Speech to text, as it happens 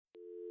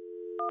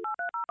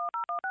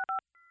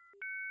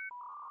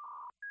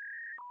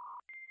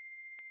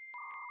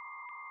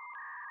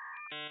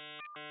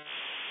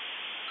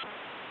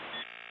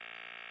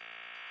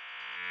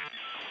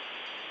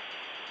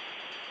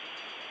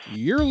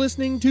You're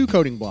listening to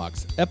Coding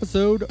Blocks,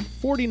 episode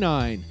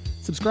 49.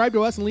 Subscribe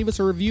to us and leave us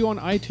a review on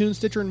iTunes,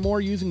 Stitcher, and more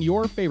using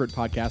your favorite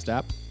podcast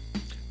app.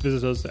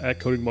 Visit us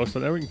at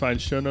codingblocks.net where you can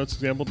find show notes,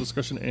 example,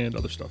 discussion, and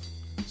other stuff.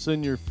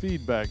 Send your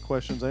feedback,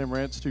 questions, and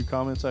rants to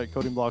comments at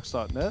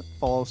codingblocks.net.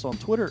 Follow us on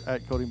Twitter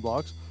at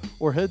codingblocks,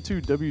 or head to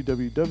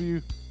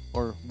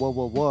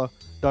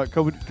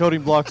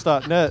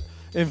www.codingblocks.net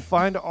and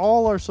find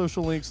all our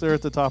social links there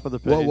at the top of the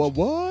page.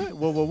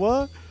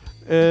 What?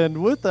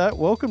 And with that,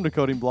 welcome to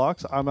Coding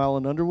Blocks. I'm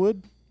Alan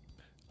Underwood.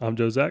 I'm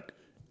Joe Zach.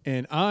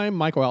 And I'm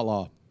Michael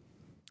Outlaw.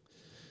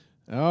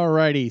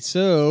 Alrighty,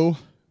 so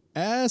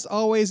as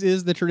always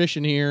is the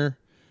tradition here,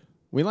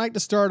 we like to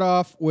start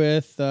off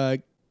with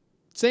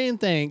saying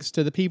thanks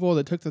to the people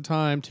that took the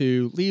time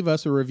to leave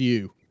us a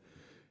review.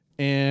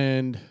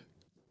 And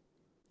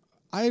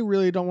I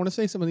really don't want to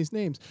say some of these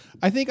names.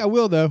 I think I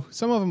will, though.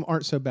 Some of them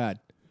aren't so bad.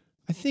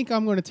 I think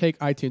I'm going to take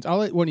iTunes. I'll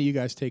let one of you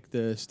guys take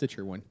the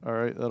Stitcher one. All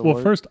right, that'll Well,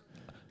 work. first,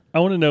 I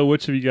want to know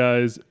which of you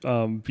guys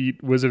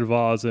beat Wizard of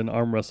Oz in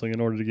arm wrestling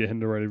in order to get him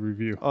to write a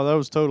review. Oh, that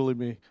was totally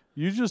me.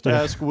 You just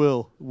ask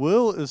Will.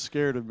 Will is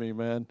scared of me,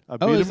 man.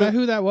 Is that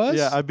who that was?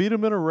 Yeah, I beat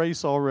him in a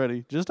race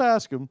already. Just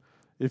ask him.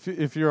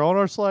 If you're on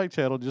our Slack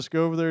channel, just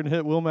go over there and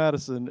hit Will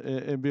Madison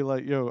and be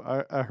like,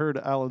 yo, I heard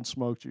Alan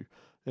smoked you.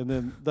 And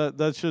then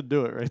that should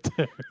do it right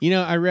there. You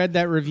know, I read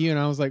that review and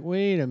I was like,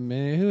 wait a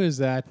minute, who is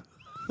that?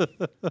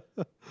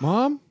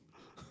 Mom?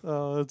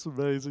 Oh, that's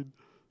amazing.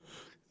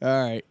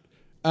 All right.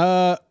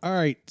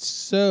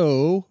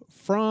 So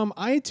from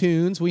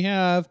iTunes, we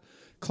have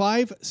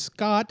Clive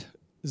Scott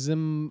He's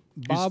from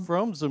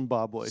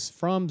Zimbabwe.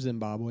 from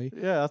Zimbabwe.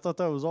 Yeah, I thought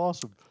that was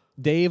awesome.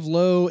 Dave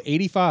Lowe,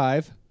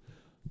 85.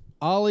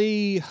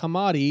 Ali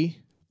Hamadi,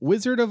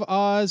 Wizard of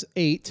Oz,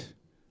 8.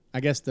 I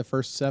guess the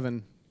first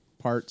 7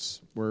 parts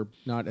were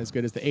not as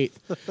good as the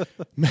 8th.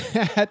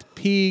 Matt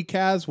P.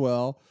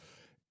 Caswell.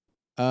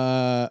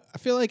 I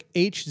feel like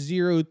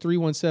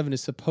H0317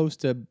 is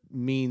supposed to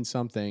mean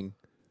something.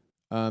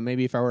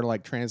 Maybe if I were to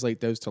like translate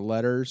those to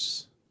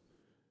letters,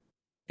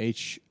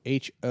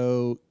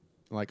 H-O,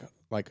 like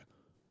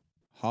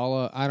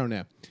holla, I don't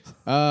know.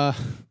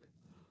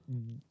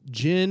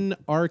 Jin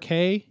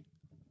RK,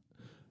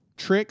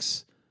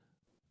 Tricks,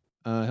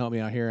 help me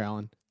out here,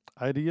 Alan.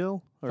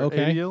 IDL or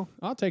Okay, ADL?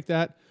 I'll take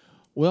that.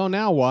 Well,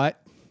 now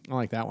what? I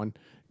like that one.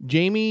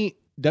 Jamie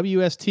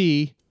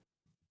WST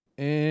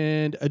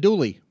and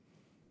Aduli.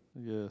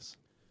 Yes.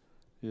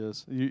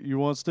 You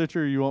want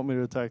Stitcher or you want me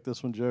to attack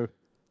this one, Joe?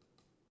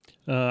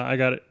 I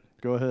got it.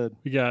 Go ahead.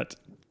 We got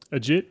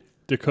Ajit,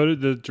 Dakota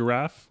the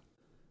Giraffe.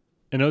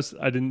 And notice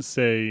I didn't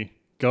say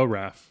Go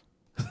Raff.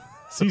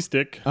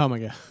 C-Stick, Oh my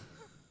god.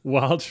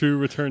 Wild True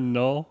Return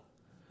Null,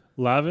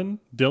 Lavin,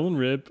 Dylan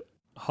Rib,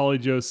 Holly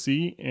Joe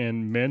C,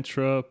 and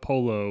Mantra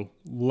Polo.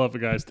 Love it,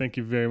 guys. Thank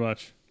you very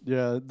much.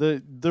 Yeah,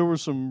 there were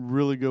some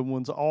really good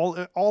ones. All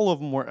of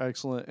them were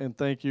excellent, and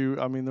thank you.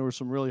 I mean, there were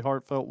some really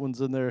heartfelt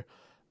ones in there,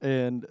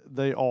 and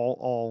they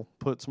all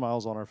put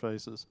smiles on our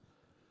faces.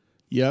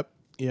 Yep.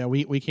 Yeah,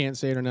 we can't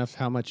say it enough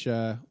how much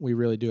we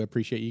really do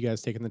appreciate you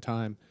guys taking the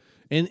time.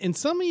 And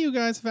some of you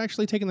guys have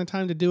actually taken the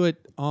time to do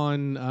it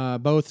on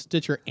both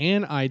Stitcher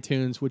and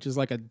iTunes, which is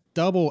like a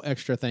double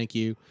extra thank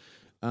you.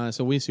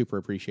 So we super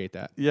appreciate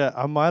that. Yeah,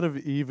 I might have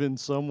even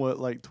somewhat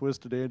like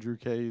twisted Andrew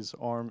K's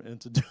arm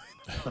into doing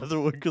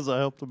another one because I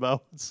helped him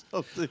out with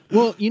something.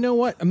 Well, you know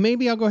what?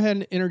 Maybe I'll go ahead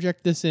and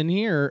interject this in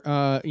here.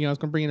 I was going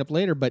to bring it up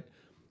later, but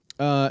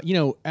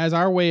as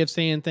our way of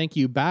saying thank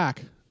you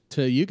back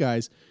to you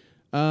guys.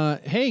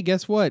 Hey,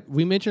 guess what?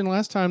 We mentioned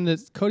last time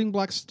that Coding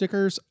Block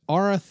stickers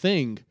are a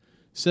thing.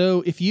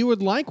 So if you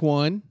would like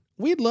one,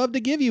 we'd love to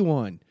give you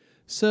one.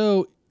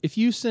 So if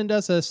you send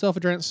us a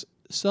self-addressed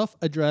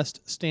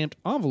stamped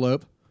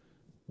envelope,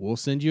 we'll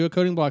send you a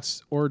Coding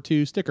Blocks or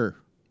 2 sticker.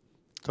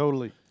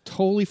 Totally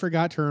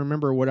Forgot to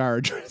remember what our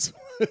address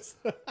was.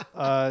 Do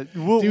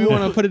Do we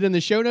want to put it in the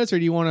show notes, or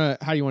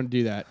how do you want to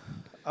do that?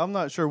 I'm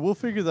not sure. We'll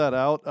figure that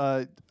out.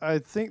 I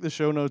think the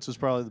show notes is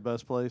probably the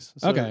best place.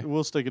 So Okay.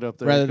 We'll stick it up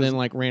there. Rather than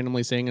like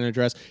randomly saying an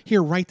address.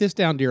 Here, write this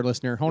down, dear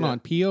listener. Hold on.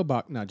 P.O.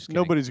 Box. No, just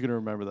kidding. Nobody's going to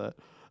remember that.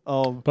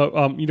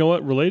 But you know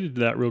what? Related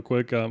to that real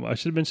quick, I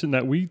should mention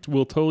that we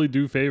will totally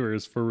do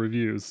favors for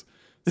reviews.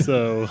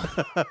 So...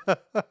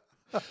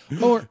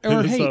 Or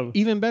hey, So,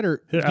 even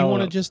better, do hit you Alan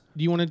want up. to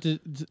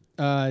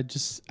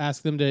just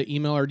ask them to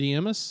email or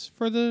DM us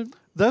for the?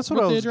 That's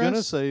what I the was going to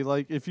address? say.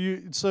 Like,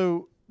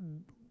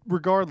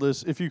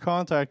 regardless, if you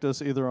contact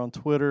us either on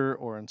Twitter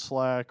or in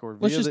Slack or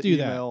via Let's just the do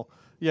that. email,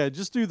 yeah,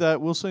 just do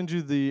that. We'll send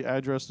you the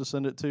address to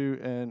send it to,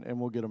 and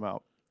we'll get them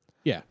out.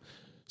 Yeah.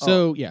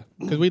 So yeah,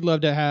 because we'd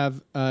love to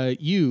have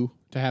you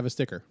to have a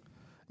sticker.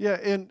 Yeah,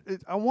 and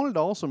I wanted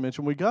to also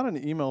mention we got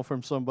an email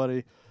from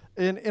somebody,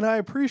 and I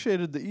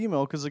appreciated the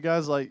email because the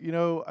guy's like,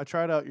 I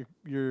tried out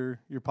your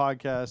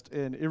podcast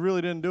and it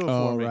really didn't do it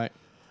for me. Right.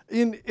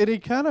 And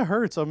it kind of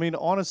hurts. I mean,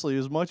 honestly,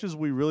 as much as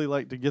we really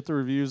like to get the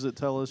reviews that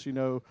tell us,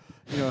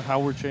 how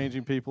we're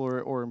changing people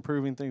or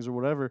improving things or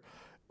whatever,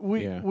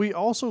 we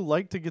also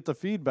like to get the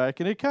feedback.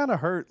 And it kind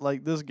of hurt.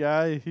 Like this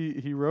guy,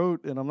 he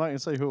wrote, and I'm not gonna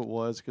say who it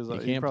was because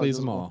You can't please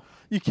them all.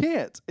 You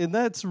can't, and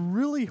that's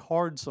really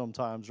hard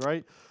sometimes,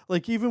 right?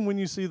 Like even when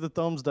you see the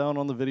thumbs down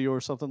on the video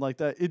or something like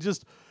that,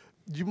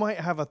 you might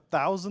have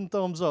 1,000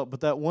 thumbs up, but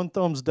that one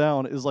thumbs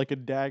down is like a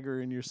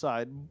dagger in your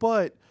side.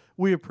 But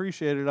we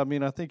appreciate it. I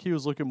mean, I think he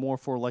was looking more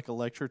for like a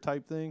lecture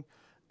type thing,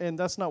 and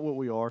that's not what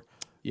we are.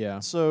 Yeah.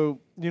 So,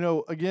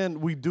 again,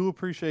 we do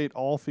appreciate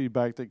all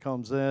feedback that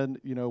comes in.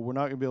 We're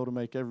not going to be able to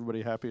make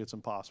everybody happy. It's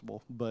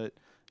impossible. But,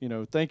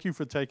 thank you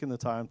for taking the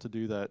time to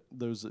do that,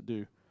 those that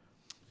do.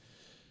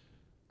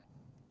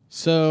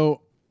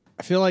 So,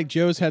 I feel like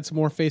Joe's had some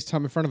more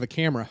FaceTime in front of a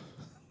camera.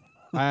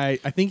 I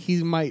think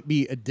he might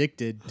be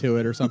addicted to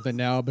it or something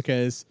now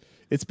because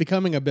it's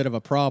becoming a bit of a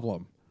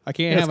problem. I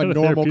can't have a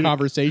normal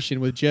conversation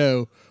with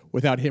Joe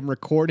without him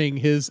recording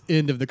his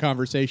end of the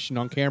conversation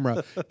on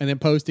camera and then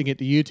posting it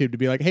to YouTube to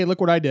be like, hey, look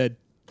what I did.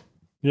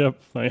 Yep.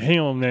 Like, hang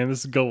on, man.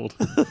 This is gold.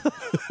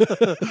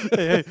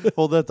 hey,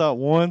 hold that thought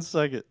 1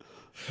 second.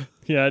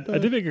 Yeah, I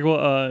did make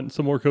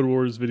some more Code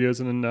Wars videos,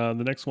 and then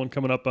the next one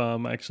coming up,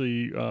 I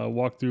actually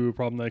walked through a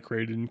problem that I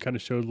created and kind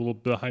of showed a little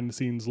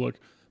behind-the-scenes look.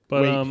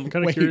 But I'm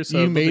kind of curious.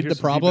 You made the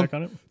problem?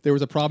 On it. There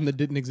was a problem that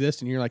didn't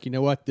exist, and you're like, you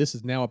know what? This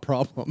is now a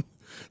problem.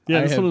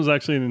 Yeah, this one was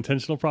actually an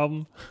intentional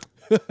problem.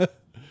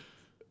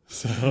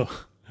 So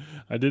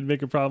I did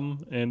make a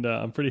problem, and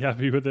I'm pretty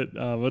happy with it.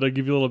 But I'll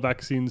give you a little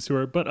back scenes to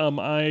it. But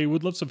I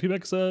would love some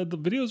feedback. The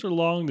videos are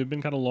long. They've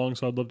been kind of long,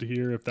 so I'd love to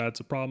hear if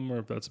that's a problem or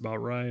if that's about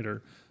right,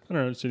 or I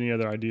don't know, just any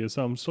other ideas.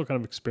 So I'm still kind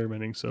of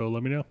experimenting, so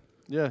let me know.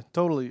 Yeah,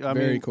 totally. I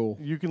Very mean, cool.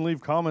 You can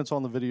leave comments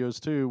on the videos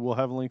too. We'll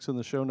have links in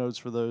the show notes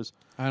for those.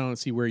 I don't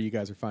see where you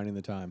guys are finding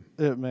the time.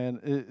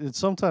 It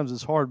sometimes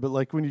it's hard, but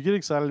like when you get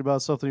excited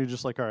about something, you're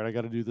just like, all right, I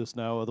got to do this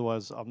now.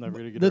 Otherwise, I'm never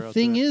going to get around to it. The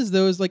thing is,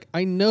 though, is like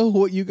I know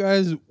what you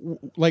guys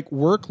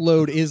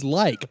workload is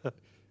like.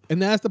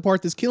 And that's the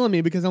part that's killing me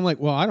because I'm like,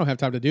 well, I don't have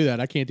time to do that.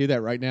 I can't do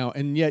that right now.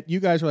 And yet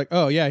you guys are like,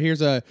 oh, yeah,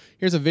 here's a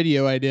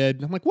video I did.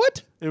 And I'm like,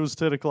 what? It was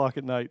 10 o'clock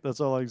at night. That's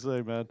all I can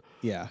say, man.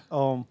 Yeah.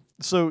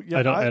 So yeah,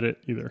 I don't edit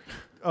either.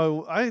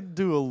 Oh, I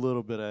do a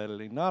little bit of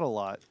editing, not a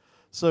lot.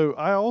 So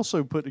I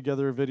also put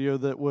together a video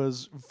that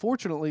was,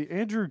 fortunately,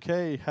 Andrew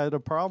K. had a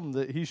problem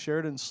that he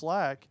shared in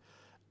Slack.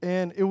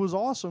 And it was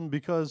awesome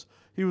because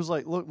he was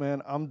like, look,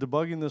 man, I'm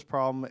debugging this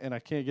problem and I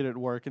can't get it to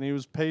work. And he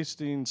was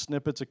pasting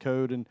snippets of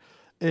code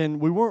and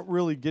we weren't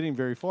really getting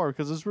very far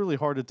because it's really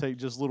hard to take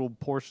just little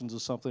portions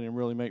of something and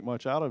really make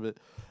much out of it.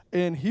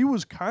 And he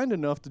was kind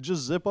enough to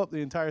just zip up the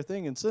entire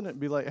thing and send it and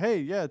be like, hey,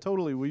 yeah,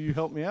 totally. Will you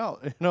help me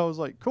out? And I was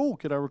like, cool.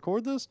 Can I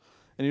record this?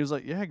 And he was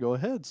like, yeah, go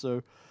ahead.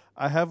 So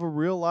I have a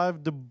real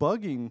live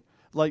debugging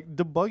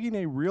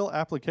a real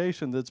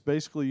application that's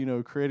basically,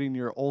 creating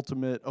your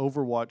ultimate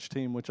Overwatch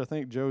team, which I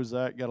think Joe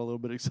Zach got a little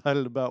bit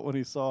excited about when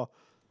he saw.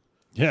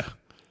 Yeah.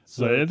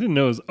 So I didn't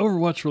know it was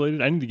Overwatch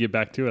related. I need to get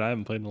back to it. I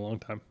haven't played in a long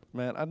time.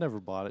 Man, I never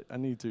bought it. I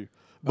need to.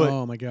 But,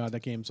 oh my God,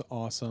 that game's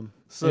awesome.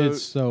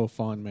 It's so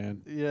fun,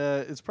 man. Yeah,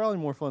 it's probably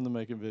more fun than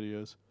making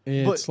videos.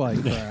 It's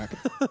like crack.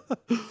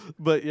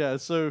 But yeah,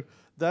 so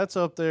that's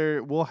up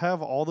there. We'll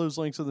have all those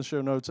links in the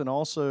show notes. And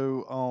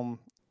also,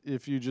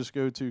 if you just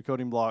go to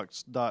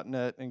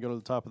codingblocks.net and go to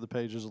the top of the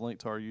page, there's a link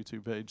to our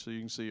YouTube page so you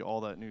can see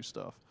all that new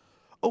stuff.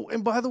 Oh,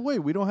 and by the way,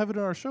 we don't have it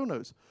in our show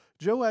notes.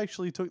 Joe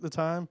actually took the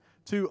time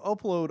to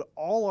upload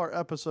all our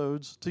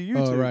episodes to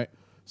YouTube. Oh, right.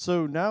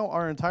 So now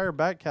our entire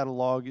back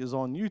catalog is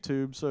on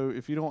YouTube. So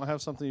if you don't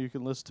have something you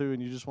can listen to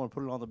and you just want to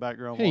put it on the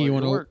background, hey, you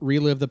want to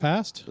relive the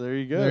past? There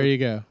you go. There you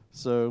go.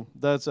 So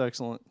that's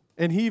excellent.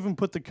 And he even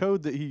put the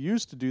code that he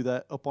used to do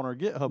that up on our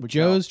GitHub account.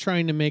 Joe's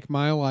trying to make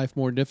my life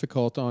more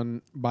difficult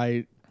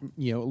by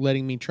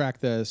letting me track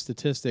the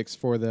statistics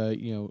for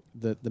the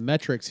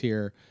metrics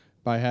here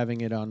by having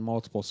it on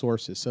multiple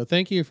sources. So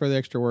thank you for the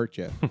extra work,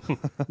 Joe.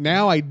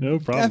 Now I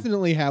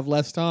definitely have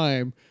less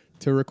time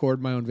to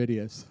record my own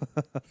videos.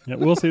 Yeah,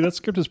 we'll see. That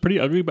script is pretty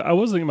ugly, but I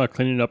was thinking about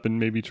cleaning it up and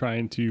maybe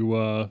trying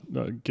to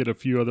get a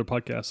few other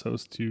podcast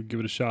hosts to give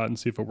it a shot and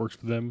see if it works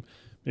for them.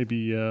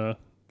 Maybe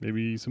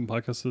some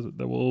podcasts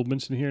that we'll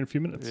mention here in a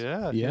few minutes.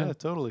 Yeah,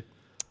 totally.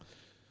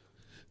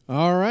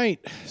 All right.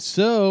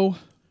 So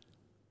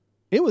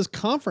it was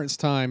conference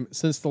time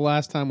since the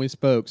last time we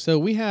spoke. So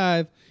we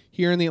have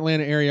here in the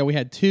Atlanta area, we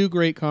had 2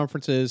 great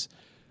conferences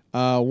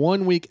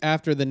 1 week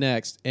after the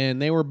next,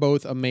 and they were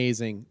both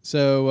amazing.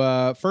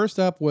 So first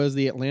up was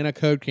the Atlanta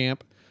Code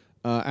Camp.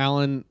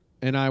 Alan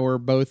and I were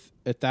both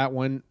at that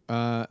one,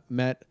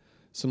 met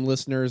some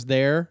listeners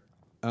there.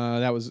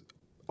 That was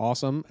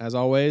awesome, as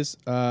always.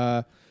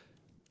 I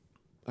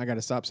got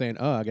to stop saying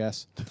I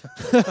guess.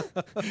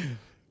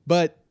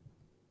 But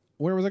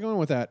where was I going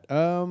with that?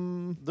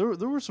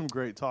 There were some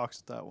great talks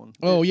at that one.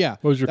 Oh, yeah.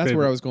 What was your That's favorite?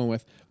 where I was going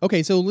with.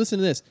 Okay, so listen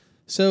to this.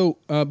 So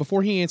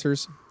before he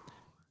answers,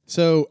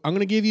 so I'm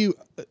going to give you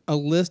a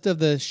list of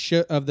the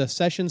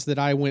sessions that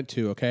I went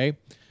to, okay?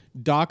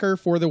 Docker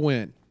for the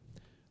win.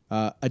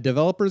 A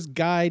developer's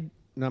guide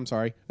no, I'm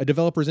sorry, a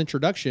developer's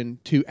introduction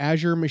to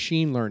Azure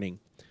machine learning.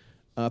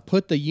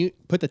 Put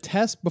the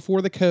test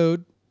before the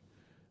code.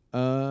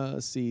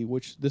 Let's see,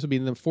 which this will be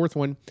the fourth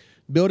one.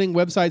 Building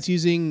websites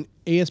using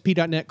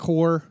ASP.NET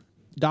Core,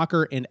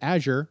 Docker, and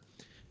Azure.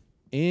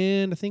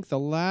 And I think the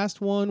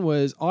last one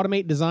was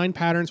automate design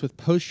patterns with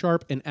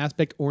PostSharp and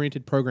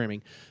aspect-oriented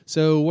programming.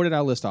 So what did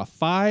I list off?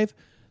 5.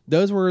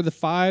 Those were the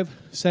 5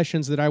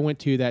 sessions that I went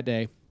to that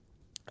day.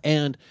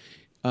 And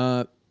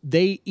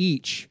they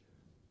each...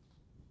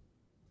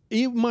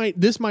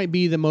 This might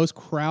be the most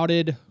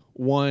crowded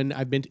one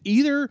I've been to.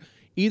 Either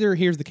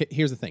here's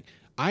the thing.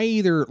 I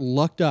either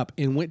lucked up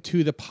and went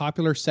to the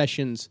popular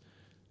sessions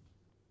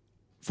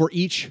for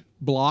each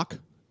block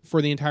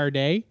for the entire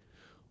day,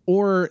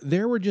 or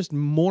there were just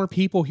more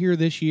people here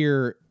this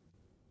year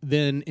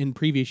than in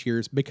previous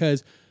years,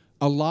 because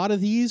a lot of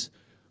these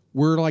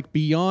were like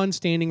beyond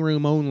standing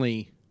room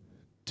only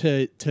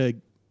to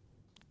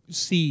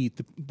see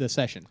the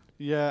session.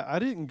 Yeah, I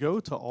didn't go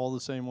to all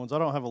the same ones. I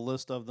don't have a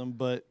list of them,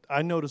 but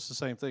I noticed the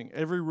same thing.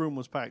 Every room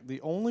was packed.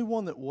 The only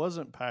one that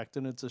wasn't packed,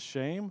 and it's a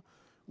shame,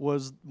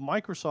 was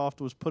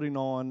Microsoft was putting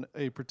on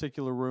a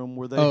particular room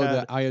where they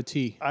had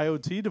the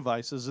IoT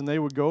devices, and they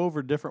would go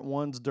over different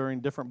ones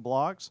during different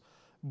blocks.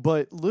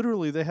 But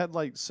literally, they had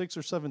like 6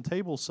 or 7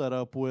 tables set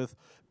up with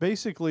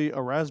basically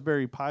a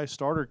Raspberry Pi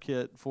starter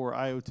kit for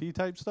IoT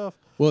type stuff.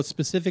 Well,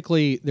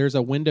 specifically, there's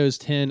a Windows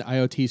 10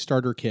 IoT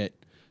starter kit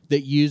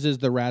that uses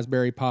the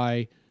Raspberry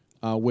Pi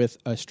with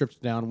a stripped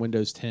down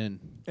Windows 10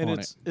 and on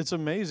it's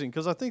amazing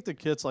because I think the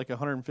kit's like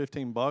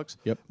 $115.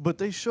 Yep. But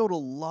they showed a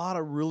lot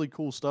of really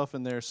cool stuff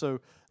in there. So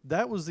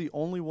that was the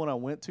only one I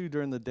went to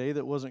during the day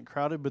that wasn't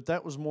crowded, but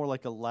that was more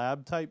like a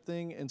lab type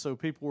thing, and so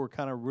people were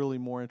kind of really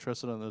more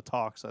interested in the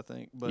talks, I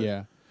think. But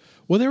yeah.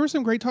 Well, there were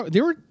some great talks.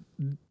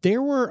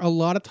 There were a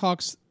lot of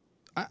talks.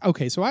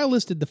 Okay, so I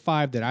listed the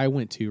 5 that I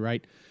went to,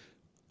 right?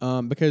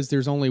 Because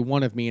there's only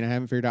one of me, and I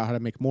haven't figured out how to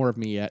make more of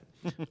me yet,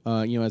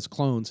 as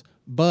clones.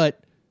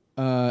 But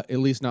at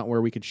least not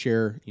where we could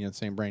share, the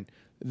same brain.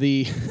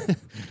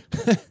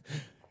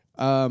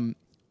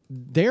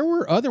 There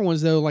were other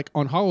ones though, like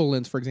on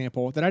HoloLens, for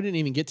example, that I didn't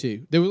even get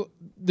to.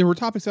 There were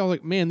topics that I was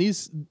like, man,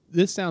 this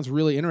sounds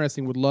really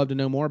interesting. Would love to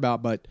know more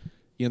about, but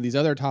these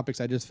other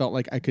topics I just felt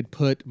like I could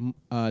put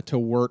to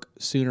work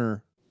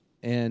sooner,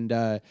 and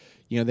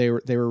they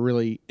were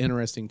really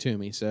interesting to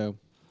me. So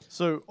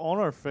on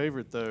our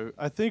favorite though,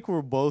 I think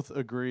we'll both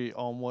agree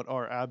on what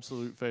our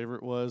absolute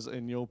favorite was,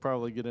 and you'll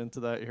probably get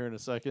into that here in a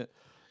second.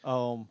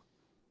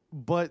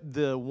 But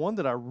the one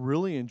that I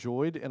really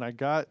enjoyed and I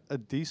got a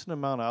decent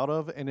amount out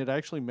of, and it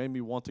actually made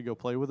me want to go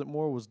play with it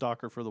more, was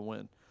Docker for the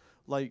Win.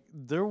 Like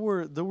there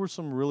were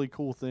some really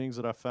cool things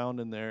that I found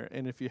in there,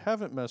 and if you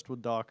haven't messed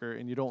with Docker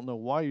and you don't know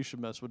why you should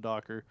mess with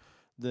Docker,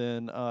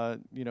 then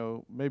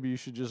maybe you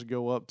should just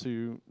go up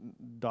to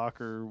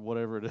Docker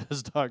whatever it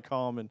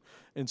is.com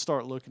and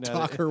start looking at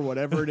Docker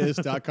whatever it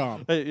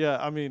is.com. Hey,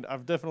 yeah, I mean,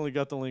 I've definitely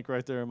got the link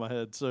right there in my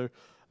head. So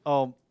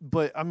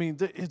but I mean,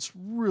 it's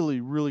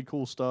really, really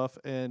cool stuff,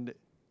 and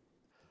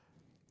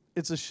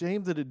it's a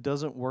shame that it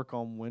doesn't work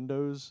on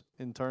Windows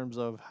in terms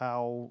of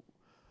how.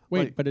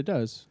 Wait, but it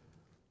does,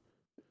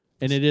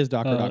 and it is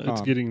Docker.com.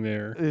 It's getting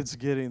there. It's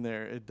getting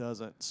there. It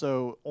doesn't.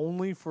 So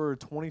only for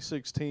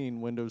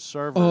 2016 Windows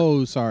Server.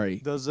 Oh, sorry.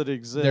 Does it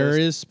exist? There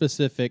is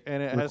specific,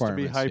 and it has to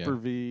be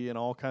Hyper-V and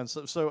all kinds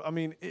of stuff. So I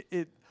mean,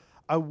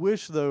 I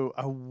wish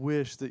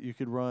that you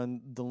could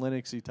run the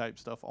Linuxy type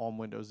stuff on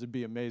Windows. It'd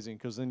be amazing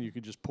because then you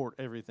could just port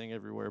everything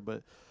everywhere.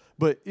 But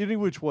any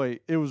which way,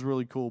 it was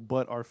really cool.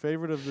 But our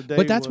favorite of the day.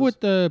 But that's what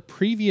the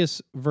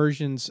previous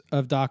versions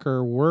of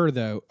Docker were,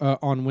 though,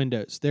 on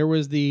Windows. There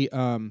was the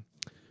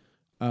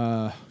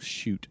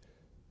shoot.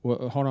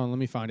 Well, hold on, let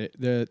me find it.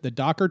 The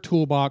Docker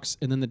Toolbox,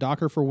 and then the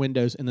Docker for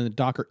Windows, and then the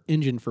Docker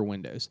Engine for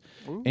Windows.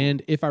 Ooh.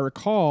 And if I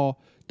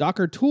recall,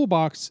 Docker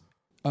Toolbox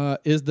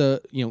is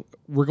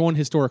we're going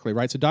historically,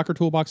 right? So Docker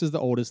Toolbox is the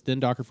oldest, then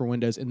Docker for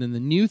Windows, and then the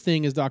new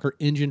thing is Docker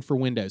Engine for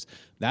Windows.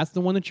 That's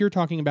the one that you're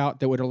talking about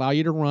that would allow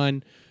you to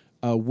run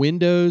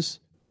Windows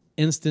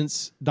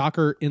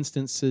Docker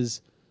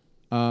instances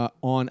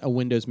on a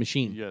Windows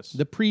machine. Yes.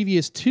 The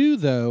previous 2,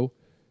 though,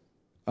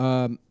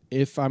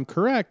 if I'm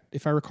correct,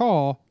 if I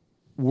recall,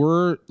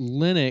 were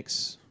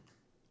Linux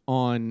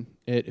on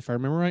it. If I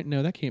remember right,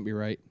 no, that can't be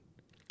right.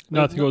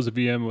 No, I think it was a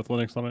VM with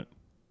Linux on it.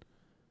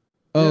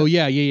 Oh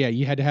yeah.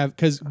 You had to have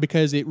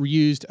because it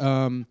used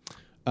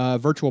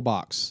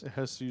VirtualBox. It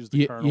has to use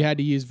the kernel. You had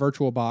to use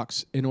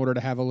VirtualBox in order to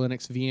have a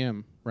Linux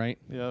VM, right?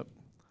 Yep.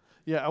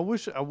 Yeah, I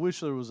wish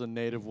there was a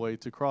native way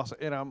to cross it.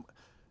 And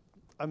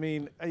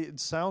it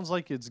sounds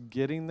like it's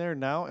getting there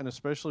now, and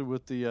especially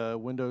with the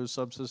Windows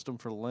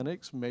subsystem for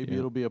Linux, maybe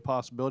it'll be a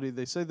possibility.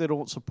 They say they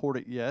don't support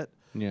it yet.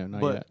 Yeah,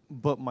 not yet.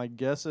 But my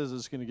guess is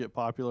it's going to get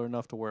popular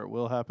enough to where it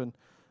will happen.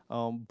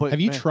 But have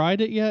you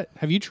tried it yet?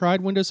 Have you tried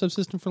Windows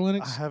Subsystem for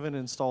Linux? I haven't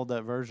installed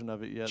that version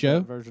of it yet. Joe,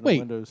 that version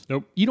wait, of Windows.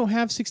 Nope. You don't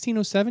have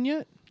 1607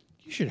 yet?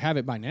 You should have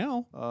it by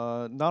now.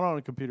 Not on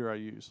a computer I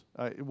use.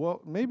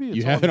 Maybe it's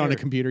You have it on a here.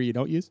 computer you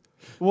don't use?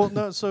 Well,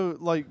 no. So,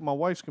 like, my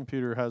wife's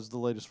computer has the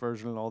latest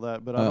version and all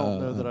that, but I don't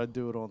know that I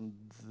do it on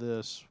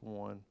this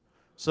one.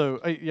 So,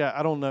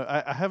 I don't know.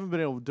 I haven't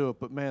been able to do it,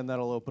 but man,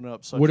 that'll open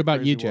up. Such What a about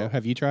crazy you, Joe? world.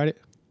 Have you tried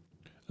it?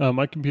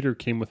 My computer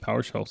came with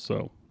PowerShell,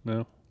 so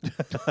no.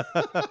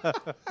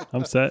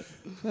 I'm set.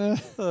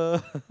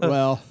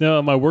 Well,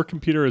 No, my work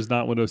computer is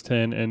not Windows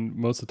 10, and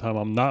most of the time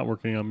I'm not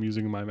working. I'm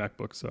using my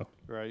MacBook, so.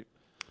 Right.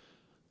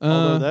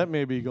 Although uh, that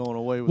may be going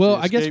away with well,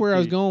 the I guess escape where I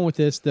was key. going with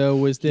this though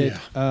was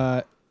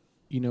that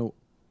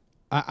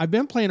I've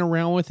been playing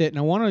around with it and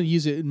I want to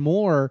use it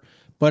more,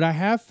 but I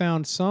have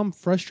found some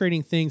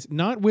frustrating things,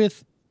 not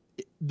with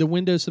the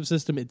Windows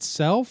subsystem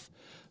itself,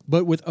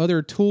 but with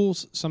other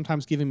tools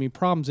sometimes giving me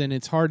problems, and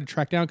it's hard to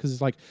track down because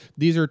it's like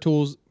these are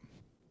tools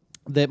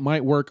that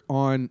might work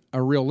on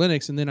a real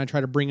Linux, and then I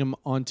try to bring them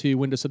onto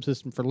Windows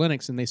subsystem for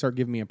Linux, and they start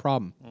giving me a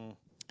problem.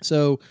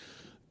 So,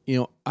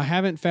 I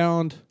haven't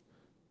found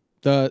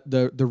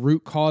the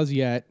root cause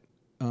yet,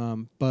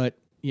 but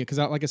because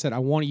like I said, I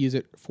want to use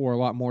it for a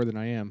lot more than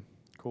I am.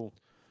 Cool.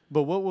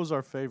 But what was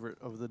our favorite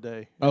of the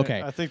day?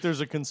 Okay. I think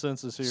there's a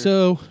consensus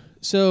here.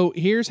 So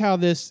here's how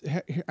this,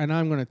 and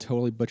I'm going to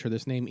totally butcher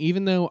this name,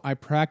 even though I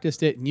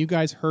practiced it and you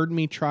guys heard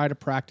me try to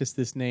practice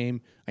this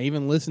name. I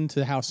even listened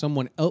to how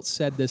someone else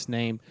said this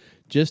name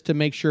just to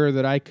make sure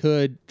that I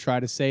could try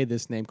to say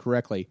this name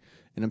correctly.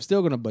 And I'm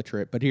still going to butcher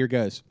it, but here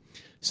goes.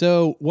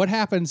 So what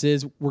happens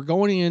is we're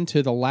going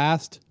into the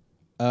last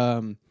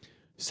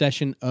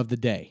session of the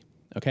day.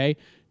 Okay.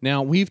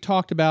 Now we've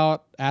talked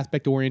about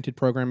aspect-oriented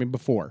programming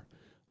before.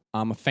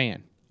 I'm a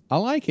fan. I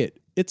like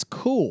it. It's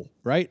cool,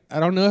 right?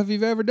 I don't know if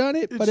you've ever done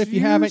it, but It's if you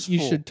haven't, you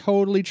useful. should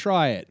totally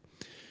try it.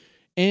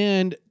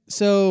 And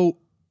so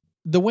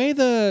the way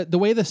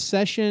the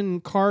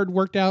session card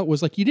worked out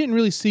was like you didn't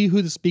really see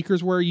who the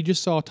speakers were. You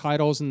just saw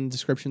titles and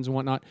descriptions and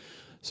whatnot.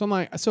 So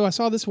I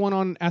saw this one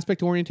on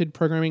aspect-oriented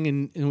programming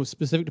and it was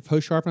specific to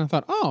PostSharp, and I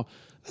thought, oh,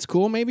 that's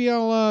cool. Maybe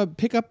I'll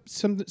pick up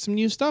some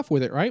new stuff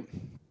with it, right?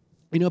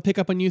 Pick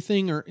up a new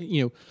thing or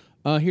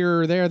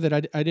here or there that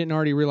I didn't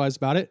already realize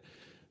about it.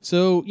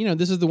 So,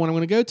 this is the one I'm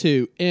going to go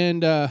to.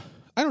 And I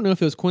don't know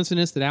if it was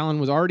coincidence that Alan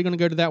was already going to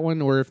go to that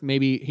one or if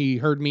maybe he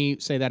heard me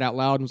say that out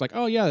loud and was like,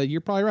 oh, yeah, you're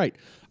probably right.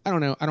 I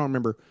don't know. I don't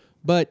remember.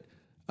 But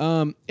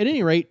at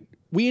any rate,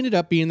 we ended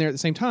up being there at the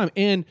same time.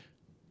 And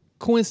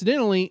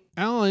coincidentally,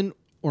 Alan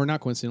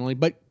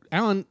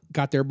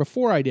got there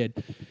before I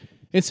did.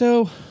 And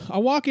so I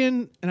walk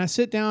in and I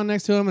sit down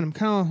next to him and I'm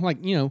kind of like,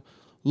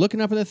 looking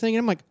up at the thing.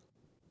 And I'm like,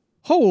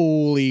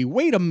 holy,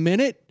 wait a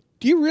minute.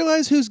 Do you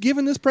realize who's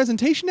giving this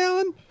presentation,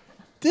 Alan?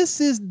 This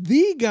is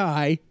the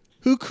guy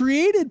who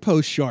created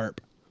PostSharp.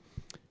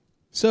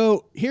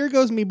 So here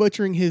goes me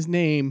butchering his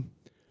name.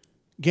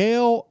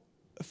 Gail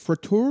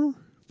Fratur.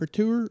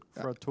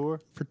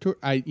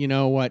 You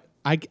know what?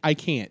 I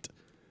can't.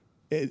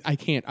 I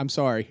can't. I'm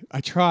sorry.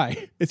 I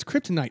try. It's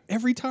kryptonite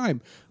every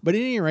time. But at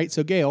any rate,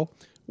 so Gail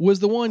was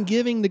the one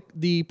giving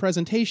the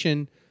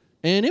presentation,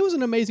 and it was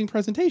an amazing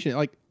presentation.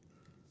 Like,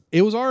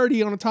 it was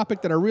already on a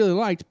topic that I really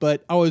liked,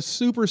 but I was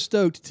super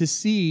stoked to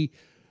see,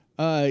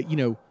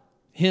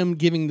 him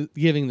giving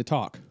the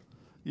talk.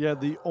 Yeah,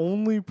 the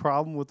only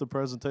problem with the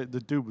presentation, the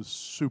dude was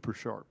super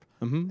sharp.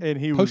 Mm-hmm. And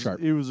he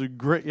was a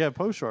great,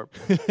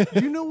 PostSharp.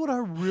 You know what I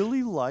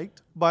really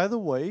liked, by the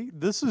way?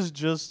 This is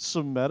just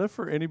some meta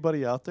for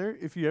anybody out there.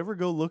 If you ever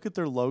go look at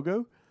their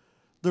logo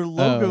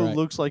right.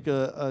 looks like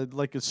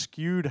a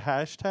skewed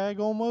hashtag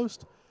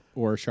almost.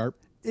 Or sharp.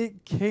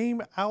 It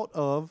came out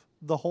of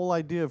the whole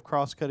idea of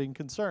cross-cutting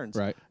concerns.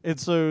 Right. And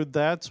so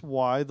that's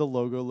why the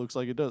logo looks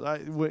like it does.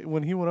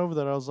 When he went over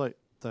that, I was like,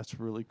 that's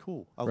really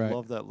cool. I Right.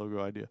 love that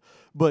logo idea.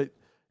 But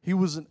he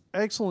was an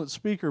excellent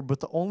speaker,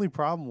 but the only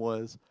problem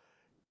was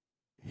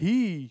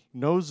he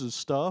knows his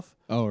stuff.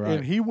 Oh, right.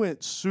 And he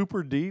went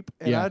super deep.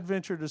 And Yeah. I'd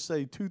venture to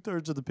say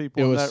 2/3 of the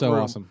people It in was that so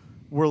room awesome.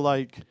 were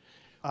like,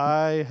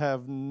 I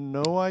have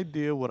no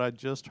idea what I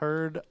just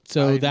heard.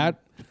 So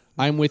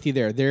I'm with you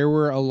there. There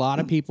were a lot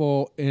of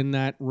people in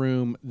that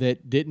room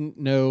that didn't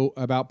know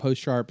about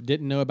PostSharp,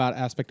 didn't know about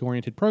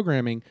aspect-oriented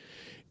programming.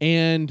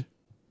 And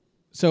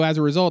so as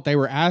a result, they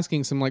were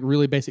asking some like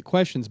really basic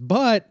questions.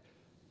 But,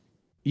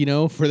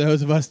 for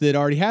those of us that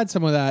already had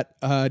some of that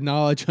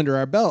knowledge under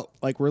our belt,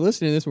 like we're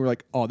listening to this and we're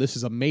like, oh, this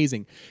is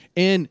amazing.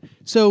 And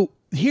so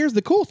here's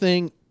the cool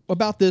thing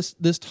about this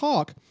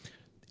talk.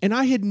 And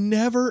I had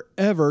never,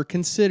 ever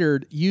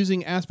considered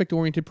using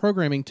aspect-oriented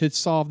programming to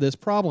solve this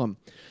problem.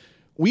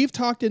 We've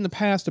talked in the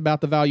past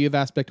about the value of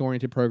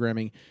aspect-oriented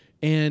programming,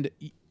 and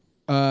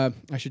I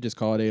should just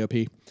call it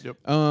AOP.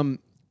 Yep.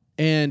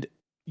 And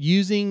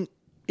using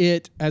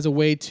it as a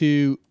way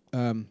to,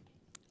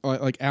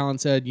 like Alan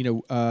said,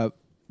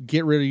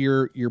 get rid of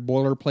your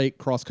boilerplate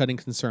cross-cutting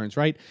concerns,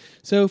 right?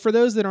 So for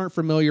those that aren't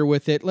familiar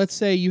with it, let's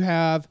say you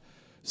have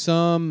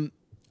some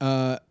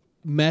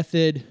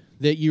method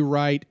that you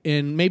write,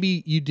 and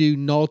maybe you do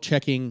null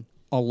checking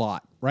a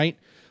lot, right?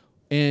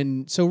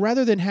 And so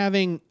rather than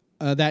having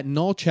that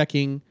null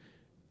checking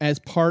as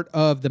part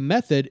of the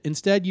method,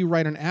 instead you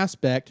write an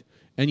aspect,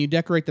 and you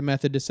decorate the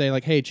method to say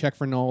like, hey, check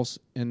for nulls.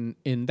 And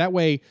that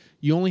way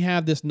you only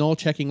have this null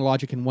checking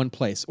logic in one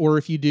place. Or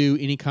if you do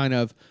any kind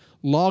of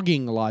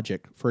logging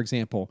logic, for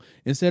example,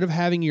 instead of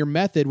having your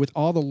method with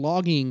all the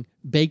logging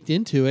baked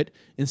into it,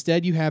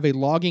 instead you have a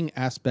logging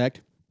aspect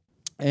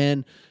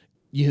and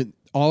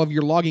all of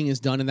your logging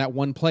is done in that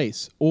one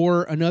place.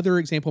 Or another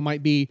example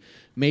might be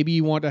maybe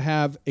you want to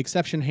have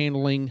exception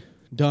handling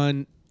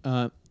done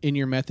in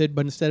your method,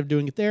 but instead of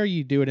doing it there,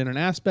 you do it in an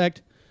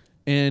aspect.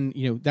 And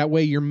that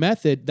way your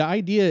method, the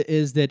idea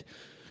is that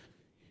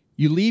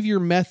you leave your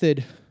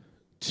method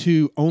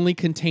to only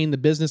contain the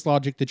business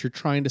logic that you're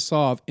trying to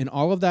solve, and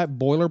all of that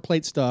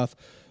boilerplate stuff,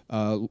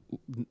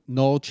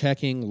 null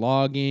checking,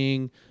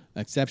 logging,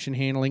 exception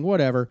handling,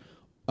 whatever,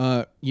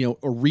 or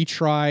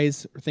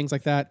retries or things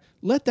like that.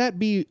 Let that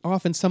be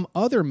off in some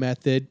other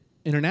method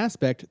in an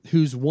aspect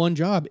whose one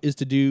job is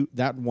to do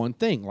that one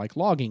thing, like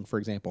logging, for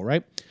example,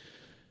 right?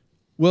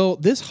 Well,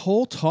 this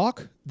whole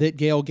talk that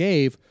Gail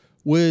gave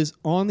was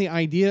on the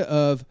idea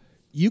of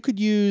you could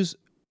use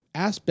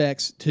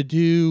aspects to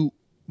do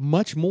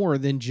much more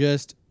than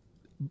just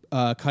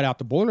cut out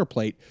the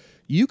boilerplate.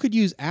 You could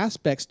use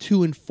aspects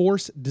to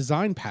enforce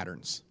design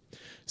patterns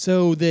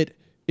so that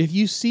if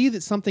you see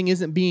that something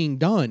isn't being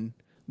done,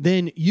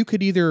 then you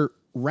could either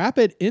wrap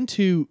it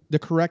into the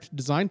correct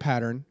design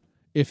pattern,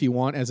 if you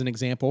want, as an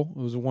example. It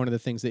was one of the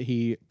things that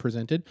he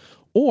presented.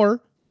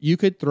 Or you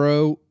could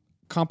throw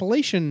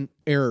compilation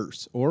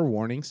errors or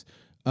warnings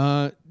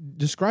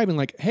describing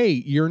like, hey,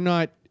 you're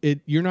not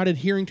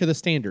adhering to the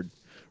standard,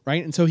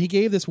 right? And so he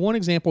gave this one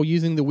example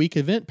using the weak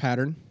event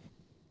pattern,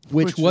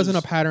 which wasn't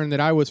a pattern that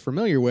I was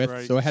familiar with,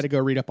 right. So I had to go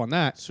read up on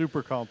that.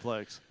 Super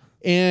complex.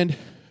 And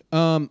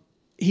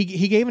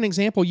he gave an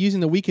example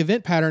using the weak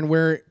event pattern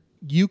where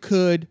you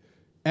could,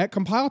 at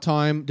compile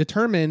time,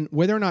 determine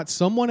whether or not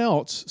someone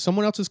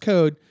else's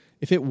code,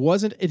 if it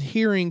wasn't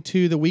adhering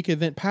to the weak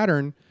event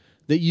pattern,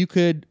 that you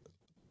could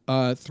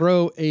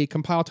throw a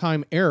compile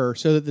time error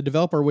so that the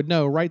developer would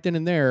know right then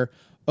and there,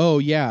 oh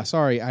yeah,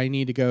 sorry, I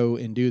need to go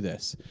and do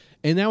this.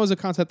 And that was a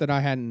concept that I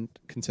hadn't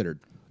considered.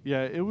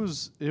 Yeah, it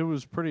was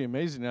pretty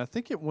amazing. And I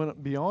think it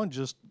went beyond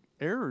just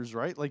errors,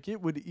 right? Like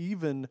it would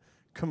even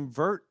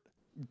convert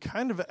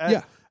kind of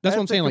at that's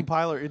what I'm saying.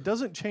 Compiler, it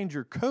doesn't change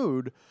your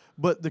code,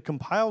 but the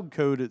compiled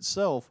code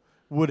itself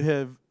would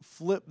have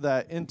flipped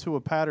that into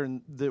a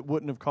pattern that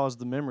wouldn't have caused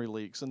the memory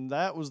leaks. And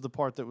that was the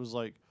part that was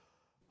like,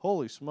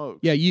 holy smokes.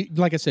 Yeah,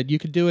 like I said, you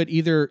could do it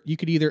you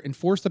could either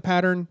enforce the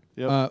pattern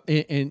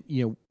and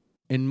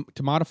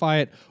to modify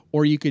it,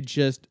 or you could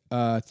just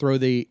throw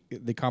the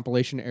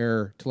compilation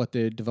error to let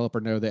the developer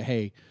know that,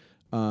 hey,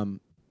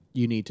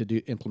 you need to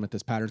implement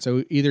this pattern.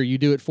 So either you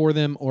do it for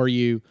them or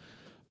you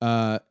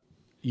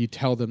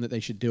tell them that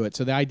they should do it.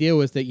 So the idea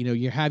was that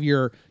you have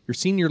your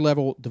senior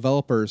level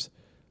developers,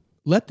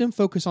 let them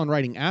focus on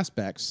writing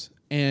aspects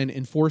and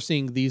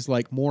enforcing these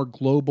like more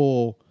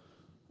global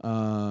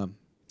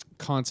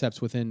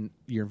concepts within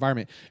your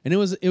environment. And it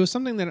was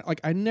something that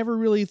like I never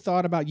really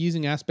thought about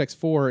using aspects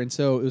for, and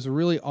so it was a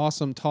really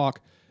awesome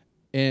talk,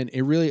 and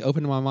it really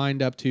opened my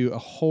mind up to a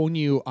whole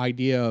new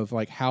idea of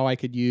like how I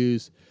could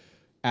use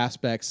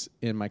aspects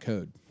in my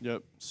code.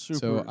 Yep.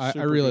 So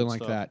I really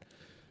like that.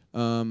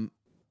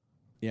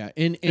 Yeah,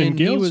 and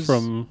Gail's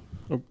from.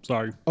 Oh,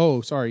 sorry.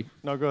 Oh, sorry.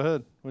 No, go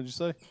ahead. What'd you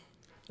say?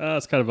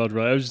 It's kind of odd.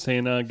 I was just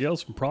saying,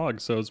 Gail's from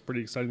Prague, so it's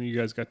pretty exciting that you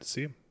guys got to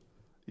see him.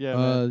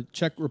 Yeah,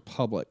 Czech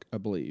Republic, I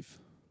believe,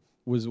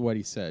 was what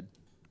he said.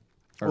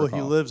 Well,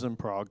 he lives in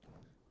Prague.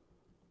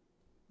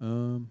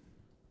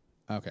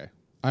 Okay.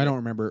 I don't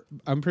remember.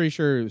 I'm pretty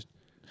sure it was.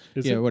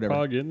 Is it whatever.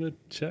 Prague in the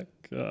Czech?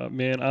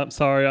 Man, I'm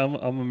sorry. I'm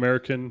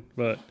American,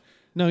 but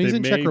no, he's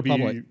in Czech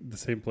Republic. The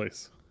same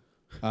place.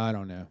 I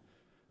don't know.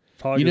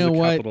 Prague is the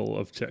capital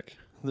of Czech.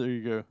 There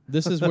you go.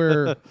 This is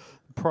where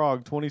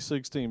Prague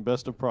 2016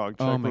 Best of Prague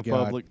Czech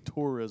Republic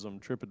Tourism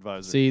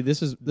TripAdvisor. See,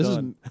 this is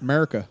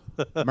America.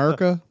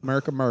 America.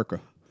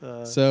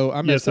 So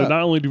I messed so up.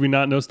 not only do we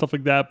not know stuff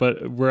like that,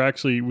 but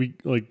we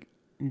like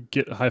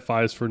get high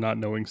fives for not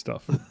knowing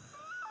stuff.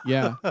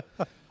 Yeah.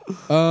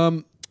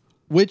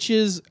 Which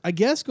is, I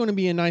guess, going to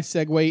be a nice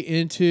segue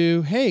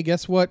into, hey,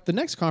 guess what? The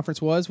next conference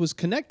was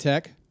Connect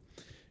Tech.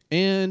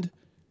 And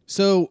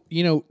so,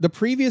 the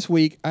previous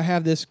week, I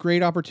have this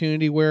great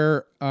opportunity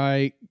where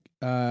I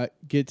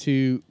get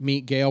to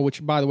meet Gail,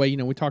 which, by the way,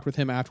 we talked with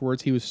him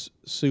afterwards. He was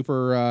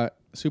super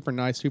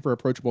nice, super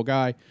approachable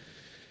guy.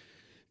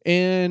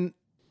 And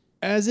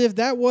as if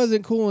that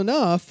wasn't cool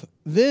enough,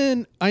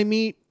 then I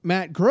meet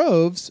Matt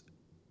Groves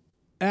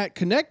at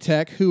Connect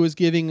Tech, who was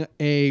giving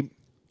a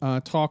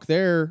talk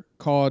there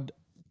called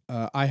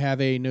I Have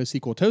a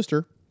NoSQL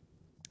Toaster.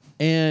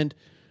 And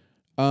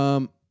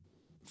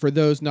for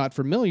those not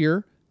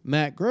familiar,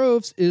 Matt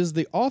Groves is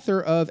the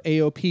author of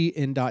AOP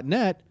in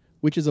 .NET,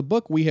 which is a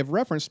book we have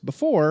referenced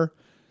before.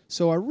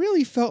 So I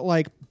really felt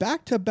like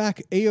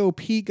back-to-back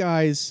AOP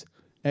guys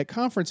at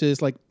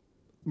conferences, like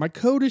my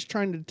code is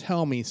trying to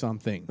tell me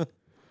something.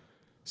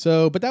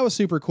 But that was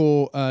super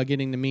cool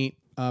getting to meet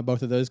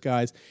both of those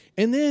guys.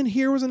 And then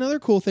here was another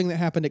cool thing that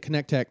happened at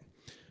Connect Tech.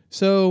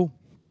 So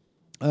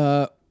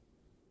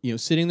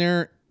sitting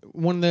there,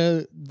 one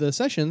of the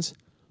sessions,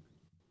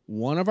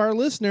 one of our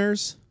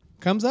listeners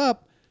comes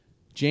up,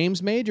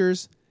 James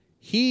Majors.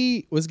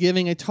 He was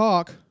giving a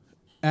talk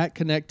at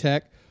Connect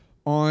Tech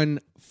on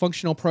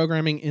functional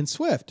programming in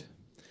Swift.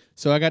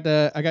 So I got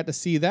to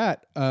see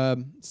that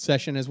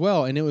session as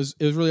well, and it was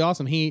really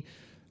awesome. He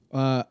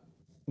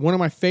one of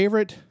my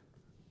favorite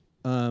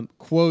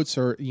quotes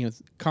or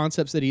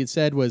concepts that he had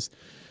said was,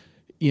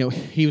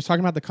 he was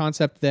talking about the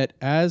concept that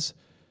as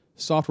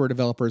software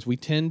developers we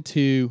tend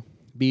to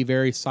be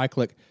very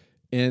cyclic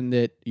in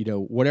that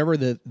whatever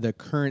the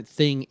current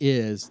thing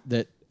is,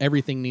 that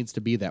everything needs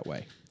to be that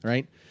way,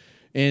 right?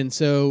 And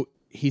so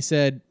he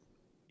said,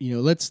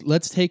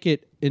 let's take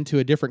it into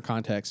a different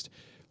context.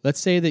 Let's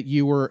say that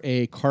you were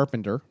a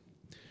carpenter.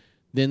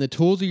 Then the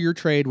tools of your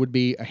trade would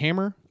be a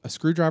hammer, a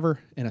screwdriver,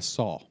 and a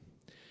saw.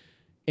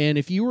 And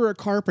if you were a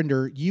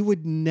carpenter, you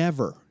would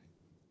never,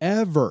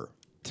 ever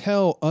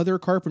tell other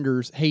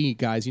carpenters, hey,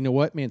 guys, you know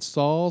what, man,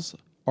 saws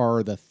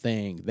are the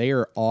thing. They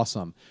are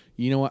awesome.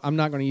 You know what, I'm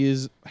not going to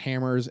use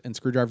hammers and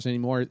screwdrivers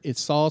anymore.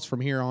 It's saws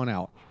from here on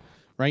out,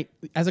 right?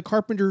 As a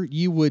carpenter,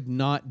 you would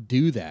not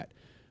do that.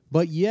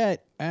 But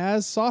yet,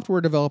 as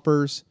software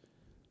developers,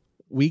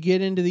 we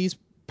get into these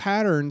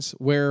patterns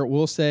where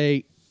we'll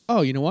say,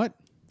 oh, you know what?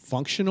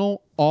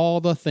 Functional, all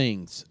the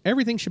things.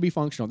 Everything should be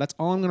functional. That's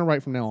all I'm going to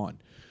write from now on.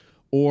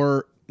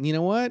 Or, you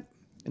know what?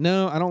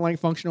 No, I don't like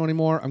functional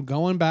anymore. I'm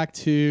going back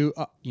to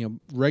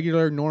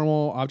regular,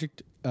 normal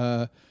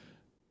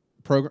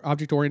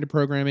object-oriented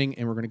programming,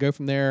 and we're going to go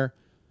from there.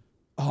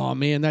 Oh,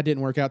 man, that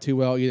didn't work out too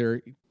well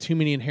either. Too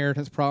many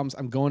inheritance problems.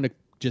 I'm going to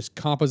just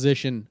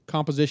composition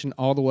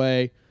all the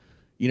way.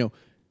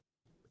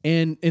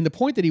 And the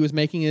point that he was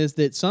making is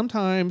that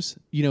sometimes,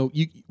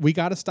 we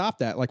got to stop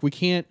that. Like we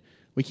can't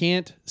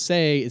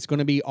say it's going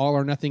to be all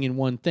or nothing in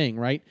one thing,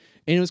 right?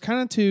 And it was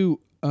kind of to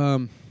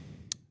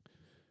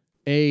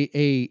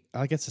I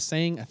guess a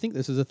saying. I think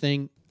this is a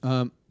thing.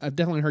 I've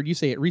definitely heard you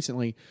say it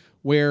recently,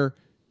 where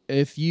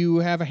if you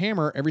have a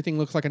hammer, everything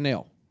looks like a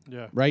nail.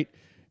 Yeah. Right.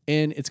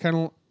 And it's kind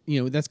of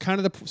that's kind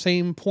of the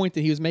same point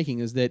that he was making,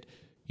 is that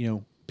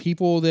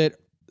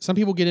some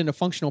people get into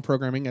functional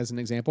programming as an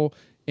example,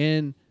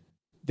 and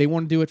they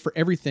want to do it for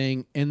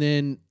everything, and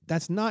then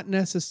that's not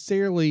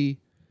necessarily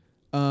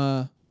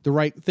the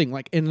right thing.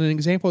 Like, and an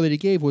example that he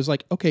gave was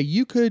like, okay,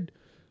 you could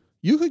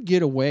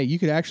get away. You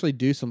could actually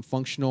do some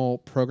functional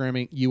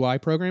programming, UI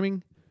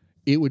programming.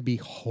 It would be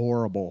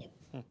horrible,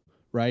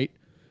 right?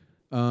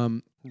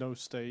 No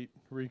state,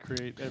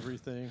 recreate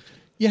everything.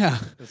 Yeah,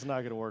 It's not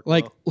going to work.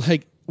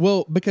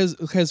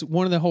 Because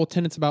one of the whole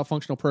tenets about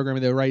functional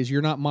programming, though, right, is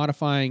you're not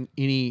mutating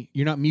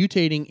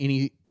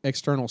any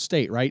external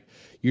state, right?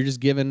 You're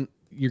given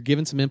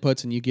some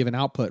inputs and you give an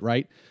output,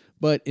 right?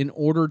 But in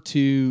order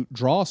to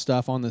draw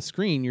stuff on the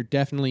screen, you're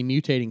definitely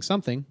mutating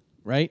something,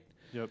 right?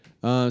 Yep.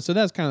 So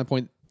that's kind of the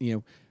point,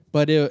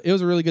 But it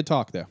was a really good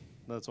talk, though.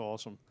 That's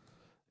awesome.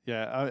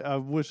 Yeah, I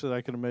wish that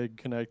I could have made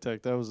Connect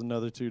Tech. That was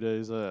another 2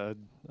 days. I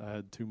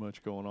had too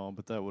much going on,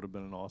 but that would have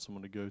been an awesome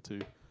one to go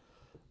to.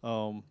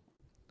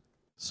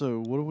 So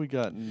what do we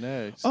got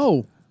next?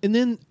 Oh, and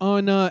then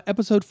on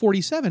episode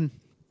 47,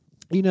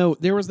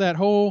 there was that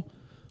whole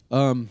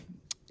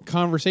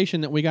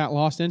conversation that we got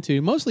lost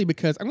into, mostly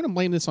because I'm going to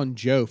blame this on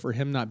Joe for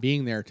him not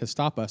being there to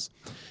stop us.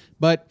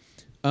 But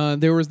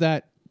there was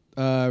that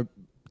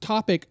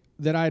topic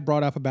that I had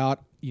brought up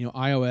about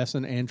iOS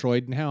and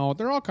Android and how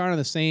they're all kind of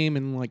the same,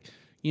 and like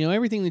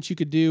everything that you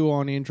could do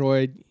on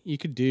Android you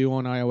could do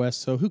on iOS,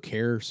 so who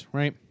cares,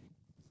 right?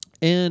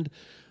 And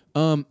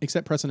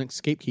except press an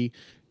escape key.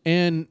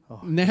 And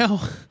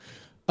now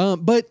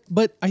but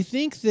I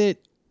think that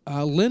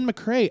Lynn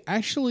McCrae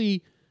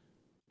actually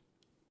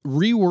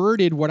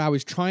reworded what I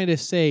was trying to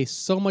say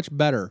so much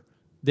better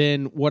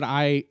than what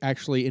I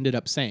actually ended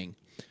up saying.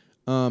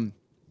 And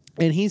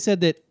he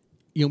said that,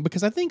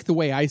 because I think the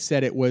way I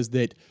said it was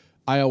that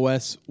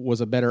iOS was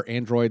a better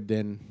Android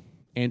than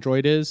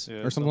Android is,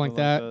 or something like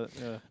that.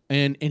 Yeah.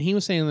 And he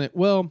was saying that,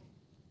 well,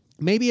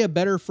 maybe a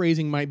better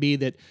phrasing might be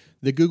that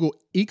the Google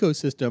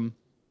ecosystem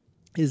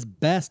is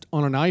best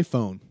on an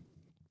iPhone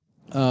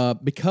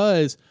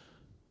because,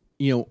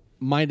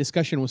 my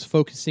discussion was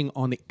focusing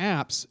on the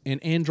apps,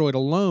 and Android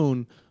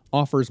alone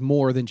offers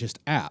more than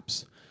just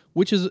apps,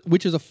 which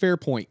is a fair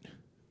point.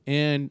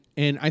 And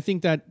I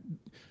think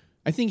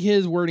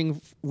his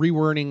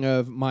rewording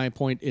of my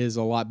point is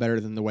a lot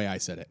better than the way I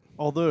said it.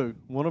 Although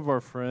one of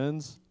our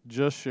friends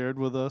just shared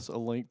with us a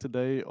link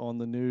today on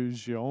the new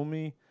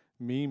Xiaomi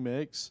Mi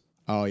Mix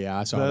Oh yeah,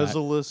 I saw that.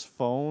 bezel-less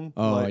phone.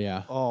 Oh,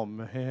 yeah. Oh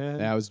man,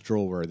 That was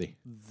drool worthy.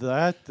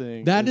 that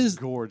thing That is is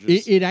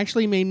gorgeous. It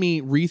actually made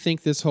me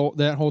rethink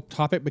that whole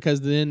topic,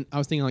 because then I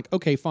was thinking like,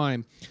 okay,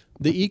 fine,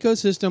 the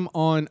ecosystem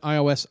on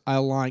iOS I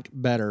like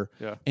better,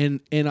 Yeah. and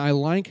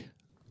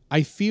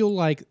I feel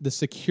like the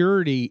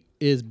security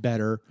is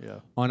better Yeah.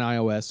 on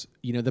iOS.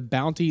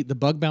 The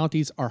bug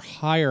bounties are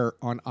higher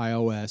on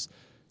iOS.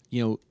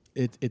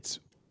 It's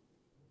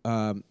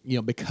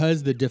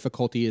because the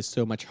difficulty is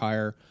so much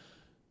higher.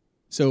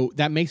 So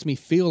that makes me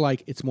feel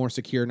like it's more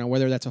secure. Now,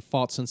 whether that's a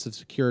false sense of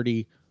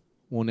security,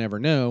 we'll never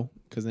know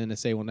because the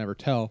NSA will never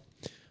tell.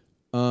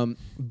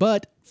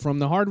 But from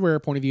the hardware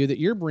point of view that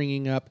you're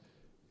bringing up,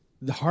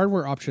 the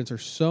hardware options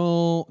there's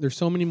so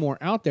many more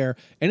out there.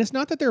 And it's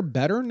not that they're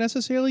better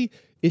necessarily.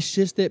 It's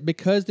just that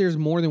because there's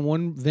more than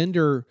one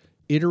vendor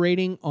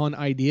iterating on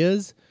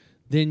ideas,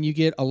 then you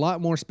get a lot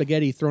more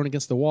spaghetti thrown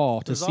against the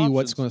wall to see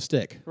what's going to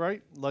stick.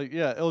 Right? Like,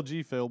 yeah,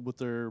 LG failed with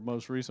their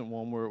most recent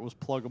one where it was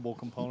pluggable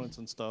components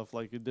and stuff.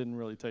 Like, it didn't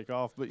really take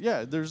off. But,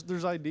 yeah,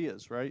 there's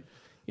ideas, right?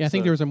 Yeah, I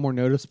think there was a more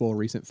noticeable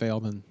recent fail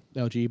than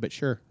LG, but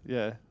sure.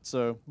 Yeah,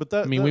 so, but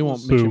that... I mean, that we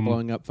won't mention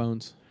blowing up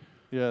phones.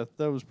 Yeah,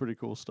 that was pretty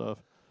cool stuff.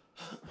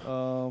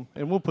 And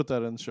we'll put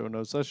that in the show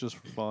notes. That's just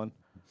for fun.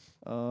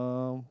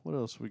 What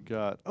else we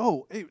got?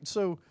 Oh, hey,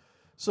 so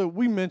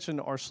we mention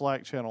our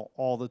Slack channel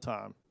all the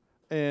time.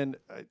 And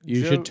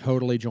you should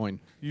totally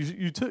join.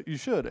 You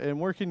should. And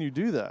where can you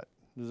do that?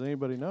 Does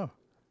anybody know?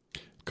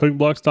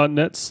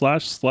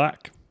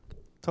 Codingblocks.net/Slack.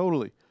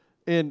 Totally.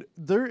 And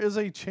there is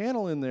a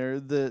channel in there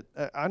that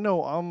I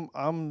know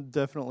I'm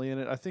definitely in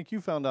it. I think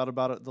you found out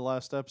about it the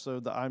last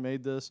episode that I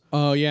made this.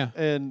 Oh, yeah.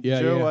 And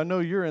yeah, Joe, yeah. I know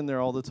you're in there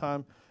all the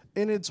time.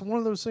 And it's one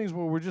of those things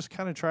where we're just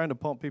kind of trying to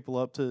pump people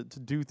up to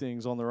do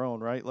things on their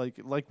own, right?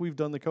 Like we've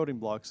done the Coding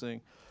Blocks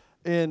thing.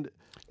 And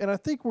I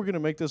think we're going to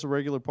make this a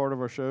regular part of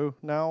our show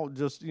now,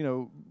 just,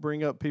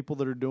 bring up people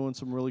that are doing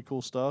some really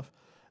cool stuff.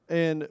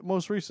 And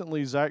most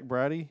recently, Zach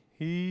Brady,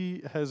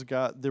 he has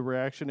got the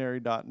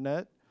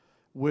reactionary.net,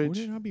 which... Would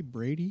it not be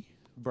Brady?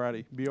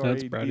 Brady,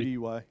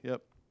 B-R-A-D-D-Y,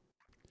 yep.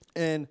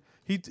 And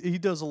he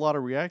does a lot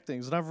of React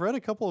things. And I've read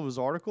a couple of his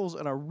articles,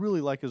 and I really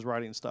like his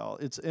writing style.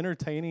 It's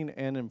entertaining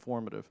and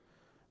informative.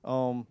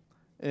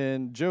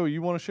 And Joe,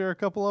 you want to share a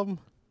couple of them?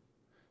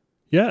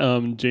 Yeah,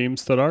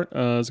 James Studart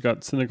has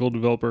got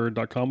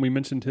cynicaldeveloper.com. We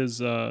mentioned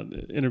his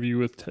interview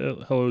with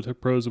Hello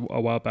Tech Pros a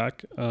while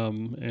back,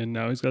 and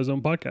now he's got his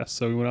own podcast.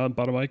 So we went out and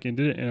bought a mic and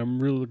did it, and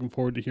I'm really looking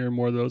forward to hearing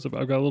more of those. I've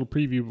got a little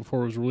preview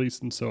before it was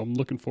released, and so I'm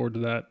looking forward to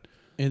that.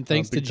 And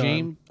thanks to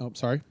James. Oh,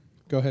 sorry.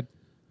 Go ahead.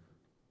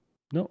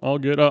 No, all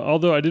good.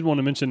 Although I did want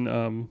to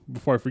mention,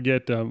 before I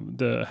forget,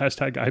 the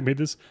hashtag I made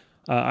this.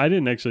 I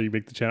didn't actually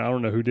make the channel. I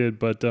don't know who did,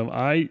 but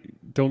I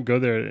don't go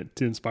there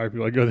to inspire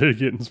people. I go there to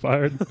get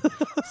inspired.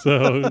 So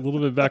a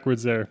little bit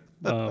backwards there,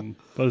 but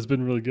it's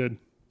been really good.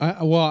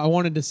 I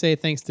wanted to say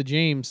thanks to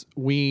James.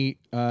 We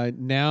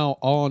now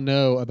all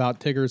know about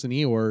Tiggers and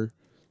Eeyores.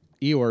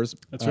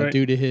 That's right.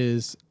 Due to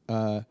his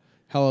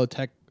Hello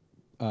Tech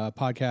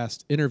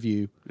podcast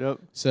interview. Yep.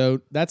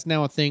 So that's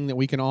now a thing that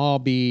we can all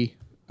be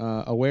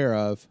aware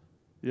of.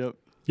 Yep.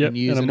 Yep.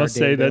 And I must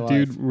say that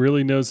dude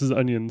really knows his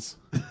onions.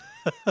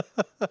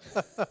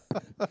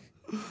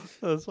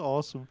 That's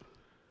awesome.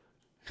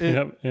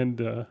 Yep. And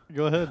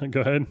go ahead.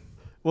 Go ahead.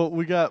 Well,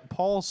 we got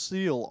Paul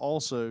Seal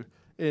also,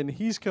 and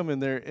he's come in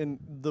there. And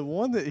the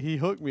one that he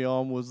hooked me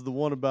on was the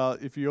one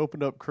about if you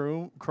opened up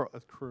Chrome.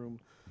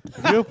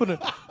 If you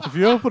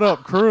open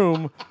up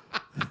Chrome,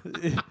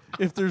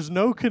 if there's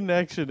no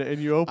connection and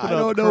you open up Chrome,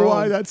 I don't know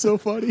why that's so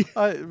funny.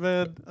 I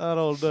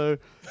don't know.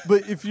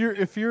 But if you're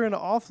in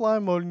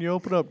offline mode and you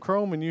open up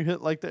Chrome and you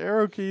hit like the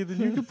arrow key, then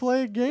you can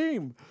play a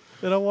game.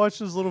 And I watched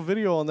his little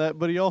video on that,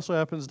 but he also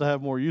happens to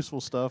have more useful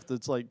stuff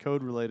that's like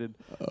code related.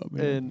 Oh,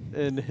 man.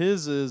 And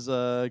his is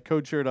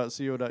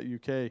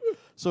codeshare.co.uk.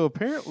 So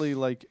apparently,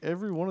 like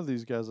every one of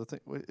these guys, I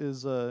think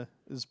is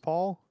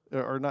Paul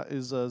or not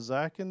is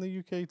Zach in the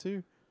UK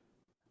too?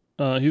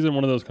 He's in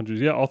one of those countries.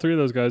 Yeah, all three of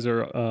those guys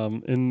are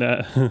in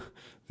that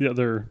the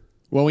other.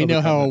 Well, we know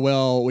continent. how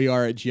well we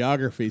are at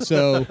geography,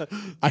 so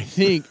I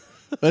think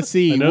let's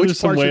see. I know which there's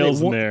some parts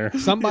Wales in there.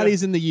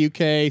 Somebody's in the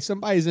UK.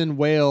 Somebody's in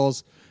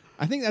Wales.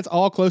 I think that's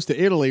all close to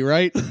Italy,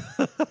 right?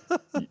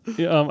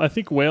 Yeah, I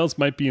think Wales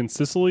might be in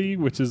Sicily,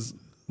 which is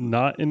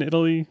not in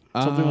Italy,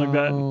 something like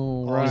that.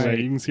 Oh, right.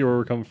 Anyway, you can see where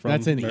we're coming from.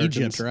 That's in Americans.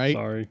 Egypt, right?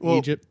 Sorry. Well,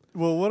 Egypt.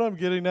 Well, what I'm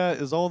getting at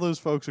is all those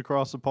folks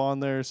across the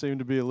pond there seem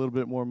to be a little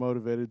bit more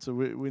motivated. So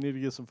we need to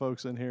get some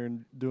folks in here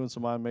and doing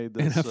some I made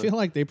this. And I feel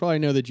like they probably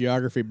know the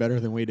geography better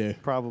than we do.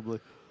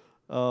 Probably.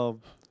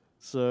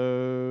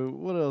 So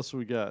what else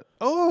we got?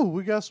 Oh,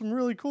 we got some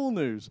really cool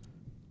news.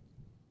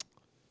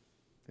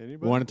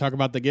 Anybody? Want to talk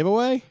about the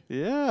giveaway?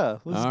 Yeah,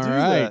 let's All do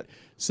right. that.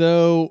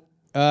 So,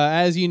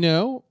 as you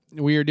know,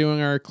 we are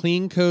doing our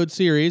Clean Code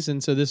series,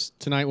 and so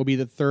tonight will be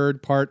the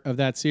third part of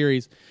that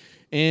series.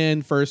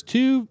 And first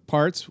two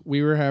parts,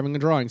 we were having a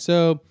drawing.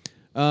 So,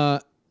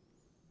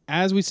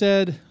 as we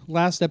said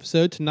last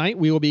episode, tonight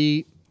we will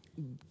be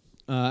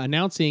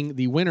announcing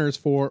the winners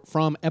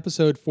from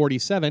episode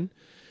 47,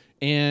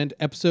 and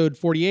episode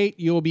 48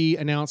 you'll be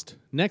announced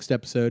next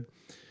episode.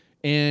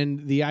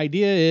 And the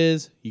idea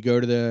is you go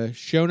to the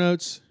show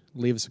notes,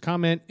 leave us a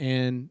comment,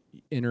 and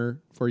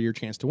enter for your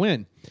chance to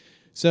win.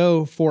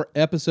 So for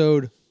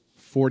episode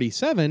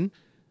 47,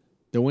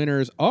 the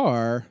winners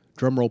are,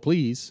 drumroll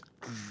please,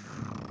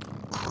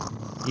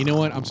 You know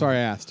what? I'm sorry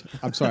I asked.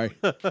 I'm sorry.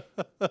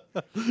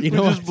 You We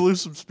know just what? blew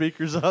some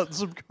speakers out and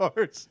some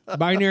cards.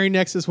 Binary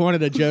Nexus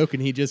wanted a joke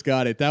and he just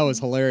got it. That was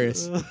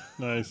hilarious.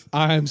 Nice.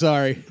 I'm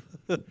sorry.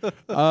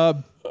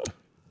 That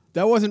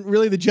wasn't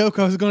really the joke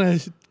I was going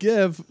to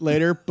give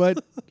later,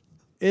 but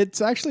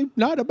it's actually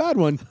not a bad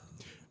one.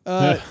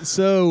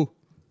 So,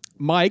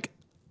 Mike,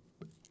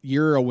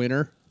 you're a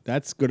winner.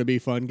 That's going to be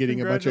fun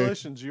getting a bunch of.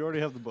 Congratulations, you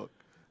already have the book.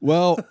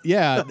 Well,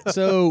 yeah.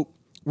 So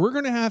we're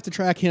going to have to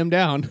track him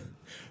down.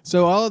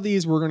 So all of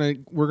these we're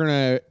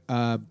gonna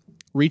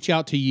reach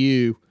out to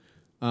you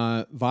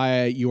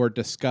via your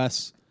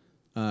Discuss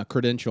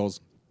credentials.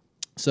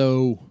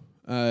 So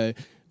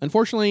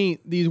unfortunately,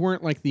 these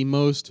weren't like the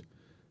most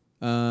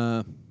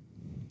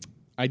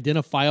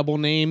identifiable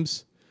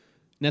names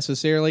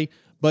necessarily,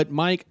 but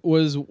Mike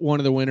was one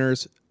of the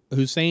winners.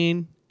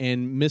 Hussein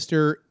and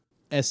Mr.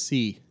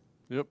 SC.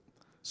 Yep.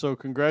 So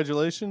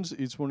congratulations.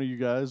 Each one of you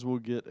guys will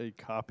get a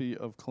copy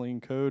of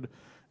Clean Code.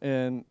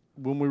 And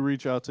when we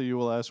reach out to you,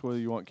 we'll ask whether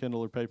you want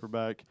Kindle or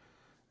paperback.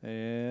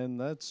 And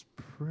that's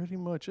pretty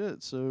much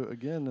it. So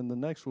again, in the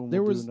next one,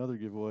 we'll do another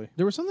giveaway.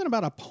 There was something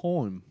about a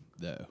poem,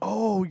 though.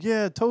 Oh,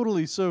 yeah,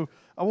 totally. So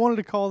I wanted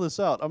to call this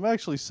out. I'm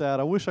actually sad.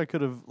 I wish I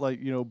could have,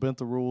 bent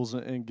the rules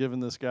and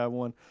given this guy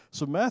one.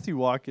 So Matthew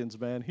Watkins,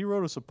 man, he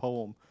wrote us a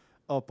poem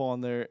up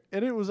on there,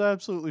 and it was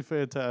absolutely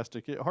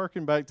fantastic. It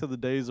harkened back to the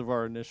days of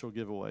our initial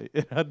giveaway,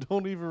 and I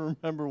don't even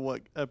remember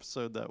what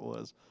episode that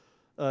was.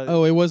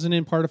 It wasn't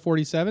in part of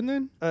 47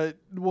 then?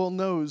 Well,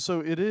 no. So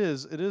it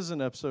is. It is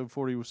in episode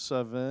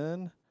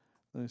 47.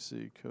 Let me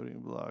see.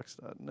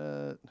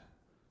 Codingblocks.net.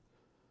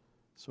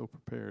 So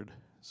prepared.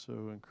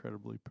 So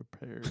incredibly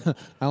prepared.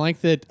 I like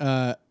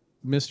that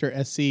Mr.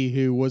 SC,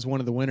 who was one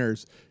of the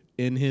winners,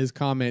 in his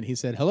comment, he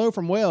said, "Hello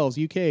from Wales,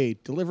 UK.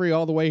 Delivery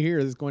all the way here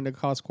is going to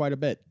cost quite a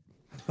bit."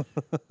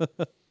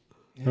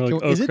 We're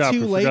like, Is it crap,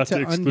 too we late forgot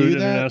to exclude undo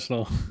that?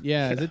 international.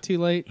 Yeah, is it too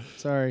late?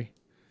 Sorry.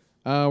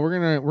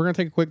 We're gonna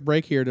take a quick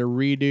break here to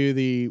redo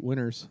the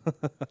winners.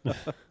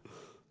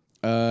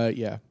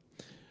 Yeah.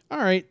 All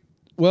right.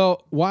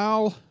 Well,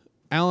 while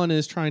Alan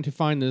is trying to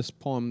find this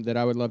poem that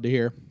I would love to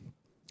hear,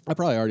 I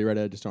probably already read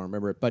it. I just don't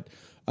remember it. But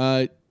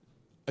I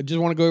just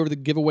want to go over the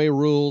giveaway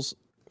rules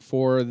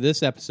for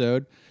this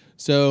episode.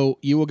 So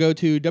you will go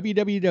to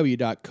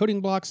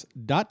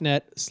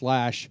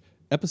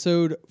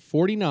www.codingblocks.net/episode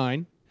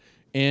 49.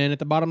 And at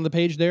the bottom of the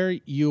page there,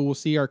 you will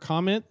see our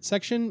comment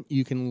section.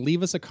 You can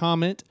leave us a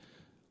comment,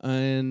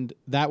 and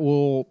that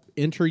will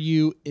enter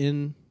you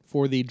in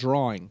for the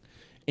drawing.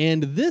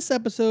 And this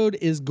episode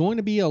is going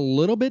to be a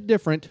little bit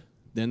different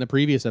than the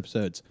previous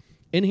episodes.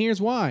 And here's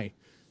why.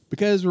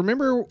 Because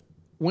remember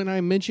when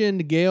I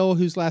mentioned Gail,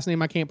 whose last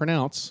name I can't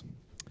pronounce?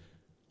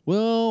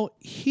 Well,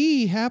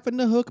 he happened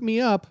to hook me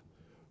up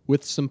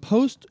with some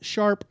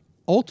Post-Sharp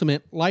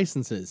Ultimate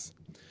licenses.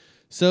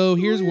 So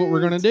here's what we're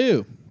going to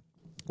do.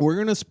 We're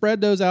going to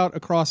spread those out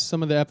across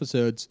some of the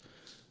episodes.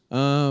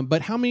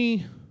 But how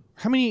many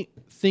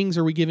things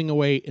are we giving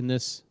away in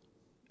this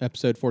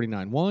episode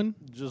 49? One?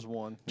 Just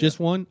one. Just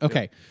one?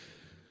 Okay. Yep.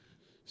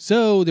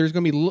 So there's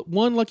going to be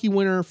one lucky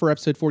winner for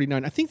episode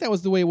 49. I think that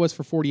was the way it was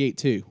for 48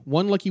 too.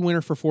 One lucky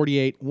winner for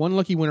 48, one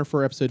lucky winner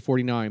for episode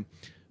 49.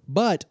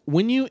 But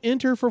when you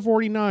enter for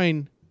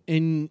 49,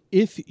 and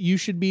if you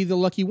should be the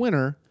lucky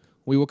winner,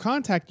 we will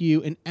contact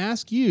you and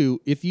ask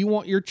you if you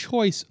want your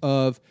choice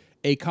of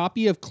a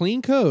copy of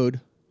Clean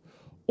Code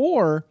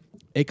or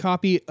a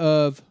copy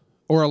of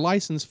or a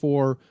license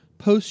for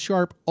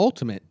Post-Sharp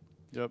Ultimate.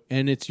 Yep.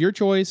 And it's your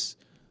choice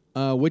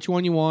which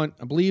one you want.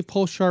 I believe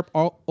Post-Sharp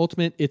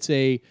Ultimate, it's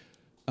a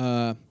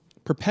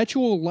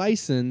perpetual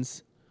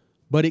license,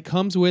 but it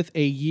comes with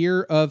a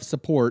year of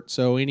support.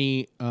 So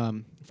any,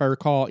 if I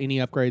recall, any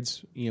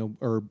upgrades,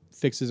 or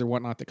fixes or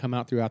whatnot that come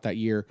out throughout that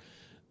year,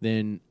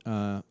 then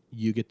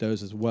you get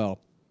those as well.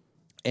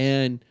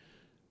 And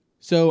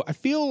so I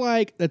feel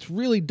like that's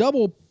really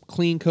double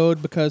Clean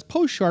Code because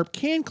Post-Sharp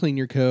can clean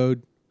your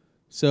code.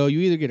 So you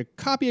either get a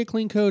copy of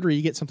Clean Code or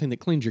you get something that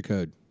cleans your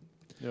code.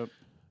 Yep.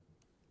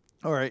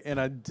 All right, and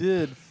I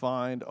did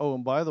find,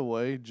 and by the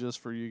way,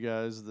 just for you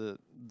guys that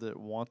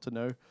want to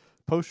know,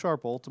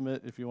 Post-Sharp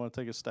Ultimate, if you want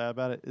to take a stab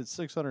at it, it's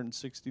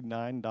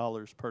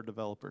 $669 per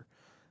developer.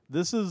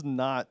 This is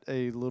not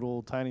a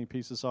little tiny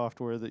piece of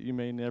software that you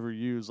may never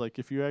use. Like,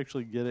 if you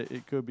actually get it,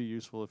 it could be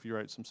useful if you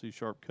write some C#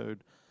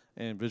 code,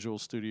 and Visual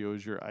Studio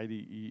is your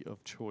IDE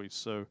of choice.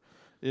 So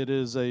it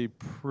is a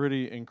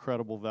pretty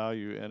incredible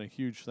value, and a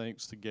huge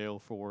thanks to Gail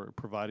for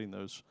providing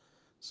those.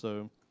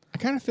 So I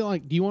kind of feel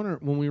like, do you want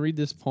to, when we read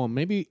this poem,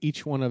 maybe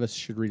each one of us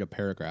should read a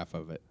paragraph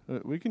of it?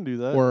 We can do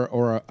that.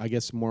 Or I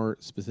guess more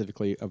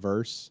specifically, a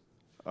verse.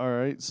 All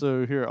right,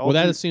 so here.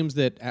 That assumes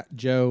that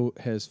Joe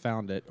has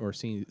found it or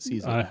sees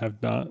it. I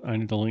have not. I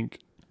need the link.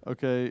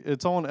 Okay,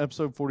 it's on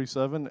episode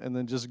 47, and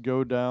then just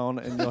go down,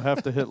 and you'll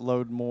have to hit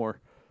load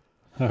more.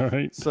 All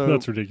right. So-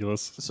 That's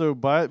ridiculous. So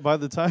by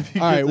the time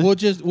you All right, get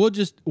the-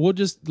 we'll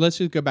just let's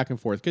just go back and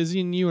forth because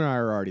you and I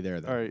are already there.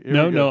 Though. all right, here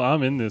No, we go. no,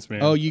 I'm in this,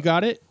 man. Oh, you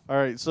got it. All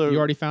right, so You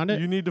already found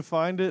it? You need to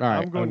find it. All right,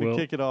 I'm going I to will.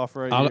 kick it off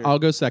right I'll, here. I'll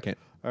go second.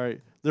 All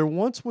right. There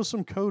once was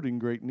some code in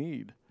great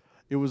need.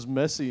 It was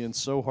messy and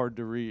so hard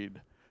to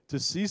read. To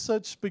see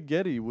such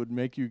spaghetti would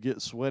make you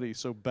get sweaty,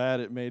 so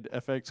bad it made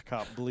FX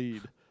Cop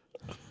bleed.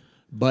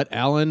 But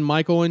Alan,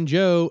 Michael, and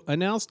Joe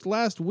announced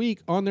last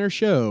week on their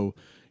show,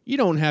 you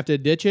don't have to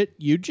ditch it,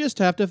 you just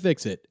have to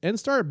fix it and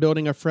start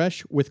building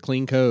afresh with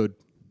clean code.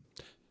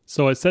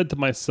 So I said to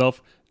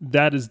myself,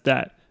 that is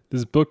that.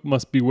 This book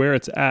must be where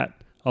it's at.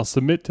 I'll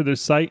submit to their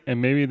site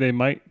and maybe they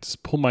might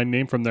just pull my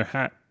name from their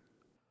hat.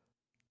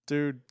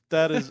 Dude,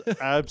 that is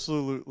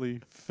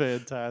absolutely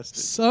fantastic.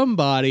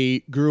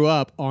 Somebody grew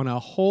up on a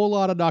whole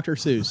lot of Dr.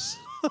 Seuss.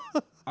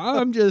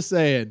 I'm just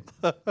saying.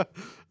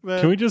 Man,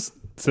 Can we just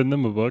send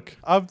them a book?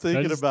 I'm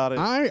thinking just- about it.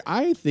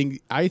 I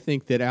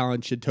think that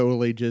Alan should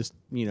totally just,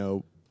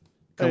 come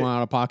Hey.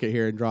 out of pocket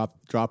here and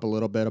drop a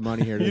little bit of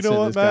money here to You send know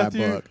what, this guy a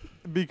Matthew? book.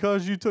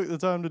 Because you took the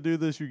time to do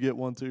this, you get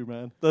one too,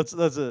 man. That's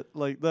it.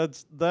 Like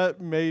that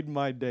made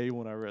my day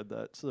when I read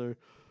that. So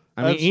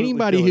I mean, absolutely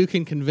anybody killer. who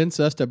can convince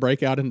us to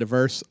break out into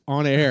verse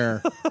on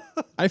air,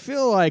 I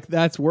feel like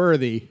that's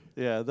worthy.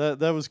 Yeah, that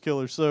was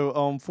killer.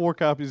 So 4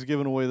 copies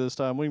given away this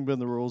time. We can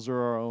bend the rules; they're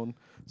our own.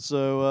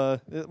 So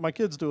my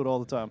kids do it all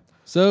the time.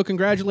 So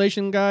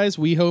congratulations, guys.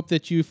 We hope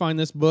that you find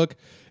this book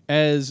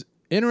as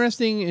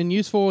interesting and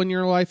useful in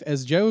your life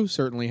as Joe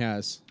certainly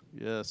has.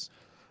 Yes.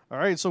 All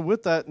right. So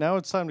with that, now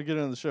it's time to get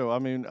into the show. I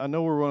mean, I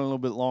know we're running a little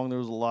bit long. There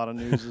was a lot of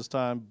news this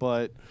time,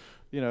 but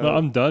No,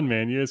 I'm done,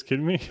 man. You guys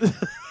kidding me?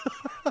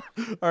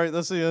 all right,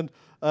 that's the end.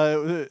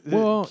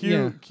 Well,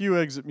 yeah. Cue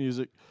exit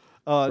music.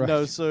 No,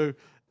 Right. so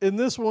in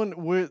this one,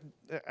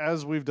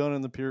 as we've done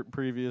in the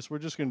previous, we're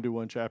just going to do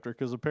one chapter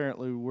because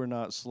apparently we're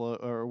not slow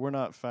or we're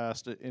not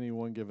fast at any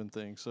one given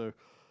thing. So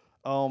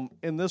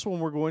in this one,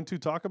 we're going to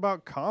talk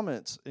about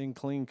comments in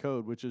clean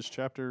code, which is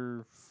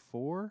chapter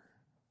 4.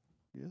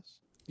 Yes.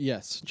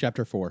 Yes,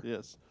 chapter 4.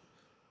 Yes.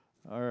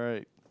 All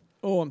right,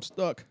 Oh, I'm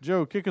stuck.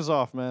 Joe, kick us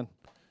off, man.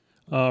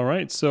 All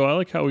right. So I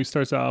like how he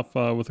starts off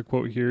with a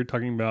quote here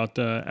talking about,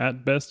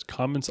 at best,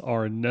 comments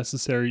are a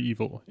necessary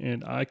evil.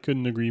 And I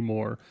couldn't agree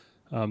more.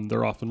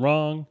 They're often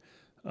wrong.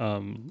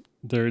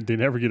 They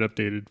never get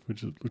updated,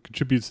 which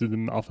contributes to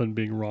them often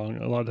being wrong.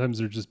 A lot of times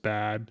they're just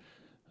bad.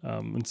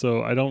 And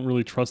so I don't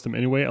really trust them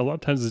anyway. A lot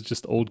of times it's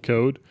just old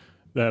code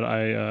that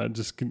I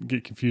just can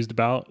get confused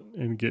about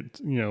and get,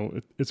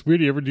 it's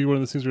weird. You ever do one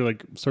of those things where you're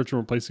like searching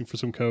and replacing for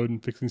some code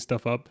and fixing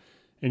stuff up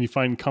and you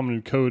find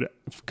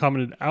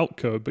commented out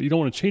code, but you don't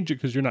want to change it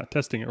because you're not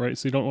testing it, right?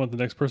 So you don't want the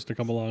next person to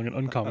come along and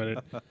uncomment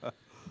it.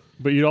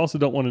 But you also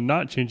don't want to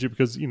not change it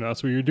because,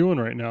 that's what you're doing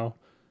right now.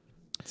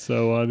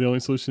 So the only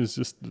solution is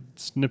just to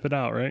snip it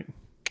out, right?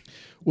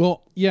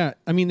 Well, yeah.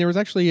 I mean, there was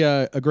actually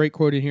a great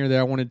quote in here that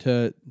I wanted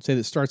to say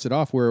that starts it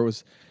off where it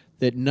was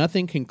that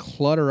nothing can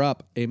clutter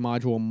up a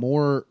module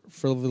more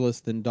frivolous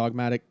than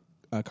dogmatic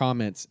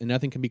comments, and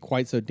nothing can be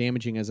quite so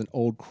damaging as an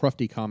old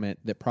crufty comment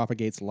that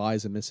propagates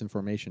lies and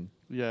misinformation.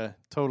 Yeah,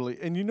 totally.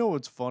 And you know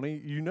what's funny?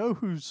 You know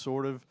who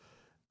sort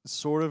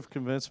of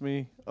convinced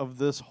me of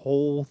this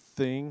whole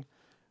thing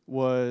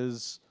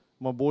was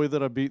my boy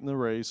that I beat in the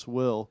race,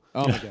 Will.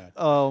 Oh my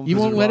God! You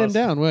won't let him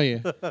down, will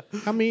you?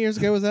 How many years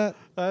ago was that?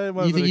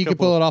 You think you could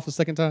pull it off a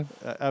second time?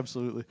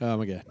 Absolutely. Oh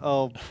my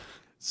God!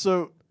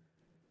 So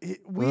we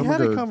Well,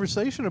 had a good.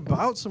 conversation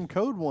about some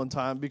code one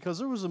time because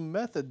there was a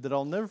method that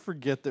I'll never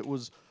forget that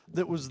was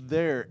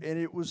there, and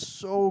it was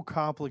so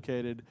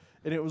complicated,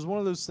 and it was one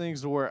of those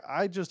things where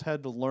I just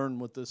had to learn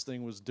what this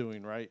thing was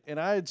doing, right? And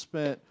I had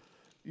spent,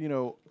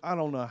 I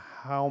don't know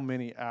how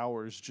many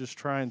hours just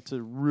trying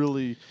to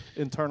really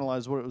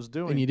internalize what it was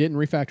doing. And you didn't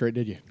refactor it,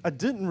 did you? I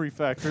didn't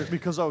refactor it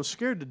because I was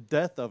scared to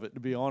death of it, to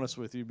be honest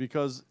with you,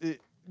 because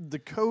the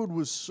code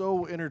was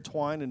so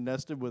intertwined and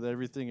nested with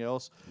everything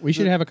else. We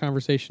should have a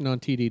conversation on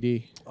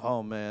TDD.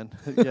 Oh, man.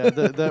 Yeah,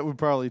 that would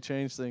probably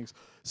change things.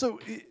 So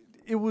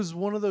it was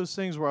one of those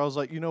things where I was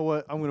like, you know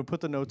what? I'm going to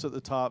put the notes at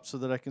the top so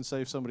that I can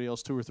save somebody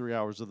else 2 or 3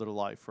 hours of their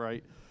life,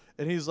 right?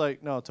 And he's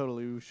like, no,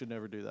 totally, we should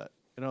never do that.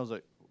 And I was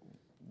like,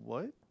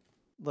 what?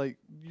 Like,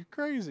 you're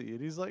crazy. And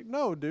he's like,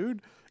 no,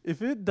 dude,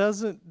 if it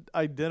doesn't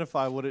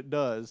identify what it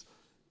does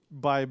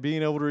by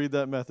being able to read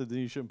that method, then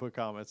you shouldn't put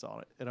comments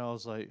on it. And I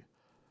was like,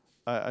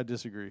 I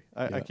disagree.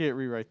 I can't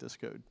rewrite this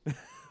code.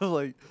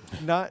 Like,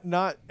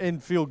 not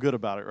and feel good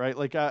about it, right?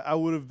 Like, I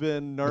would have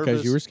been nervous.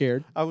 Because you were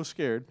scared. I was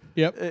scared.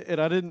 Yep. And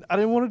I didn't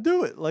want to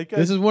do it. Like,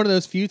 This is one of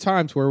those few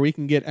times where we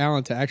can get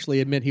Alan to actually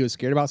admit he was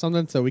scared about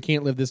something, so we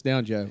can't live this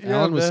down, Joe. Yeah,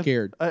 Alan was man.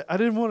 scared. I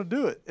didn't want to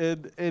do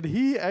it. And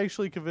he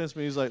actually convinced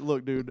me. He's like,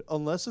 look, dude,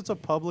 unless it's a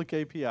public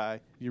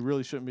API, you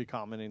really shouldn't be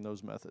commenting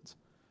those methods.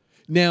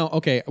 Now,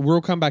 okay, we'll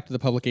come back to the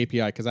public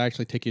API because I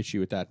actually take issue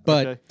with that.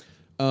 But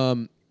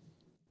Okay.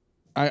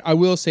 I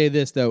will say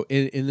this, though,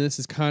 and this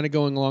is kind of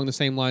going along the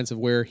same lines of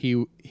where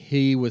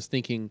he was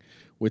thinking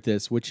with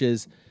this, which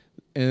is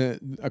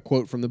a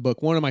quote from the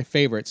book. One of my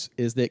favorites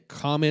is that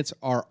comments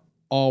are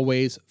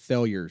always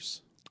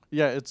failures.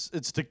 Yeah, it's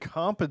to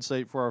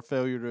compensate for our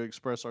failure to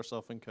express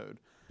ourselves in code.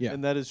 Yeah.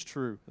 And that is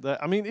true.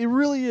 That, I mean, it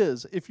really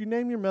is. If you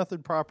name your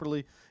method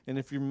properly and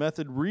if your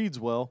method reads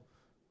well,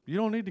 you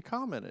don't need to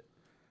comment it.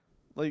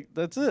 Like,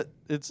 that's it.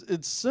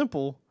 It's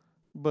simple,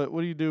 but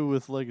what do you do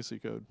with legacy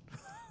code?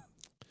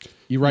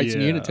 You write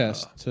some unit Yeah.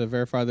 tests to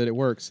verify that it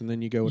works, and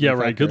then you go with Yeah, refactor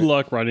right. Good it.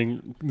 luck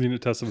writing the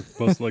unit tests with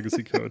most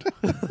legacy code.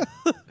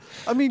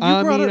 I mean,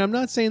 I'm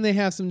not saying they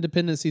have some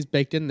dependencies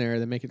baked in there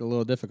that make it a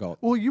little difficult.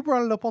 well, you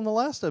brought it up on the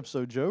last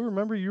episode, Joe.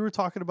 Remember, you were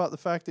talking about the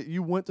fact that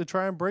you went to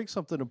try and break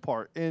something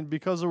apart, and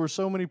because there were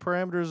so many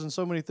parameters and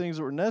so many things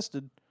that were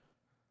nested,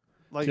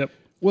 like, Yep.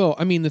 Well,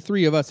 I mean, the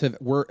three of us have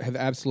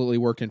absolutely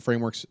worked in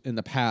frameworks in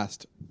the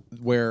past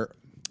where,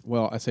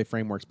 well, I say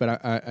frameworks,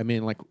 but I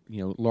mean like,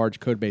 you know, large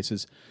code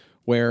bases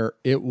where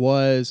it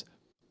was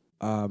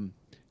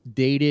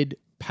dated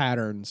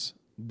patterns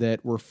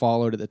that were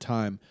followed at the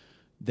time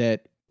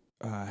that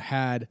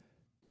had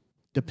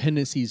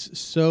dependencies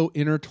so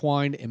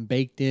intertwined and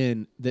baked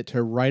in that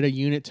to write a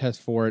unit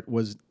test for it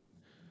was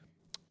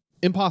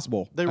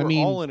impossible. they were I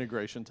mean, all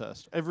integration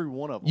tests, every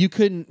one of them. you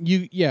couldn't,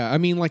 I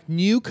mean, like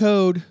new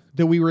code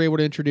that we were able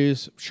to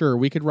introduce, sure,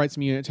 we could write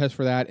some unit tests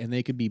for that and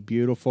they could be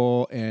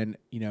beautiful and,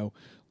 you know,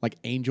 like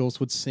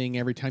angels would sing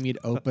every time you'd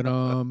open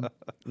them.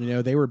 You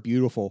know, they were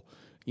beautiful.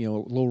 You know,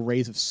 little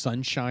rays of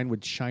sunshine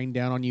would shine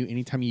down on you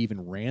anytime you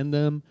even ran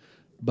them.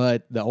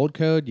 But the old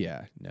code,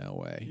 yeah, no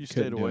way. you Couldn't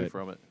stayed do away it.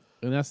 from it.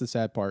 And that's the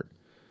sad part.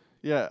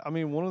 Yeah, I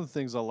mean, one of the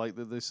things I like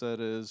that they said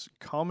is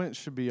comments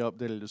should be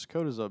updated as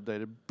code is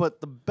updated, but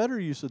the better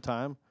use of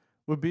time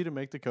would be to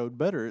make the code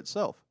better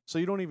itself. So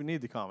you don't even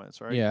need the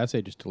comments, right? Yeah, I'd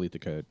say just delete the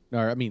code.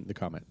 Or, I mean, the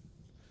comment.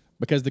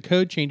 Because the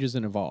code changes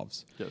and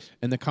evolves. Yes.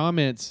 And the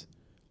comments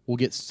will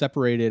get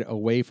separated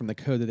away from the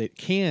code that they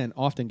can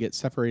often get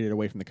separated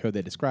away from the code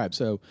they describe.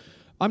 So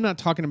I'm not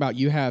talking about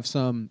you have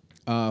some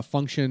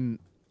function,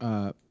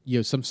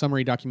 some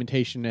summary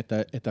documentation at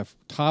the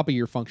top of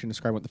your function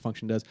describe what the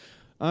function does.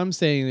 I'm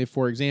saying that,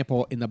 for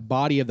example, in the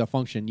body of the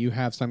function, you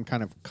have some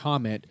kind of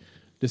comment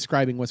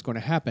describing what's going to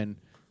happen,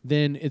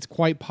 then it's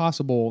quite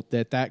possible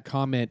that that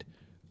comment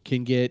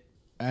can get,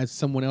 as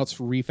someone else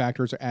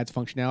refactors or adds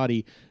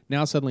functionality,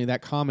 now suddenly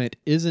that comment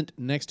isn't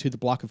next to the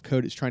block of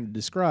code it's trying to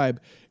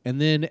describe.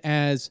 And then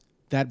as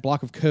that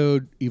block of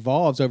code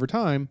evolves over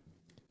time,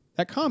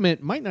 that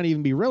comment might not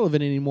even be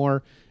relevant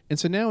anymore. And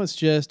so now it's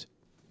just,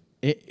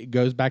 it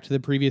goes back to the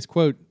previous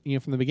quote,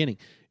 from the beginning.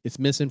 It's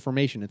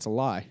misinformation. It's a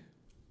lie.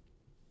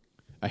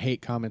 I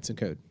hate comments in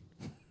code.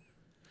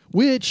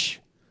 Which,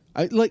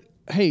 I like.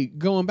 Hey,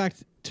 going back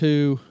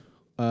to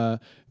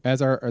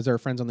as our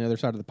friends on the other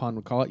side of the pond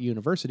would call it,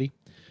 university.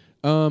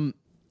 I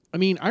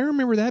mean, I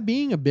remember that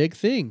being a big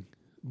thing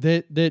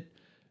that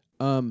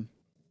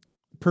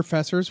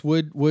professors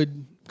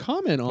would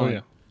comment on. Oh,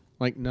 yeah.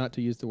 Like, not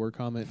to use the word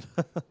comment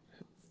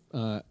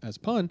as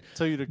pun.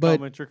 Tell you to But-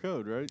 comment your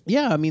code, right?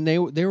 Yeah, I mean, they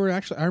were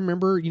actually. I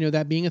remember,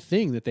 that being a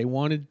thing that they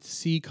wanted to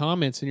see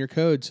comments in your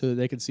code so that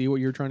they could see what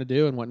you're trying to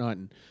do and whatnot.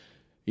 And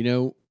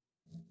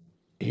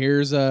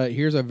here's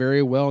a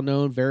very well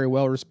known, very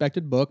well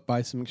respected book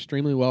by some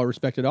extremely well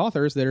respected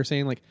authors that are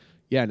saying like,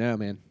 yeah, no,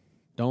 man,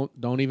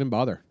 don't even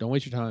bother, don't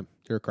waste your time.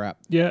 You're crap.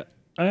 Yeah,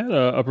 I had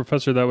a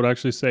professor that would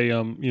actually say,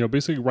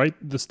 basically write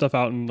the stuff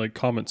out in like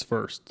comments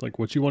first, like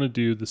what you want to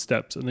do, the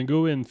steps, and then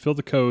go in, fill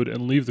the code,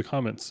 and leave the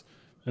comments,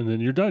 and then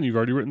you're done. You've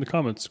already written the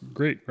comments.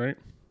 Great, right?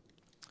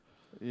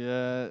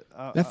 Yeah.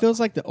 That feels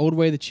like the old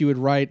way that you would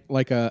write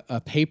like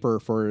a paper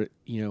for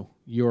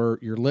your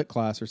lit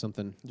class or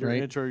something, your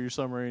right? intro, your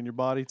summary, and your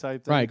body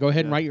type thing. Right. Go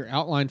ahead and Yeah. write your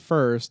outline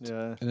first,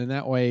 Yeah. and then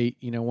that way,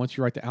 once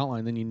you write the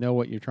outline, then you know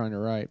what you're trying to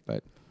write.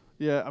 But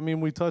Yeah, I mean,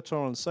 we touched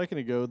on it a second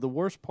ago. The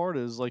worst part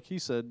is, like he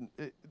said,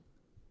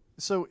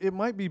 so it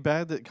might be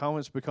bad that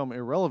comments become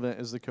irrelevant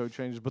as the code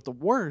changes, but the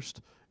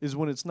worst is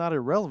when it's not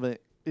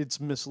irrelevant, it's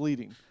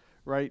misleading,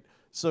 right?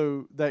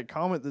 So that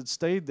comment that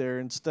stayed there,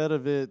 instead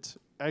of it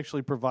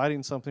actually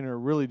providing something or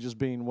really just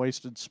being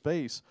wasted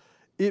space,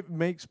 it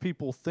makes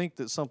people think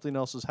that something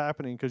else is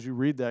happening because you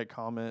read that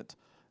comment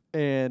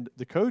and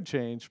the code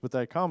changed, but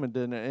that comment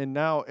didn't. And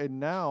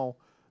now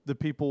the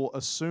people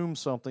assume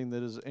something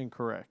that is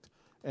incorrect.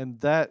 And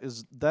that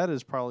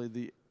is probably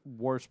the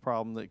worst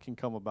problem that can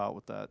come about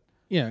with that.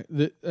 yeah,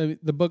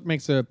 the book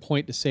makes a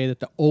point to say that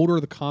the older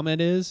the comment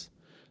is,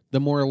 the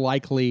more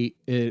likely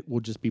it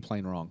will just be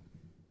plain wrong.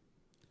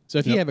 So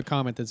if you Yep. have a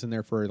comment that's in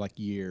there for like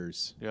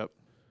years, Yep.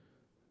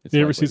 it's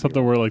You ever likely see to be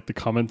something wrong. where like the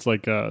comments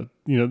like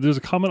there's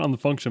a comment on the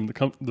function.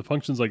 The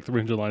function's like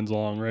 300 lines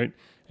long, right?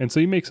 And so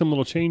you make some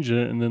little change in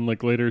it, and then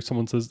like later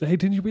someone says, "Hey,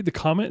 didn't you read the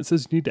comment? It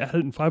says you need to add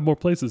it in 5 more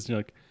places." And you're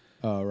like,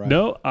 Oh, right.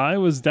 "No, I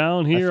was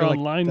down I here feel on like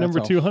line that's number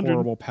a 200."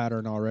 horrible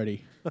pattern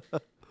already.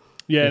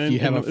 Yeah, If you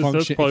have a that's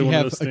function, if probably you one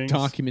of have those a things.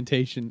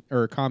 documentation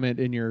or a comment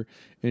in your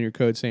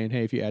code saying,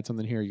 "Hey, if you add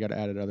something here, you got to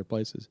add it other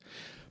places."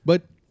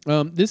 But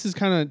this is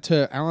kind of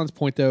to Alan's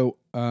point, though.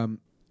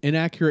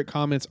 Inaccurate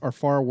comments are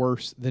far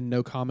worse than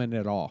no comment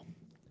at all,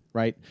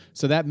 right?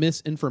 So that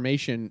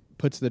misinformation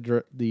puts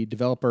the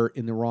developer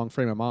in the wrong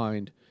frame of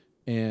mind,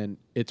 And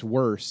it's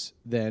worse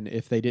than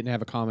if they didn't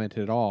have a comment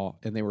at all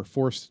and they were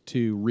forced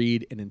to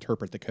read and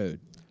interpret the code.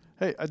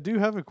 Hey, I do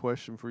have a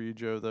question for you,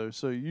 Joe, though.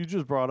 So you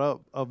just brought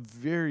up a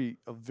very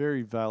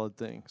valid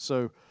thing.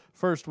 So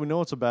first, we know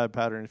it's a bad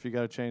pattern. If you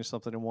got to change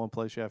something in one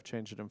place, you have to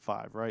change it in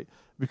 5, right?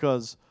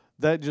 Because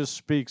that just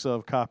speaks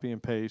of copy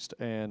and paste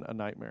and a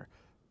nightmare.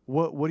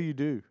 What do you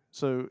do?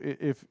 So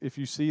if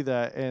you see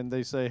that and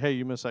they say, hey,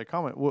 you missed that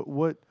comment,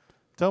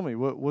 tell me,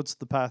 what's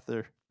the path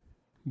there?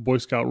 Boy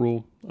Scout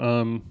rule.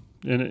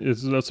 And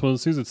that's one of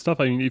those things that's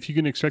tough. I mean, if you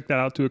can extract that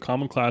out to a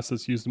common class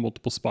that's used in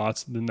multiple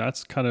spots, then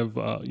that's kind of,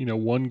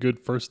 one good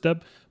first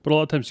step. But a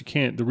lot of times you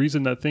can't. The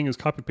reason that thing is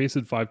copy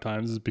pasted 5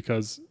 times is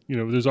because,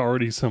 there's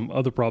already some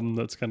other problem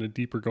that's kind of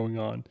deeper going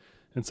on.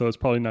 And so it's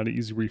probably not an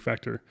easy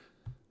refactor.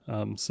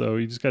 So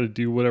you just got to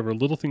do whatever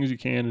little things you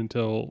can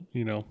until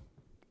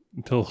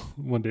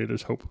one day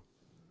there's hope.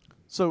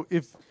 So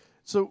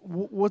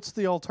what's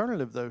the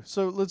alternative though?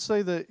 So let's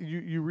say that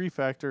you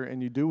refactor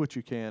and you do what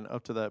you can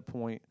up to that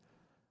point.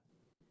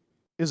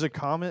 Is a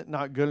comment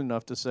not good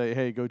enough to say,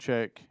 hey, go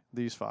check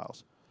these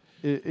files?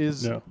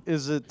 Is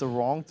it the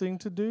wrong thing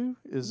to do?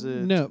 Is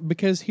it No,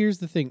 because here's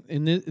the thing,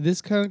 and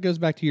this kind of goes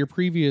back to your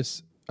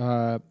previous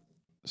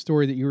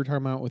story that you were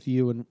talking about with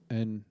you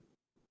and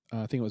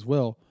I think it was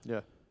Will.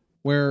 Yeah.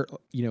 Where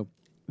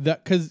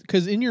that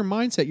because in your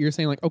mindset you're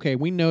saying like, okay,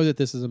 we know that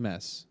this is a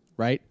mess,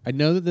 right? I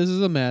know that this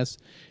is a mess,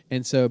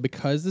 and so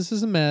because this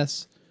is a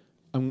mess,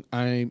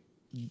 my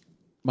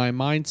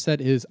mindset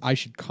is I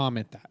should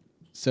comment that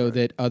so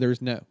that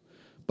others know.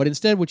 But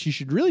instead, what you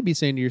should really be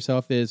saying to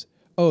yourself is,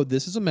 oh,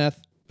 this is a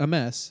mess.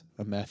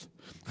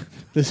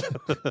 This,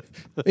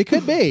 it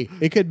could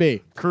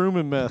be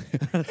Crewman meth?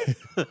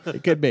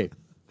 it could be.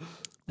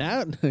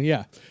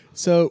 Yeah.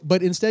 So,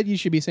 but instead you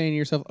should be saying to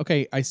yourself,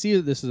 okay, I see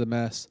that this is a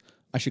mess.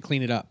 I should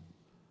clean it up.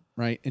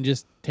 Right. And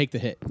just take the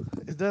hit.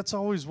 That's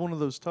always one of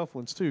those tough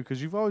ones too,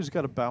 because you've always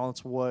got to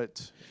balance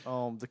what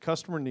the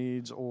customer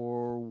needs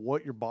or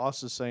what your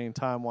boss is saying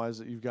time-wise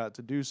that you've got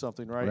to do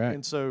something, right?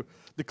 And so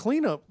the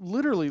cleanup,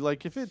 literally,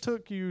 like if it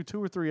took you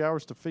 2 or 3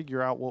 hours to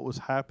figure out what was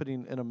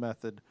happening in a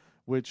method,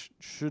 which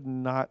should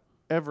not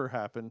ever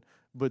happen,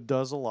 but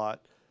does a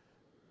lot,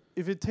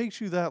 if it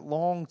takes you that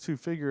long to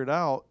figure it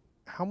out,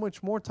 how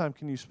much more time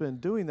can you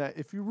spend doing that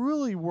if you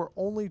really were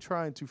only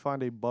trying to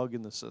find a bug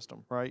in the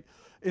system, right?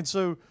 And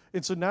so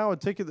now a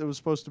ticket that was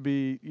supposed to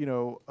be,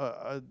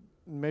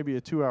 maybe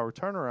a 2-hour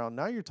turnaround,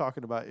 now you're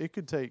talking about it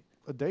could take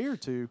a day or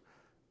two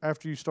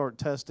after you start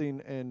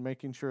testing and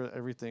making sure that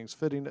everything's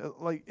fitting.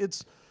 Like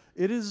it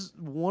is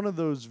one of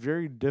those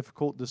very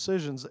difficult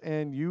decisions,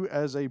 and you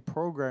as a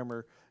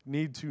programmer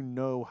need to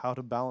know how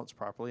to balance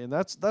properly, and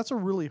that's a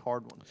really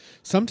hard one.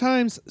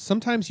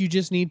 Sometimes you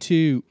just need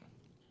to.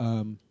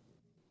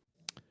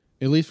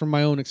 At least from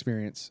my own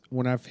experience,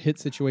 when I've hit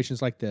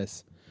situations like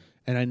this,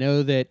 and I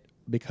know that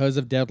because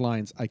of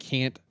deadlines, I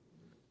can't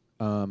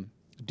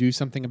do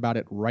something about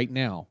it right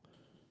now.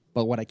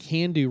 But what I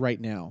can do right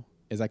now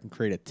is I can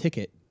create a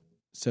ticket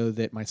so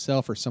that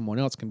myself or someone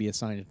else can be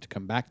assigned to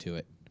come back to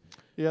it.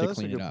 Yeah, to that's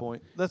a clean good it up.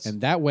 point.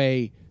 And that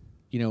way,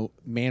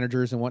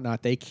 managers and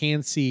whatnot, they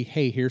can see,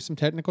 hey, here's some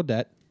technical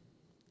debt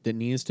that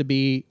needs to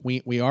be,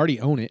 we already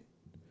own it.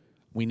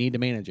 We need to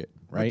manage it,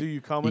 right? Do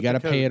you comment? You got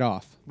to pay it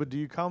off. But do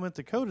you comment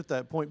the code at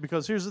that point?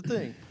 Because here's the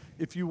thing: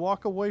 if you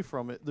walk away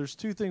from it, there's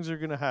 2 things that are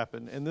going to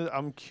happen, and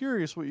I'm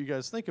curious what you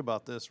guys think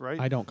about this. Right?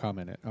 I don't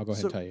comment it. I'll go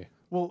ahead and tell you.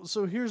 Well,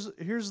 so here's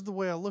the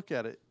way I look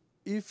at it.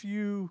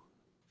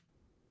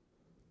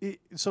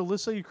 So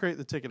let's say you create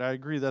the ticket. I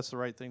agree that's the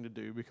right thing to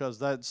do because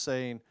that's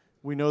saying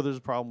we know there's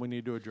a problem, we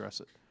need to address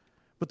it.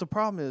 But the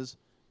problem is,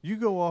 you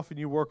go off and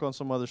you work on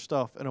some other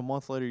stuff, and a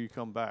month later you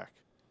come back.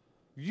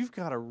 You've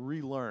got to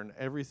relearn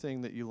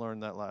everything that you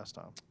learned that last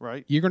time,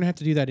 right? You're going to have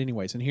to do that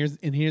anyways. And here,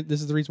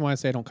 this is the reason why I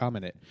say I don't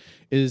comment it.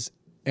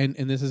 And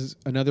this is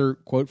another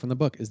quote from the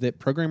book, is that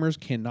programmers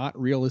cannot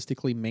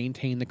realistically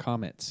maintain the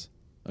comments.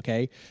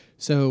 Okay?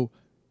 So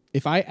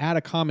if I add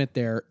a comment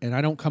there and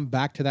I don't come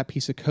back to that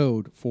piece of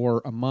code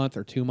for a month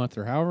or 2 months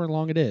or however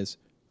long it is,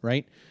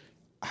 right?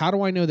 How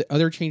do I know that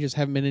other changes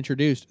haven't been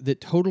introduced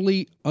that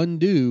totally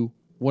undo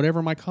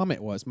whatever my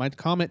comment was? My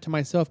comment to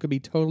myself could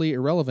be totally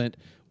irrelevant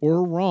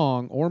or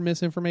wrong or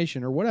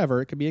misinformation or whatever.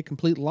 It could be a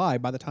complete lie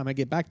by the time I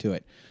get back to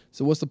it.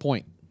 So what's the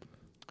point?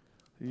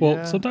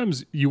 Well,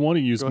 sometimes you want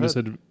to use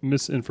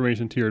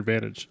misinformation to your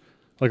advantage.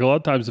 Like a lot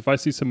of times if I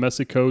see some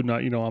messy code,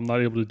 I'm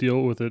not able to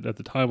deal with it at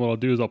the time, what I'll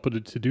do is I'll put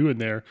a to-do in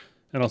there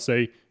and I'll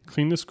say,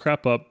 clean this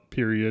crap up,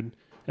 period.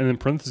 And then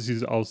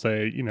parentheses, I'll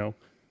say,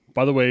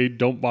 by the way,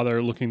 don't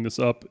bother looking this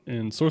up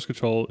in source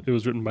control. It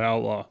was written by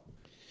Outlaw.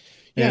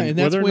 Yeah, and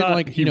that's when,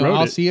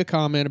 I'll see a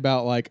comment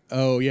about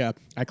oh, yeah,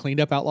 I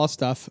cleaned up Outlaw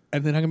stuff,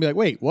 and then I'm going to be like,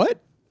 wait,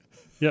 what?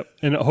 Yep,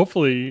 and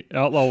hopefully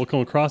Outlaw will come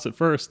across it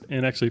first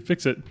and actually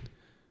fix it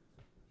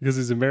because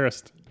he's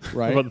embarrassed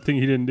about the thing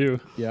he didn't do.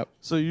 Yep.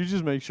 So you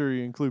just make sure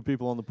you include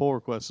people on the pull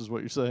request is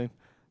what you're saying?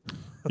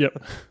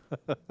 Yep.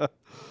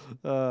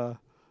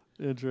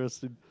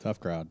 Interesting. Tough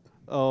crowd.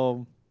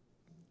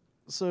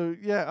 So,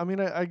 yeah, I mean,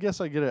 I guess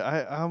I get it.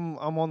 I'm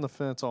on the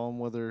fence on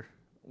whether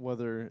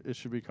whether it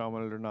should be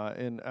commented or not.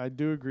 And I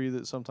do agree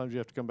that sometimes you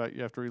have to come back,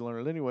 you have to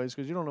relearn it anyways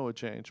because you don't know what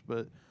changed.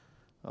 But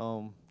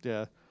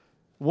yeah.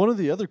 One of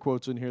the other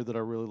quotes in here that I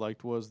really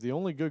liked was, "The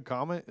only good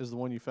comment is the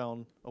one you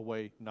found a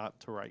way not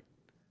to write."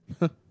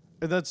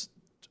 And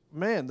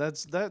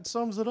that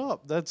sums it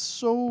up. That's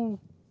so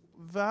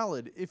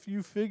valid. If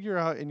you figure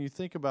out and you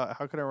think about,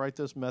 how can I write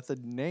this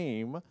method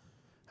name?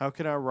 How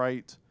can I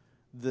write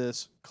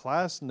this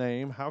class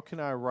name? How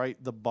can I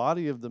write the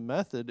body of the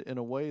method in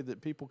a way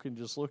that people can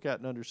just look at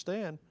and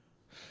understand?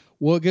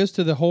 Well, it goes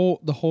to the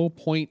whole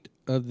point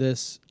of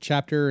this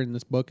chapter in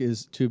this book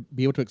is to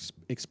be able to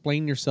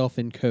explain yourself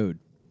in code.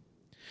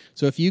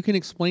 So if you can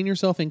explain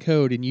yourself in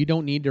code and you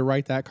don't need to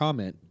write that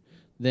comment,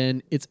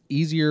 then it's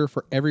easier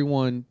for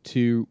everyone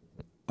to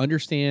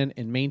understand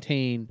and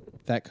maintain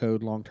that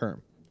code long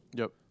term.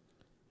 Yep.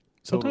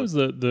 Sometimes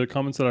the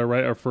comments that I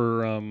write are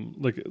for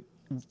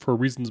for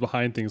reasons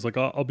behind things. Like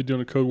I'll be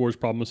doing a Code Wars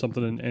problem or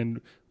something,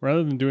 and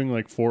rather than doing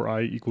like for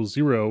I equals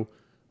 0,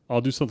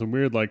 I'll do something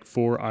weird like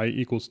for I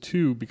equals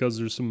 2 because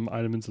there's some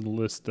items in the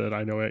list that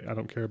I know I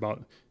don't care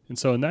about. And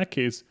so in that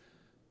case,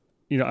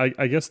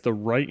 I guess the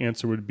right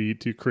answer would be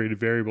to create a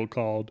variable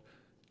called,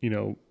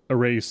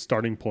 array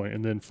starting point,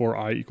 and then for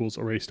I equals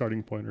array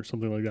starting point or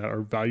something like that,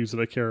 or values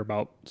that I care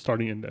about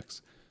starting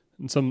index.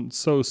 And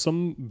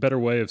some better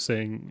way of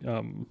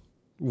saying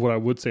what I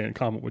would say in a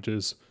comment, which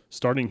is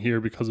starting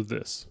here because of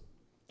this.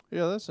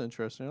 Yeah, that's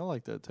interesting. I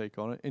like that take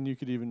on it. And you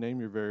could even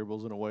name your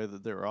variables in a way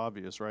that they're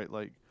obvious, right?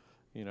 Like,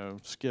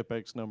 skip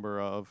X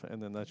number of,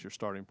 and then that's your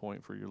starting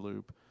point for your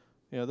loop.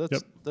 Yeah,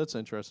 that's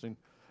interesting.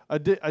 I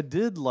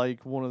did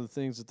like one of the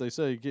things that they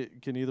say.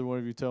 Can either one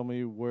of you tell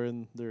me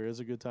when there is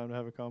a good time to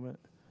have a comment?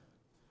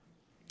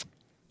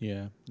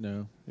 Yeah,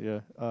 no. Yeah,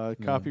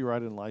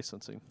 copyright and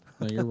licensing.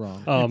 No, you're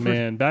wrong. Oh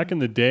man, back in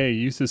the day,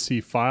 you used to see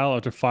file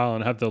after file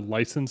and have the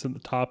license at the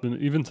top, and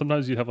even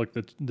sometimes you'd have like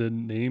the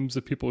names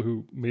of people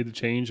who made the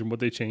change and what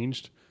they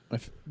changed.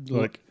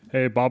 Like,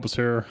 hey, Bob was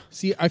here.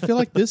 See, I feel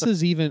like this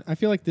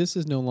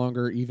is no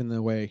longer even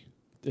the way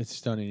it's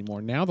done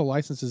anymore. Now the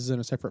license is in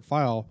a separate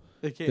file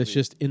that's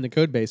just in the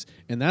code base,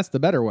 and that's the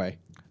better way.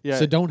 Yeah.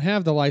 So don't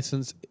have the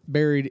license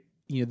buried,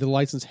 the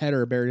license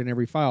header buried in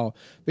every file,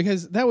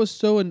 because that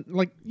was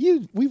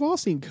we've all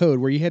seen code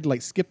where you had to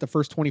like skip the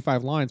first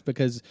 25 lines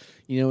because,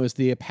 it's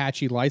the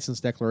Apache license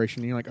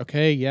declaration. And you're like,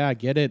 okay, yeah, I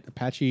get it.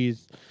 Apache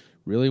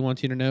really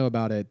wants you to know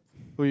about it.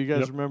 Well, you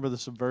guys remember the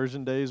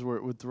Subversion days where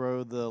it would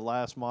throw the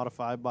last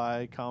modified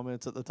by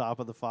comments at the top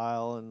of the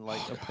file and like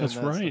That's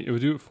right. Stuff. It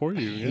would do it for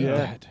you.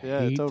 Yeah.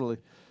 Totally.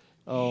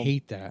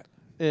 Hate that.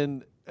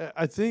 And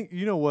I think,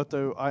 you know what,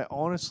 though? I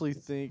honestly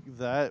think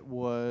that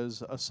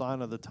was a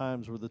sign of the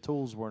times where the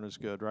tools weren't as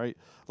good, right?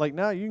 Like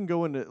now you can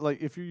go into,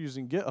 like if you're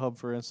using GitHub,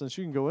 for instance,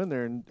 you can go in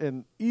there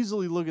and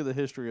easily look at the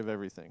history of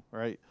everything,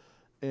 right?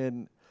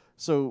 And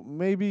so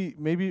maybe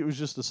it was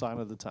just a sign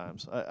of the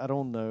times. I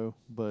don't know,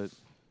 but...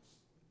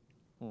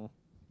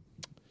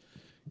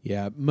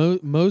 Yeah,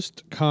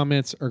 most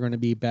comments are going to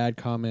be bad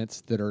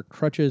comments that are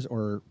crutches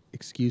or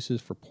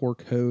excuses for poor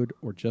code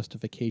or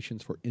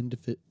justifications for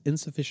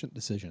insufficient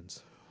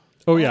decisions.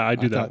 Oh yeah, I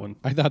do that one.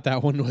 I thought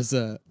that one was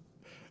a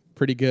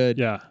pretty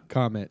good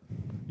comment.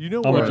 You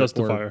know, I'm where a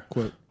justifier.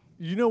 Quote.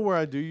 You know where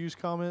I do use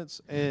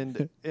comments,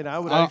 and I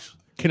would actually.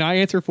 Can I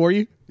answer for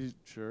you?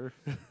 Sure.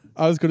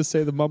 I was going to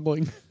say the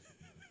mumbling.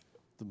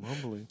 The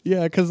mumbling.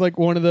 Yeah, because like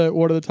one of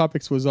the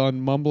topics was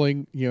on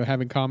mumbling.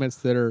 Having comments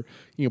that are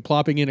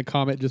plopping in a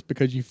comment just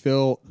because you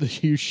feel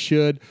that you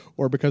should,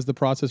 or because the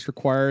process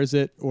requires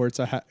it, or it's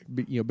a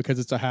because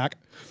it's a hack.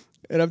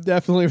 And I've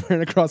definitely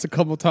ran across a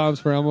couple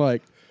times where I'm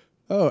like,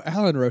 oh,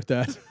 Alan wrote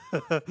that.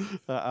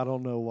 I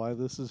don't know why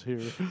this is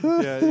here.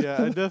 Yeah,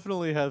 I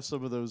definitely have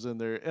some of those in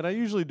there, and I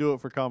usually do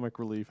it for comic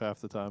relief half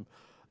the time.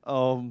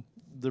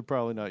 They're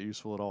probably not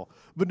useful at all.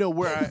 But no,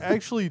 where I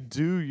actually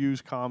do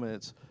use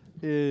comments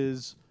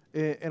is,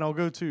 and I'll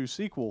go to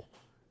SQL.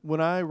 When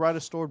I write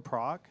a stored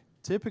proc,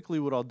 typically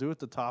what I'll do at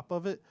the top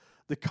of it,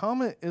 the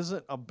comment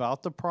isn't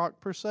about the proc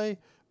per se,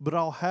 but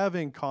I'll have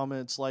in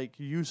comments like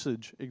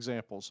usage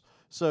examples.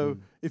 So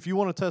if you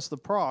want to test the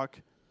proc,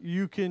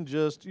 you can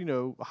just,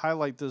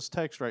 highlight this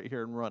text right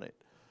here and run it.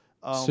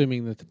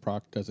 Assuming that the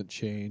proc doesn't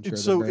change or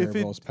so the if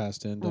variables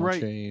passed in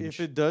don't change. If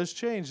it does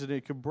change, then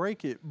it could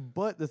break it.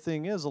 But the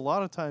thing is, a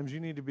lot of times you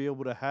need to be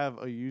able to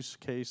have a use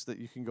case that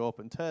you can go up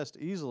and test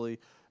easily.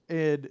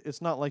 And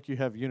it's not like you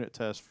have unit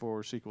tests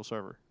for SQL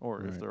Server,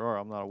 or if there are,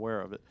 I'm not aware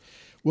of it.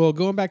 Well,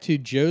 going back to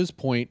Joe's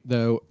point,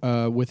 though,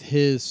 with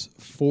his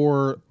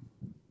for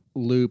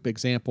loop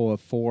example of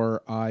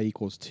for I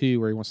equals 2,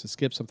 where he wants to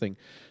skip something,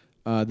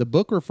 the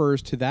book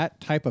refers to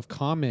that type of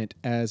comment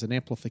as an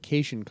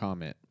amplification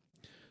comment.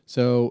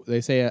 So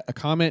they say a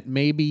comment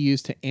may be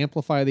used to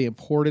amplify the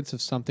importance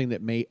of something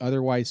that may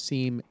otherwise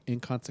seem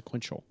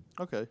inconsequential.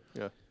 Okay,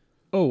 yeah.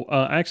 Oh,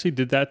 I actually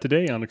did that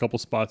today on a couple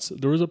spots.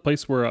 There was a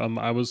place where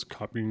I was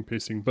copying and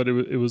pasting, but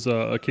it was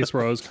a case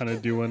where I was kind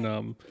of doing.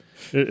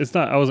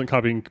 I wasn't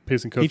copying and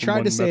pasting code. He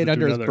tried to say it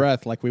under his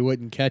breath, like we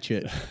wouldn't catch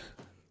it.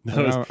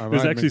 No, it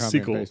was actually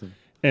SQL.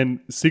 And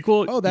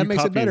SQL, oh, that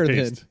makes it better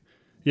then.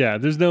 Yeah,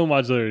 there's no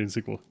modularity in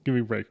SQL. Give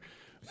me a break.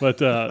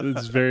 But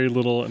it's very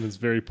little and it's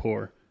very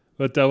poor.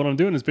 But what I'm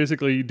doing is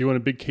basically doing a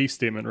big case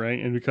statement, right?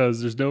 And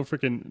because there's no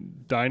freaking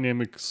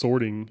dynamic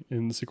sorting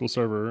in the SQL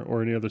Server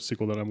or any other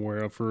SQL that I'm aware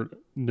of for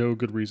no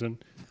good reason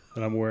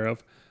that I'm aware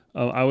of,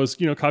 I was,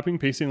 copying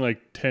and pasting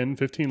like 10,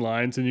 15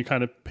 lines, and you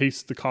kind of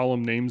paste the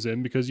column names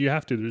in because you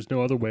have to. There's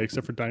no other way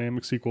except for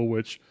dynamic SQL,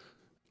 which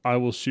I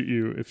will shoot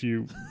you if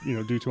you,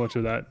 do too much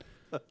of that.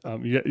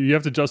 You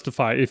have to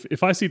justify.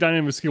 If I see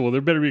dynamic SQL,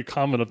 there better be a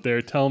comment up there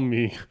telling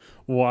me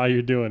why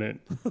you're doing it.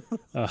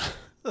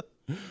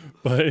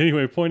 But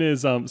anyway, point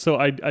is, so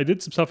I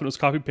did some stuff and it was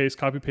copy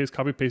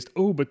paste.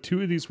 Oh, but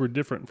 2 of these were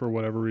different for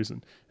whatever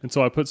reason. And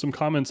so I put some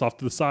comments off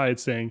to the side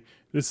saying,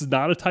 this is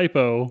not a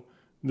typo.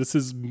 This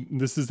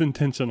is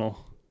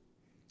intentional.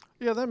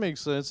 Yeah, that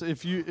makes sense.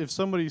 If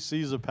somebody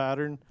sees a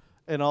pattern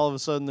and all of a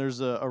sudden there's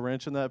a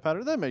wrench in that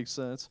pattern, that makes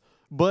sense.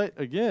 But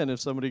again, if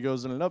somebody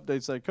goes in and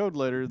updates that code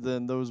later,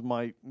 then those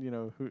might,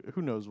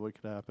 who knows what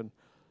could happen.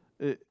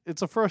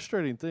 It's a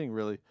frustrating thing,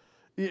 really.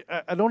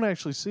 I don't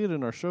actually see it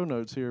in our show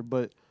notes here,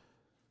 but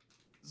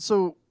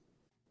so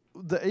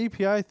the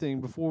API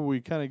thing, before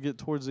we kind of get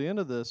towards the end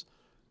of this,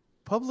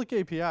 public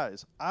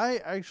APIs, I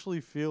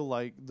actually feel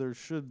like there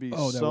should be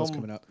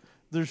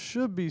there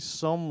should be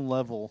some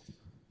level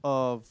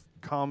of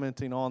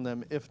commenting on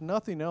them, if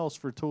nothing else,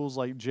 for tools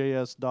like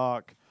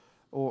JSDoc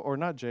or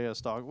not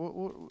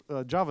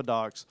JSDoc, Java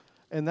Docs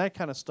and that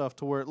kind of stuff,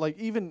 to where, like,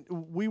 even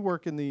we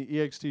work in the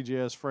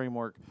EXTJS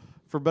framework,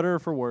 for better or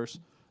for worse,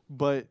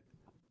 but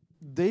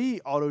they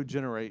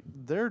auto-generate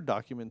their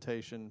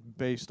documentation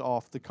based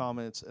off the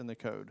comments in the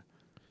code,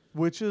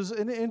 which is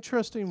an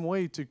interesting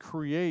way to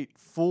create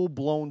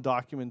full-blown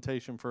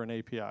documentation for an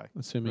API.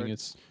 Assuming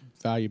it's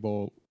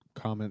valuable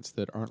comments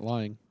that aren't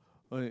lying.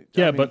 But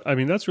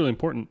that's really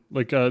important.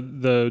 Like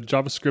the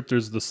JavaScript,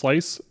 there's the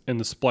slice and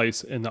the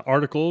splice, and the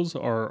articles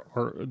are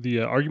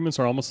the arguments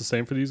are almost the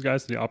same for these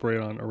guys. They operate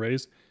on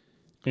arrays.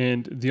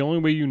 And the only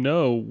way you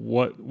know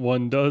what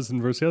one does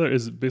and versus the other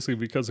is basically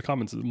because the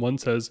comments. One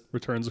says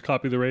returns a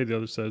copy of the array, the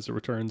other says it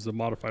returns the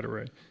modified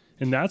array.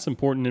 And that's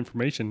important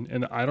information.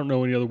 And I don't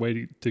know any other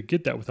way to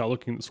get that without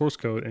looking at the source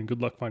code, and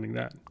good luck finding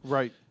that.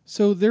 Right.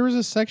 So there was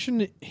a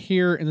section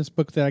here in this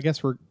book that I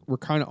guess we're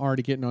kind of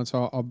already getting on,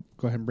 so I'll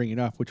go ahead and bring it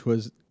up, which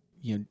was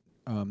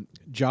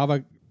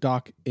Java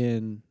docs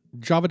in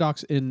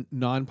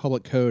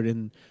non-public code,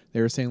 and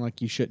they were saying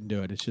like you shouldn't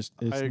do it. It's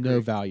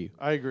no value.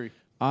 I agree.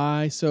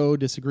 I so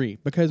disagree,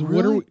 because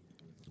Really?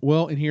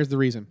 And here's the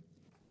reason.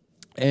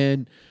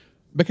 And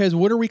because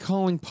what are we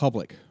calling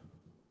public?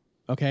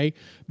 Okay?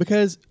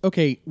 Because,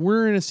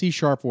 we're in a C#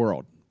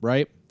 world,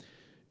 right?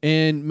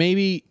 And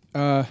maybe,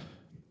 I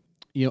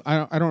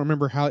don't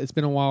remember how, it's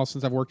been a while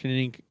since I've worked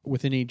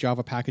with any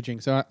Java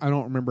packaging, so I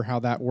don't remember how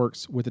that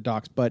works with the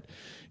docs. But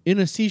in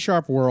a C#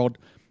 world,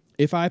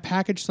 if I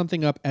package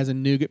something up as a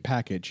NuGet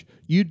package,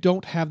 you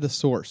don't have the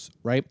source,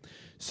 right?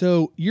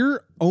 So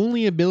your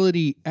only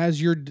ability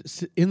as you're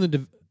in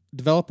the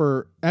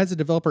developer, as a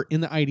developer in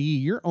the IDE,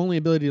 your only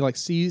ability to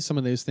see some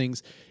of those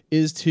things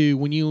is to,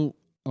 when you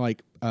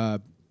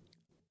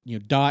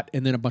dot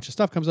and then a bunch of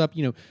stuff comes up,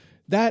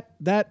 that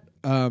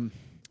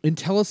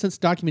IntelliSense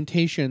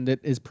documentation that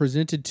is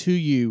presented to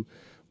you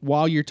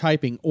while you're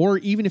typing, or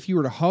even if you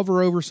were to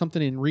hover over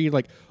something and read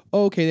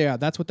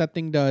that's what that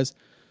thing does.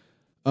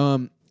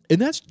 And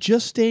that's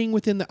just staying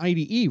within the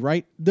IDE,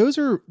 right? Those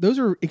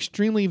are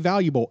extremely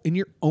valuable, and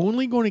you're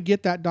only going to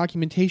get that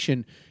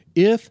documentation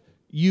if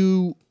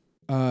you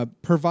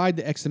provide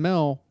the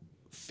XML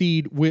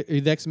feed with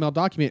the XML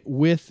document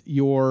with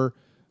your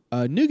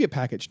NuGet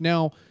package.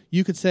 Now,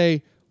 you could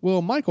say,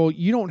 well, Michael,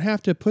 you don't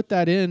have to put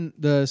that in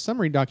the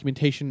summary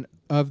documentation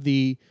of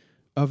the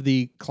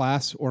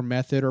class or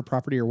method or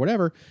property or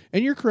whatever.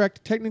 And you're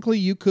correct. Technically,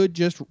 you could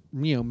just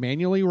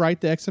manually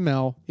write the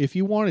XML if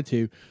you wanted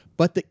to.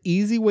 But the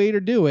easy way to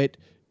do it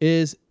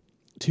is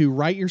to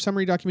write your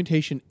summary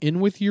documentation in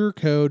with your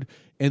code,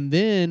 and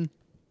then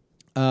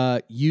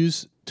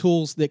use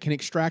tools that can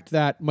extract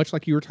that, much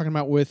like you were talking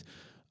about with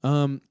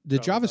the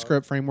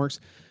JavaScript frameworks.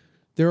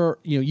 There are,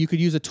 you could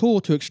use a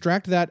tool to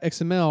extract that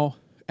XML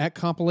at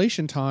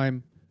compilation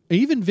time.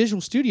 Even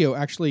Visual Studio,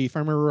 actually, if I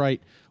remember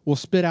right, will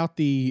spit out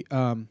the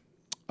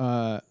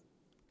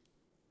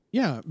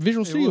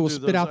Visual Studio will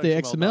spit out the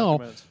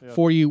XML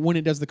for you when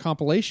it does the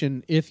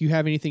compilation if you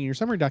have anything in your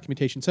summary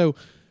documentation. So,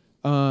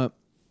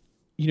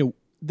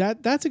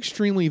 that's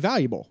extremely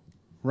valuable,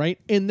 right?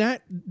 And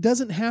that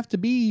doesn't have to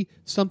be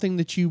something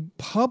that you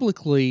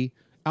publicly,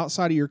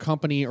 outside of your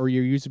company or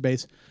your user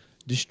base,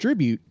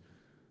 distribute.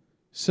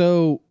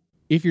 So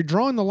if you're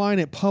drawing the line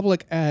at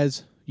public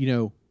as,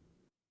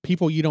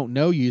 people you don't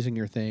know using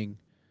your thing,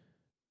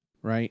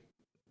 right?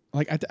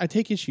 I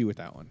take issue with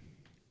that one.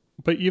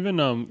 But even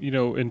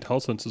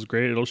IntelliSense is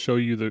great. It'll show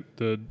you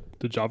the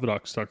Java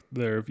doc stuck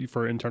there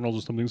for internals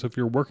or something. So if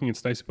you're working,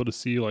 it's nice to be able to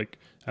see,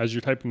 as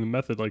you're typing the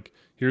method,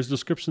 here's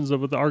descriptions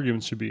of what the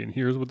arguments should be, and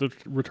here's what the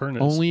return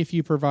is. Only if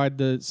you provide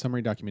the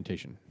summary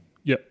documentation.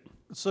 Yep.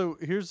 So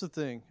here's the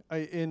thing.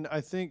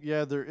 I think,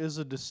 yeah, there is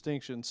a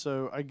distinction.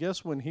 So I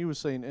guess when he was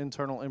saying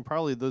internal, and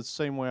probably the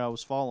same way I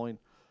was following,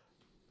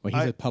 Well, he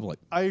said public.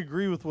 I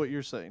agree with what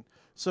you're saying.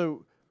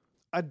 So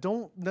I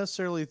don't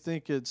necessarily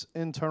think it's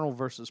internal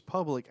versus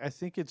public. I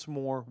think it's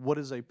more what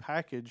is a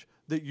package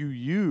that you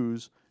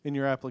use in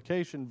your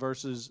application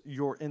versus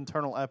your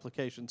internal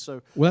application.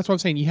 So Well, that's what I'm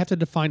saying. You have to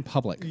define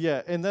public.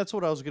 yeah, and that's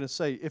what I was going to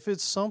say. If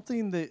it's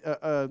something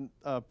that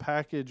a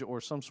package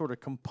or some sort of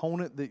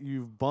component that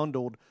you've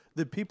bundled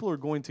that people are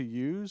going to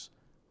use,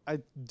 I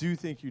do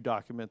think you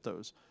document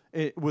those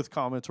with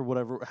comments or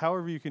whatever,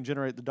 however you can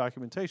generate the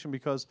documentation,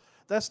 because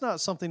that's not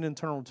something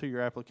internal to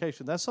your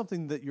application. That's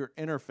something that you're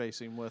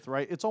interfacing with,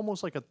 right? It's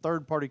almost like a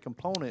third-party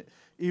component,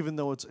 even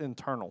though it's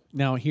internal.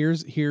 Now,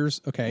 here's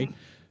okay.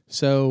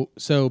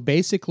 So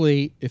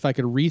basically, if I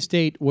could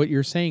restate what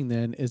you're saying,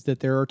 then is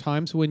that there are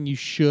times when you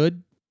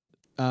should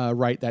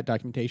write that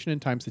documentation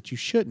and times that you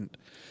shouldn't.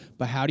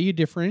 But how do you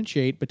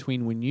differentiate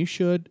between when you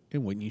should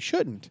and when you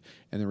shouldn't?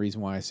 And the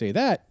reason why I say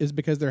that is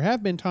because there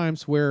have been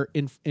times where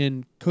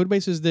in code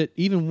bases that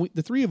even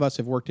the three of us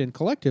have worked in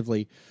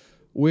collectively,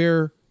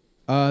 where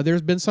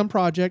there's been some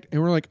project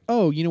and we're like,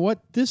 oh, you know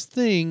what? This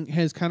thing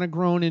has kind of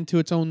grown into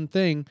its own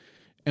thing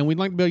and we'd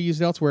like to be able to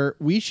use it elsewhere.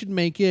 We should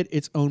make it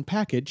its own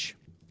package.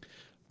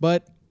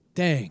 But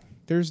dang,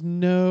 there's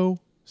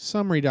no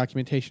summary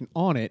documentation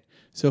on it.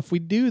 So if we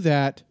do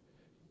that,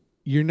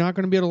 you're not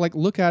going to be able to like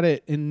look at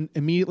it and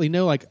immediately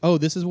know like, oh,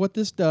 this is what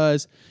this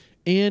does.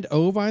 And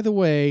oh, by the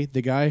way,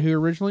 the guy who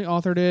originally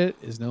authored it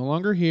is no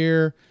longer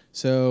here.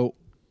 So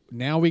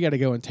now we got to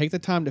go and take the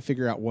time to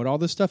figure out what all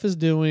this stuff is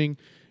doing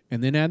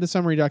and then add the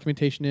summary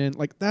documentation in.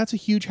 Like that's a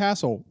huge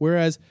hassle.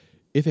 Whereas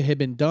if it had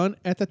been done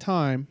at the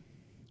time,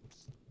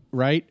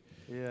 right?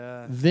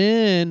 Yeah.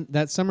 Then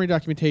that summary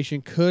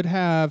documentation could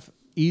have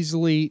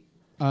easily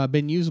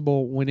been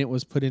usable when it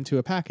was put into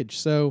a package.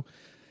 So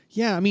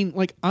yeah, I mean,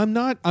 like I'm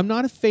not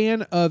a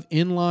fan of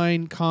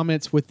inline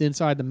comments with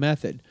inside the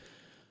method,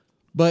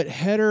 but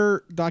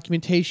header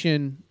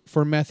documentation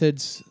for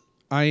methods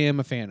I am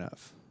a fan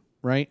of,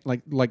 right?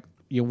 Like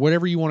you know,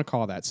 whatever you want to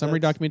call that, summary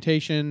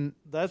documentation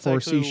That's for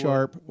actually C#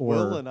 what or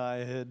Will and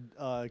I had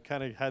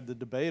kind of had the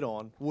debate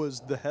on was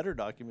the header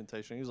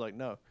documentation. He's like,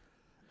 no,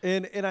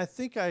 and I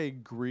think I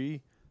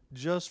agree.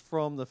 Just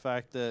from the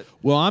fact that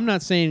well, I'm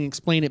not saying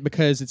explain it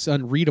because it's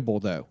unreadable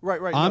though. Right.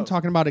 I'm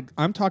talking about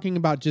I'm talking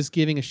about just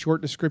giving a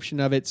short description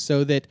of it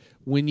so that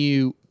when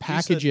you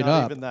package it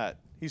not up. Even that.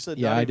 He said,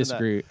 yeah, not I even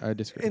disagree. That. I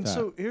disagree. And with that.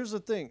 so here's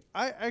the thing.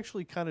 I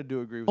actually kind of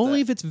do agree with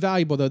only that. if it's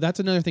valuable though. That's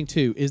another thing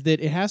too. Is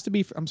that it has to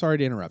be. I'm sorry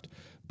to interrupt,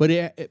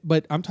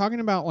 but I'm talking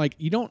about like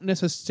you don't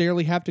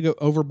necessarily have to go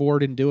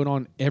overboard and do it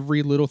on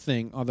every little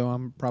thing. Although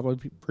I'm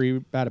probably pretty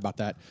bad about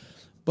that,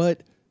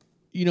 but.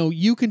 You know,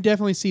 you can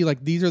definitely see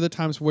like these are the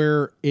times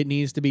where it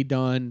needs to be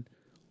done.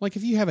 Like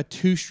if you have a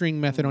 2-string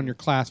method on your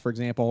class, for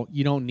example,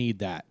 you don't need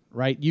that,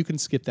 right? You can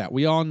skip that.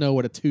 We all know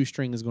what a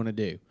 2-string is going to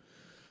do.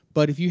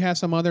 But if you have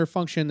some other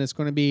function that's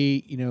going to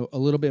be, you know, a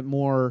little bit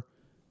more,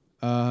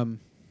 you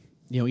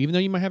know, even though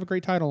you might have a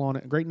great title on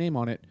it, a great name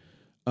on it,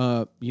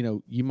 you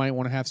know, you might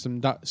want to have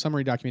some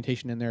summary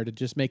documentation in there to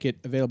just make it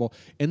available.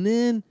 And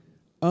then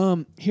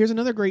here's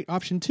another great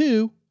option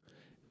too.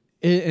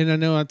 And I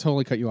know I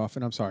totally cut you off,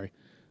 and I'm sorry.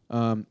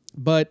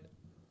 But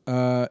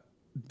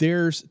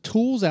there's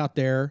tools out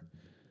there.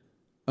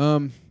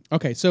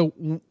 Okay, so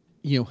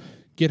you know,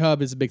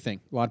 GitHub is a big thing.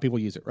 A lot of people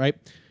use it, right?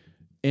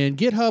 And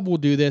GitHub will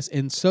do this,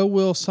 and so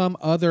will some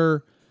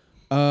other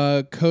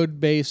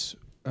code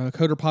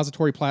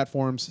repository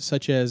platforms,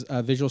 such as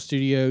Visual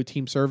Studio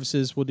Team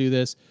Services will do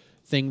this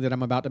thing that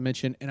I'm about to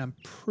mention, and I'm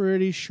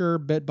pretty sure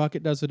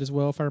Bitbucket does it as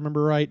well, if I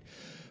remember right.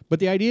 But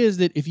the idea is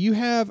that if you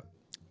have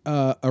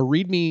a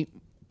README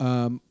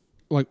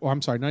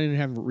I'm sorry, not even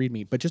having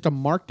README, but just a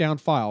markdown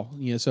file.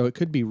 You know, so it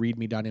could be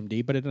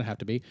readme.md, but it doesn't have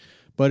to be.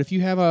 But if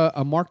you have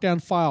a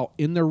markdown file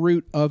in the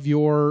root of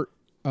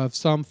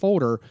some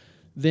folder,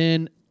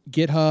 then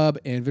GitHub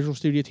and Visual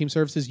Studio Team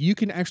Services, you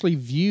can actually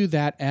view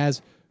that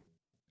as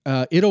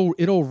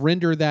it'll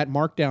render that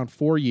markdown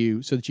for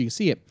you so that you can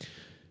see it.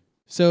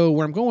 So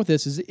where I'm going with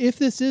this is if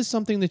this is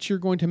something that you're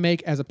going to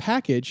make as a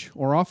package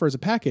or offer as a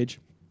package,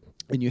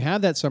 and you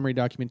have that summary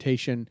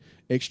documentation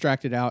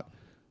extracted out,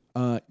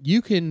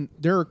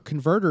 there are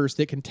converters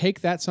that can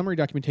take that summary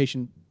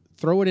documentation,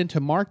 throw it into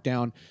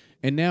Markdown,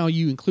 and now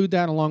you include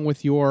that along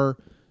with your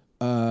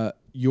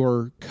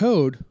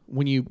code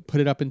when you put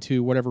it up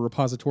into whatever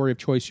repository of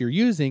choice you're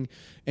using.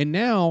 And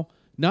now,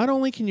 not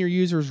only can your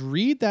users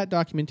read that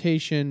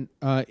documentation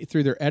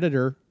through their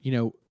editor, you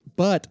know,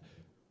 but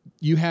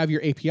you have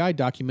your API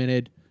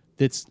documented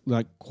that's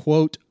like,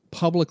 quote,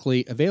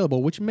 publicly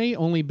available, which may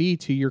only be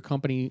to your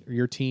company or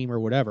your team or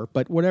whatever,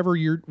 but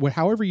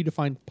however you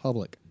define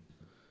public.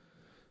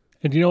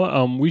 And you know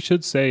what? We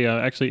should say,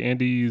 actually,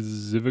 Andy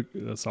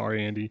Zivic,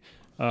 Andy,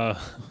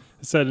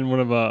 said in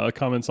one of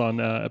comments on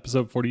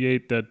episode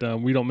 48 that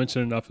we don't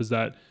mention enough is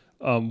that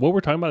what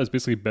we're talking about is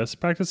basically best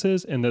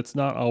practices, and that's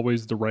not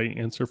always the right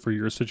answer for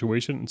your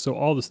situation. And so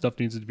all the stuff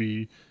needs to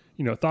be,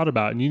 you know, thought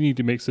about, and you need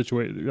to make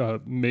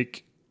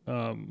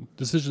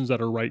decisions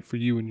that are right for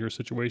you in your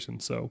situation.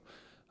 So,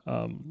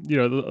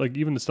 like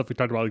even the stuff we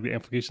talked about, like the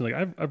amplification, like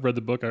I've read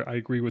the book. I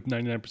agree with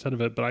 99%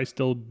 of it, but I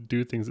still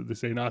do things that they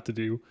say not to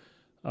do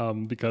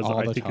because All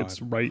I the think time.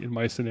 it's right in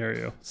my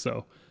scenario.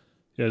 So,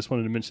 yeah, I just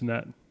wanted to mention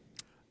that.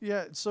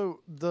 Yeah,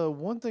 so the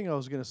one thing I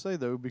was going to say,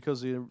 though,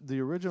 because the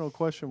original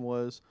question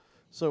was,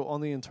 so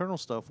on the internal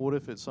stuff, what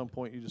if at some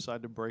point you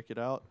decide to break it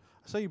out?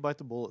 I say you bite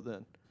the bullet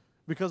then.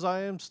 Because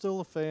I am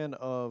still a fan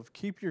of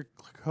keep your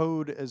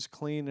code as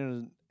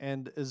clean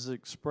and as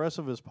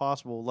expressive as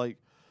possible. Like,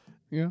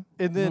 Yeah.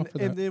 and I'm all for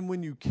that. then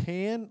when you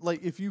can,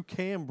 like if you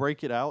can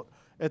break it out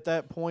at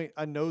that point,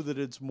 I know that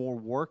it's more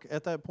work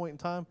at that point in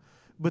time,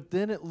 but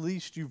then at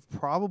least you've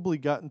probably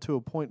gotten to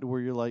a point to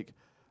where you're like,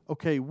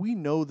 okay, we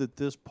know that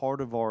this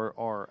part of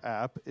our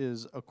app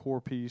is a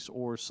core piece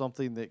or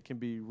something that can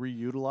be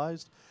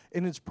reutilized,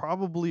 and it's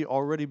probably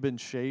already been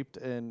shaped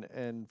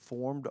and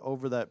formed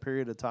over that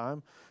period of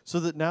time, so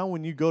that now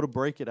when you go to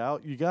break it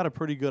out, you got a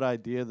pretty good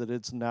idea that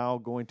it's now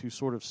going to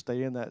sort of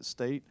stay in that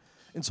state.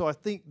 And so I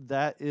think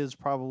that is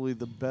probably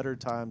the better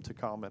time to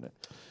comment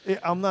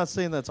it. I'm not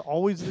saying that's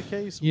always the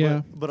case.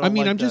 Yeah, but I mean,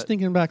 like I'm just that.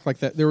 thinking back like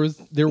that. There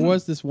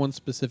was this one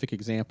specific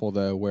example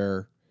though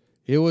where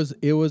it was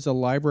a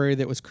library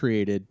that was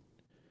created,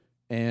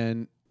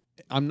 and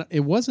it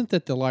wasn't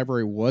that the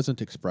library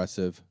wasn't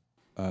expressive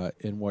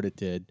in what it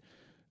did.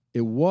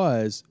 It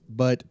was,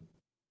 but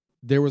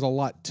there was a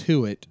lot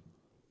to it,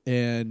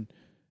 and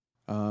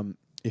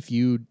if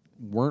you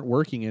weren't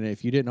working in it,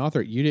 if you didn't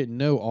author it, you didn't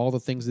know all the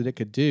things that it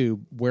could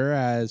do.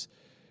 Whereas,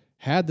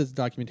 had this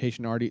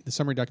documentation the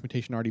summary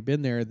documentation already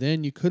been there,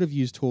 then you could have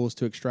used tools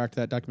to extract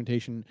that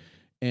documentation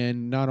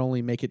and not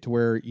only make it to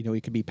where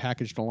it could be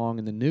packaged along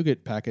in the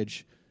NuGet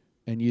package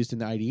and used in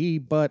the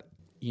IDE, but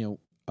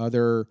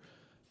other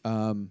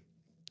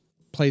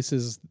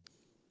places,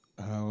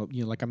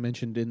 like I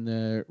mentioned in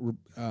the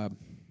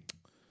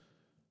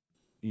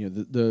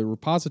the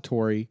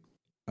repository.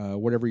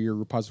 Whatever your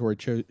repository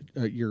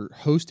your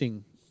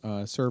hosting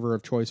server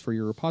of choice for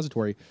your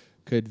repository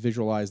could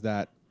visualize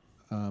that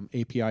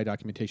API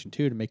documentation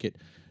too, to make it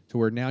to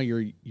where now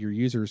your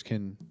users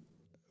can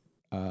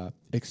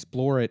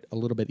explore it a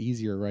little bit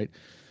easier, right?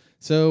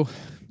 So,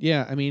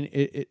 yeah, I mean,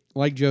 it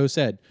like Joe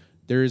said,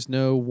 there is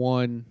no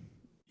one.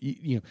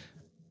 You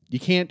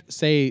can't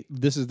say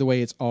this is the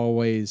way it's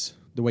always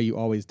the way you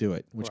always do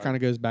it, which kind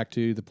of goes back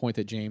to the point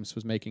that James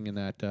was making in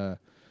that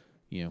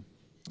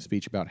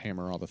speech about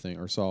hammer all the thing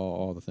or saw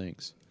all the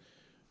things.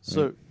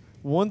 So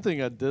one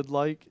thing I did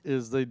like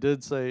is they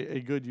did say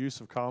a good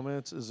use of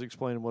comments is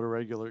explaining what a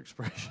regular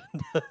expression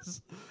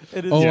does.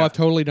 I've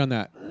totally done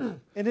that.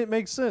 And it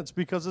makes sense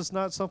because it's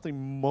not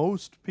something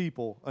most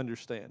people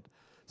understand.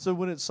 So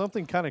when it's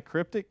something kind of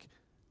cryptic,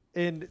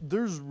 and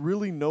there's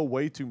really no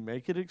way to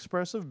make it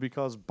expressive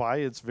because by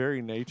its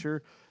very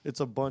nature,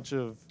 it's a bunch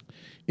of...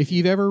 If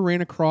you've ever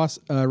ran across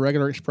a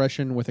regular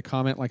expression with a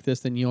comment like this,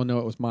 then you'll know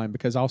it was mine,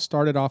 because I'll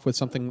start it off with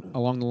something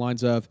along the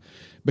lines of,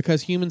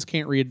 because humans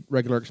can't read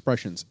regular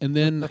expressions. And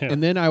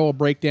then I will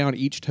break down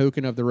each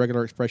token of the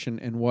regular expression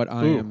and what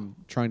I am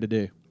trying to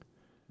do.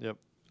 Yep.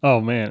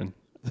 Oh, man.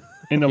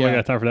 Ain't nobody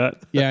got time for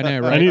that. Yeah, I know,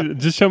 right?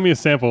 Just show me a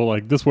sample.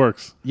 Like, this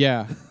works.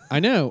 Yeah,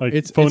 I know. Like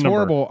it's phone number.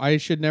 horrible. I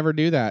should never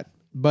do that.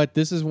 But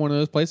this is one of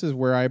those places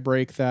where I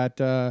break that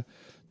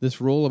this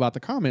rule about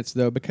the comments,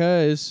 though,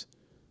 because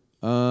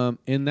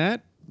in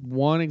that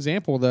one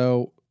example,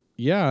 though,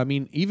 yeah, I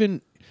mean,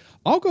 even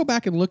I'll go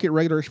back and look at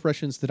regular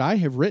expressions that I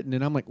have written,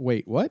 and I'm like,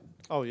 wait, what?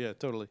 Oh, yeah,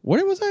 totally.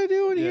 What was I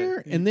doing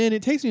here? And then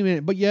it takes me a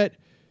minute, but yet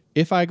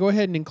if I go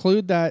ahead and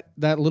include that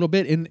little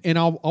bit, and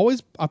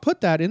I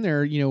put that in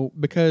there,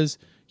 because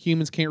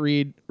humans can't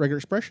read regular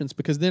expressions,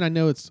 because then I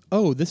know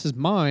this is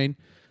mine.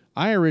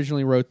 I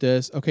originally wrote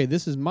this. Okay,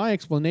 this is my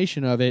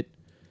explanation of it.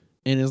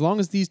 And as long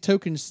as these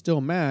tokens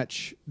still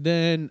match,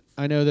 then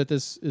I know that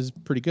this is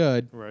pretty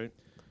good. Right.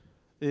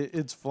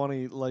 It's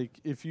funny, like,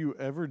 if you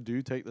ever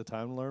do take the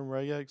time to learn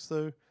regex,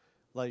 though,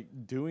 like,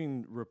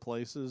 doing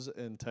replaces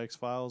and text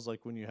files,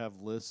 like, when you have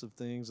lists of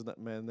things, and that,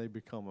 man, they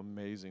become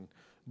amazing.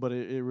 But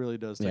it really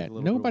does take a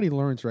little nobody bit.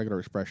 learns regular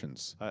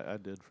expressions. I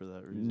did for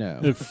that reason. No.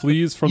 It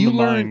flees from the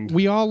mind.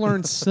 We all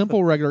learn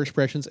simple regular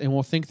expressions, and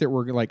we'll think that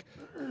we're like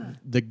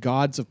the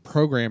gods of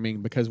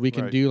programming because we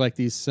can do like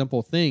these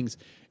simple things.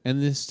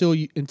 And then still,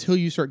 until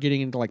you start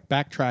getting into like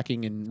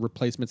backtracking and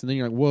replacements, and then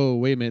you're like, whoa,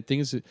 wait a minute,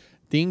 things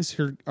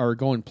are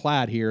going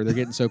plaid here. They're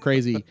getting so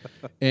crazy.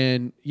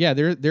 And yeah,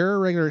 there are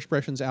regular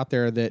expressions out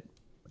there that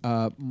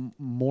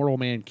mortal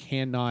man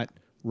cannot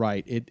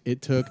write.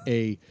 It took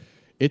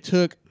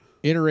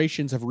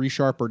iterations of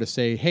ReSharper to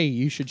say, hey,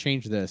 you should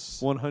change this.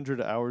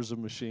 100 hours of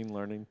machine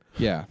learning.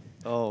 Yeah.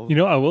 Oh,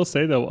 I will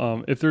say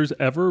though, if there's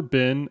ever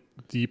been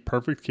the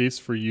perfect case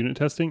for unit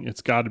testing,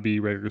 it's got to be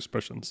regular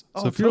expressions.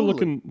 So if you're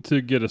looking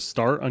to get a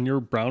start on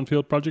your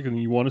brownfield project and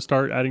you want to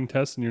start adding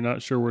tests and you're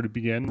not sure where to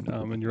begin,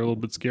 and you're a little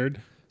bit scared,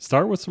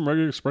 start with some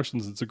regular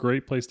expressions. It's a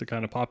great place to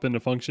kind of pop in a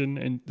function,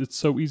 and it's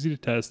so easy to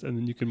test, and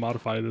then you can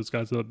modify those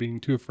guys without being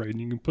too afraid.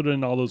 And you can put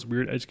in all those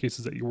weird edge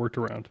cases that you worked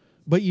around.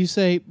 But you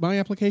say my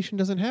application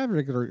doesn't have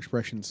regular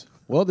expressions.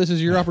 Well, this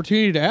is your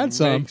opportunity to add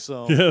some. Make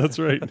some. Yeah, that's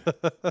right.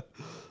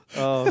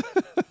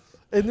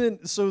 And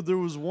then, so there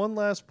was one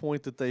last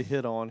point that they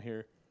hit on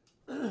here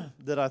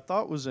that I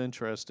thought was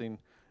interesting,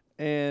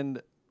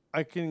 and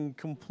I can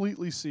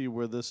completely see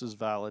where this is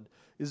valid,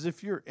 is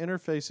if you're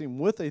interfacing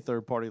with a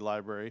third-party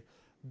library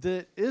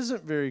that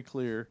isn't very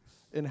clear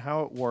in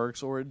how it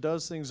works or it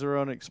does things that are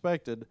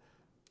unexpected,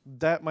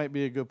 that might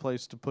be a good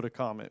place to put a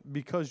comment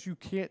because you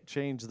can't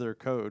change their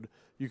code.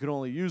 You can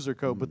only use their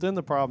code. But then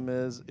the problem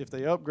is if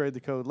they upgrade the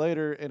code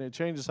later and it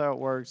changes how it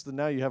works, then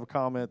now you have a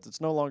comment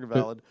that's no longer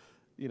valid.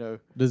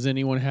 Does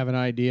anyone have an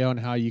idea on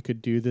how you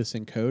could do this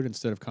in code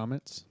instead of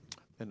comments?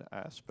 An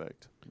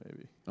aspect,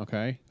 maybe.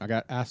 Okay. I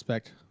got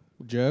aspect.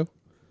 Joe?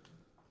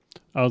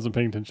 I wasn't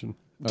paying attention.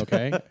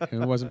 Okay.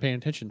 Who wasn't paying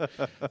attention?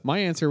 My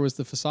answer was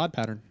the facade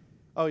pattern.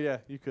 Oh, yeah,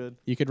 you could.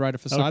 You could write a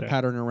facade Okay.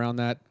 pattern around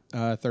that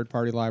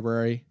third-party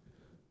library,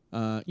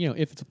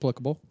 if it's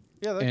applicable.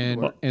 Yeah, that could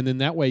work. And then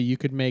that way you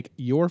could make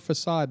your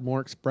facade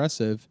more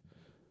expressive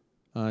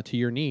to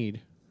your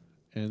need.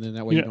 And then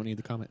that way you Yeah. don't need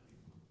the comment.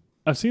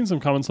 I've seen some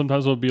comments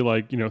sometimes will be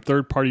like,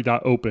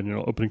 third-party.open,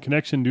 open a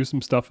connection, do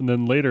some stuff, and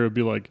then later it'll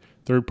be like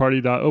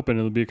third-party.open, and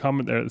there'll be a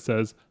comment there that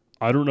says,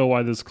 I don't know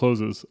why this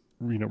closes,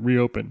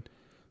 reopen.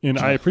 And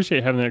I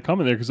appreciate having that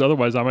comment there because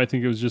otherwise I might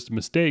think it was just a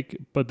mistake.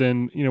 But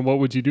then, what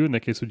would you do in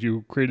that case? Would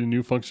you create a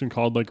new function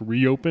called like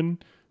reopen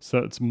so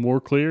it's more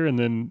clear and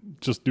then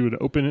just do an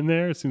open in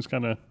there? It seems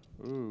kind of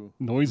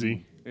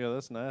noisy. Yeah,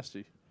 that's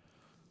nasty.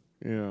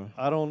 Yeah.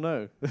 I don't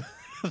know.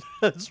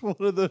 That's one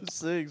of those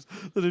things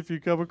that if you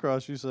come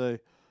across, you say,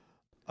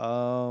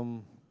 that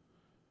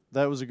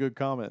was a good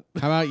comment.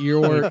 How about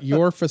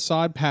your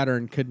facade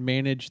pattern could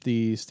manage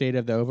the state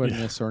of the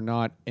openness or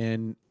not,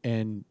 and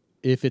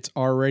if it's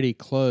already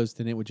closed,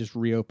 then it would just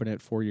reopen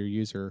it for your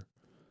user.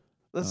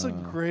 That's a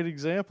great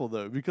example,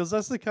 though, because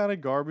that's the kind of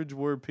garbage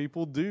where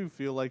people do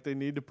feel like they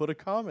need to put a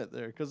comment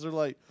there because they're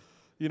like,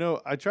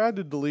 I tried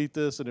to delete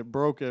this and it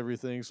broke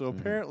everything. So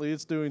apparently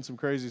it's doing some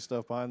crazy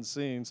stuff behind the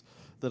scenes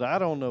that I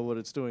don't know what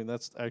it's doing.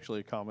 That's actually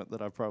a comment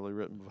that I've probably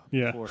written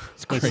before.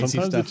 Like crazy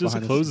sometimes stuff it just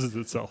behind the closes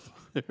itself.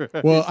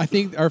 Well, I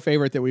think our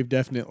favorite that we've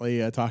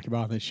definitely talked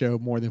about on the show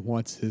more than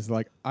once is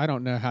like, I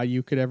don't know how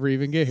you could ever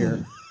even get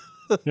here.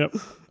 Yep.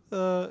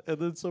 And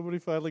then somebody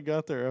finally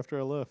got there after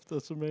I left.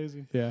 That's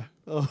amazing. Yeah.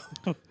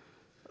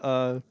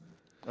 All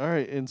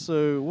right. And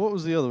so what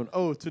was the other one?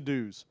 Oh,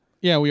 to-dos.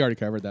 Yeah, we already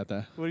covered that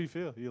though. What do you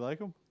feel? You like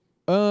them?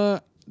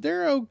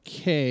 They're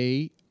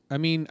okay. I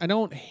mean, I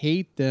don't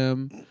hate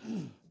them,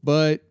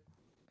 but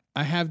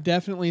I have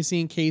definitely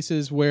seen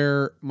cases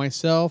where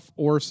myself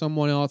or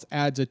someone else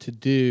adds a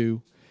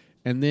to-do,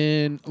 and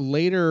then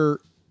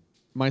later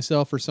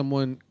myself or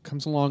someone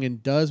comes along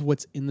and does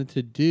what's in the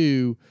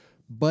to-do,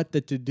 but the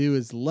to-do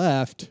is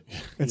left.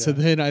 And so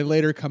then I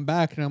later come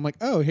back and I'm like,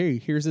 oh, hey,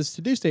 here's this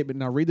to-do statement.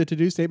 And I'll read the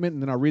to-do statement,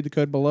 and then I'll read the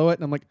code below it,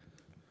 and I'm like,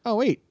 oh,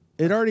 wait,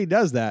 it already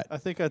does that. I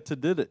think I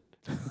to-did it.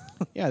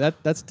 Yeah,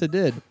 that's to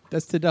did.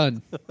 That's to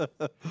done.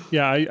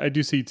 Yeah, I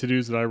do see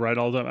to-dos that I write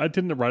all the time. I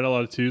tend to write a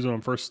lot of to-dos when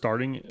I'm first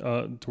starting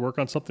to work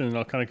on something, and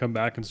I'll kind of come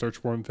back and search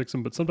for them and fix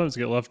them. But sometimes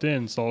they get left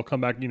in, so I'll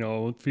come back,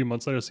 a few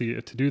months later, see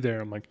a to-do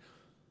there. I'm like,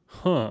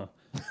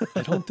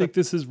 I don't think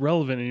this is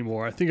relevant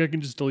anymore. I think I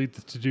can just delete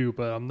the to-do,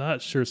 but I'm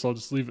not sure, so I'll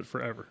just leave it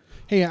forever.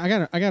 Hey, I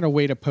got a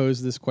way to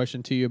pose this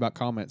question to you about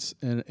comments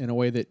in a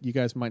way that you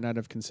guys might not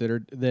have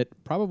considered. That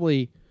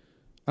probably,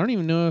 I don't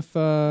even know if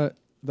the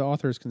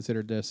authors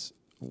considered this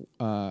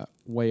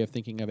way of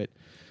thinking of it,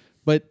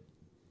 but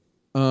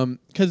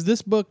because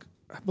this book,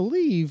 I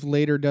believe,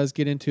 later does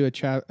get into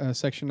a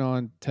section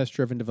on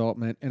test-driven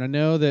development, and I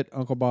know that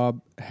Uncle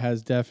Bob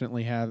has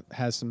definitely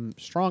has some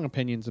strong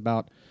opinions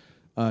about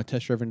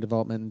test-driven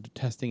development and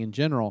testing in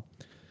general.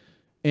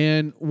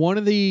 And one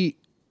of the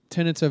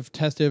tenets of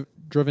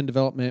test-driven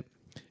development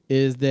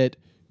is that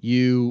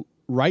you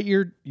write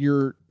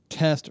your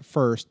test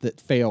first that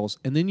fails,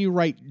 and then you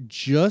write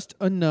just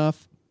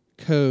enough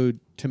code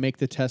to make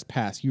the test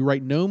pass. You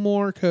write no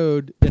more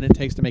code than it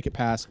takes to make it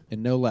pass,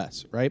 and no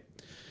less, right?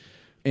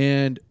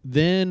 And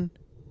then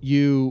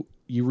you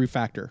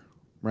refactor,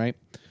 right?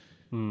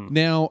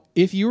 Now,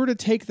 if you were to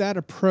take that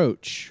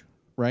approach,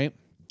 right?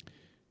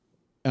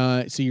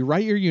 So you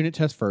write your unit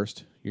test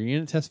first, your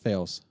unit test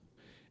fails,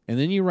 and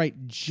then you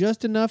write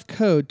just enough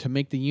code to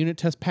make the unit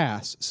test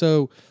pass.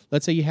 So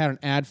let's say you had an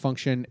add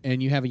function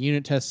and you have a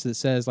unit test that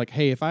says like,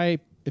 hey, if I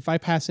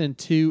pass in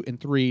 2 and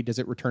 3, does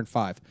it return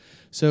 5?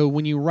 So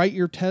when you write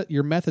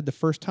your method the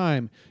first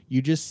time,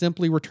 you just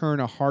simply return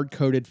a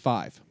hard-coded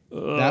 5.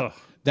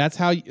 That's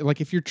how,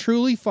 if you're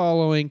truly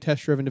following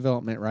test-driven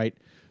development, right,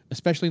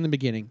 especially in the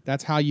beginning,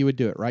 that's how you would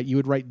do it, right? You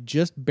would write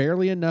just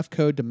barely enough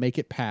code to make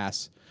it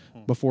pass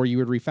before you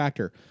would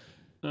refactor.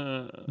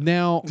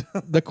 Now,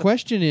 the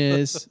question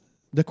is,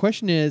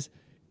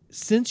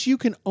 since you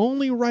can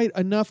only write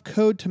enough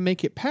code to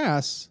make it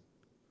pass,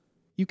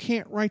 you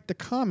can't write the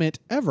comment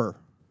ever.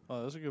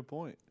 Oh, that's a good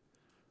point.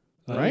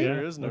 Right?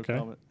 There is no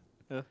comment.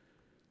 Yeah.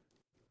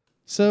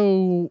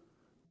 So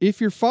if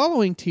you're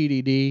following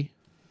TDD,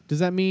 does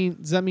that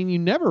mean you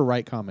never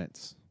write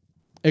comments?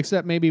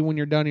 Except maybe when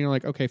you're done, you're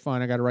like, okay,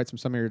 fine, I got to write some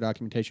summary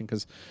documentation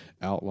because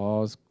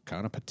Outlaw's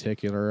kind of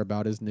particular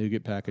about his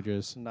NuGet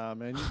packages. Nah,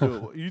 man,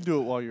 you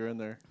do it while you're in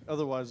there.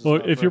 Otherwise, it's Well,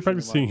 not if you're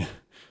fresh in your mind. practicing,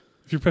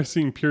 if you're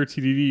practicing pure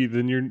TDD,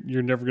 then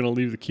you're never going to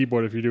leave the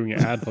keyboard if you're doing an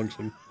add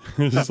function.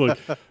 It's just like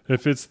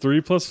if it's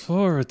 3 +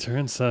 4,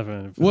 return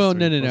 7. If it's Well,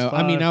 3 no. +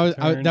 I mean, 5,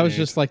 that return was 8.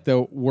 just like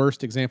the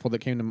worst example that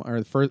came to mind, or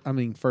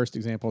the first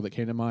example that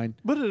came to mind.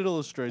 But it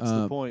illustrates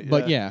the point.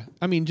 But yeah,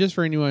 I mean, just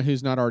for anyone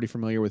who's not already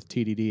familiar with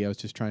TDD, I was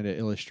just trying to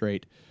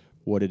illustrate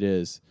what it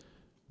is.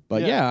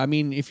 But yeah, I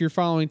mean, if you're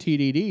following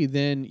TDD,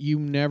 then you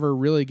never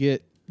really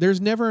get. There's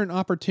never an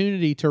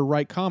opportunity to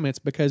write comments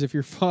because if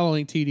you're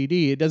following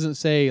TDD, it doesn't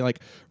say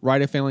like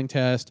write a failing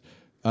test,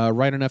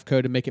 write enough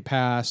code to make it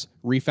pass,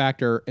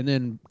 refactor, and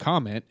then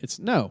comment. It's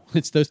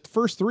those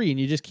first three, and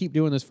you just keep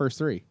doing those first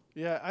three.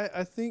 Yeah,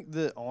 I think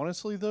that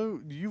honestly though,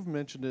 you've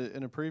mentioned it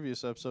in a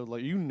previous episode.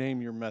 Like you name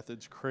your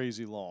methods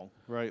crazy long,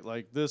 right?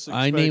 Like this.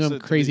 I name them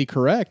crazy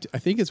correct. I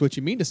think is what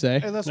you mean to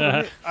say. And that's what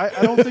I mean. I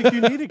don't think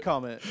you need a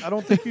comment. I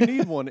don't think you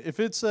need one.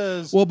 If it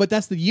says, Well, but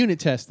that's the unit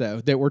tests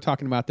though that we're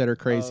talking about that are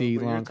crazy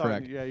but you're long talking-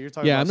 correct. Yeah, you're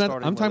talking. Yeah, about I'm not.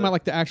 starting I'm talking with about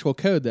like the actual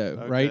code though,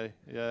 it. right? Okay,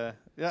 Yeah.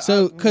 Yeah.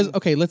 So, because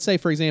let's say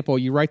for example,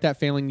 you write that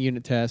failing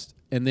unit test,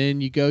 and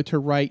then you go to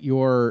write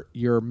your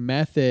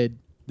method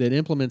that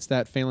implements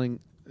that failing,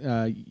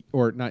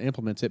 or not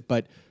implements it,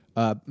 but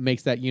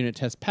makes that unit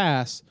test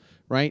pass.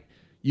 Right?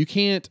 You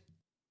can't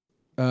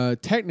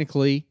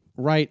technically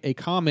write a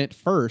comment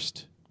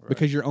first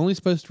because you're only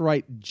supposed to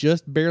write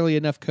just barely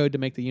enough code to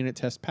make the unit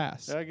test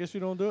pass. Yeah, I guess you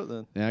don't do it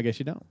then. Yeah, I guess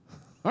you don't.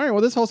 All right.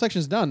 Well, this whole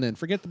section's done. Then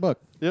forget the book.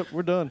 Yep,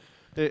 we're done.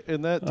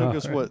 And that took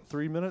us right. what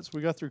 3 minutes?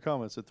 We got through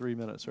comments at 3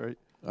 minutes, right?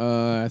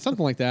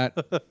 Something like that.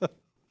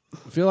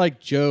 I feel like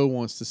Joe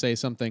wants to say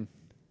something.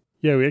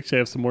 Yeah, we actually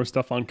have some more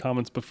stuff on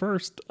comments, but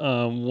first,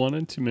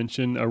 wanted to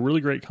mention a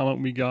really great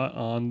comment we got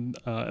on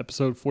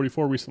episode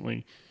 44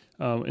 recently.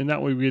 In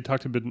that way, we had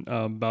talked a bit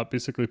about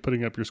basically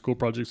putting up your school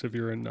projects if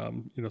you're in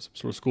some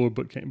sort of school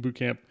boot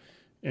camp,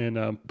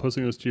 and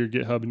posting those to your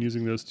GitHub and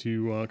using those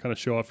to kind of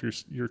show off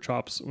your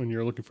chops when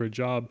you're looking for a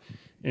job.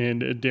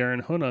 And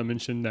Darren Hona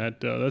mentioned that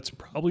that's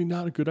probably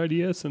not a good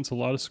idea since a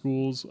lot of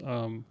schools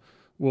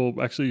will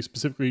actually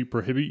specifically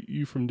prohibit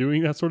you from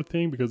doing that sort of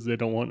thing because they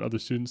don't want other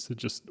students to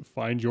just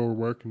find your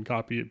work and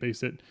copy it,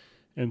 paste it.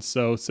 And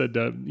so said,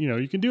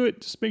 you can do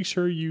it. Just make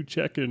sure you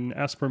check and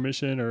ask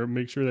permission or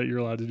make sure that you're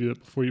allowed to do that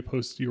before you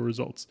post your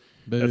results.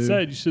 Boo. That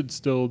said, you should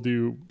still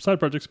do side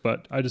projects,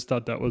 but I just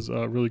thought that was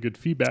really good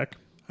feedback.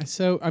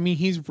 So, I mean,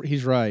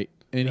 he's right.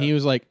 And he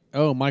was like,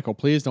 oh, Michael,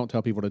 please don't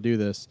tell people to do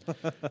this.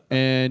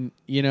 And,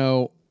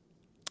 yeah,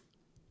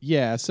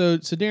 so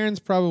Darren's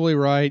probably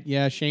right.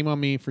 Yeah, shame on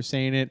me for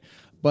saying it.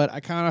 But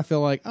I kind of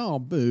feel like, oh,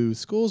 boo,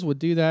 schools would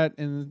do that,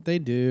 and they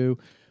do.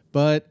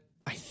 But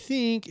I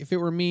think if it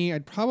were me,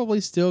 I'd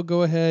probably still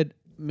go ahead,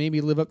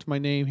 maybe live up to my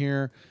name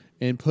here,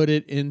 and put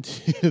it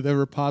into the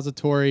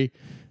repository.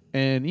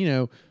 And,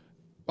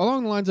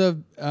 along the lines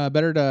of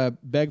better to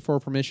beg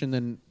for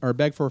permission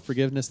beg for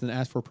forgiveness than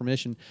ask for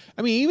permission.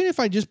 I mean, even if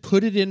I just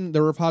put it in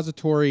the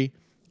repository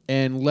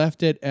and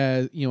left it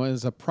as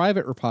as a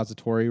private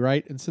repository,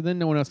 right? And so then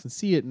no one else can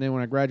see it. And then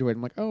when I graduate,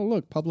 I'm like, oh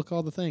look, public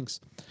all the things.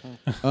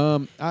 That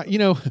sounds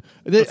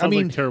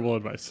like terrible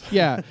advice.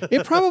 Yeah,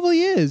 it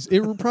probably is. It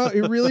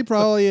really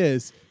probably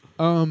is.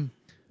 But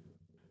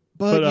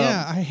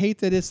yeah, I hate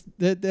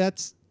that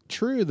that's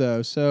true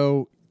though.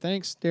 So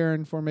thanks,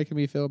 Darren, for making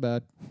me feel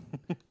bad.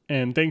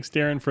 And thanks,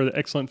 Darren, for the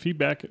excellent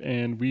feedback.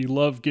 And we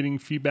love getting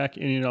feedback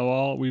in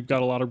all. We've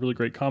got a lot of really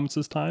great comments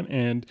this time.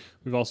 And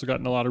we've also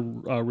gotten a lot of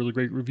really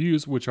great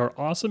reviews, which are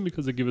awesome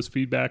because they give us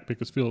feedback, make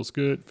us feel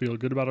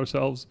good about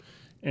ourselves.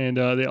 And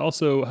they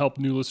also help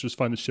new listeners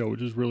find the show,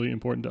 which is really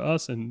important to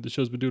us. And the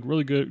show's been doing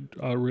really good,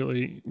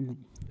 really,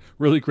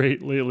 really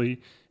great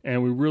lately.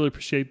 And we really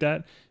appreciate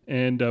that.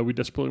 And we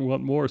desperately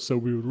want more. So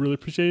we would really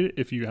appreciate it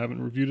if you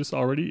haven't reviewed us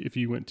already, if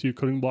you went to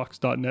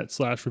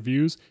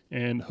codingblocks.net/reviews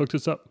and hooked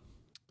us up.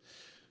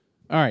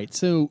 All right,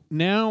 so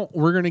now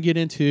we're going to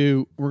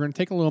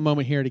take a little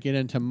moment here to get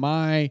into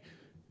my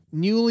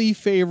newly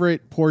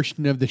favorite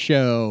portion of the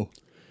show.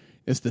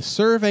 It's the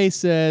Survey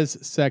Says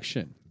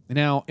section.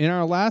 Now, in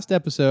our last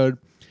episode,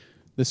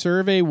 the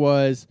survey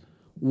was,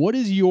 what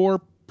is your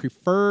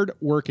preferred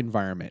work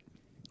environment?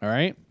 All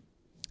right.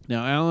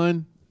 Now,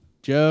 Alan,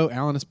 Joe,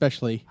 Alan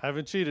especially.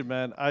 Haven't cheated,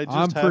 man.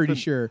 I'm pretty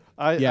sure.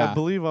 I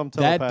believe I'm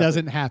telepathic. That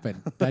doesn't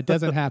happen. That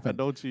doesn't happen.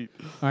 Don't cheat.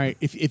 All right.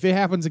 If it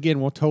happens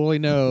again, we'll totally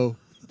know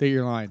that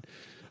you're lying.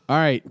 All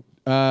right.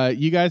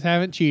 You guys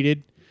haven't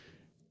cheated.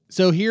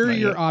 So here are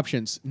your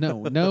options.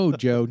 No,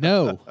 Joe,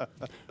 no.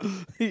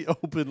 He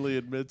openly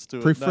admits to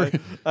Prefer-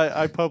 it.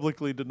 I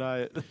publicly deny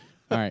it.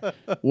 All right.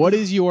 What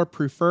is your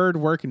preferred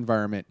work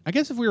environment? I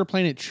guess if we were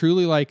playing it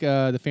truly like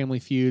the Family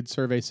Feud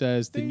survey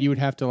says, then you would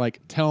have to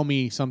tell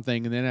me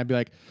something, and then I'd be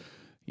like,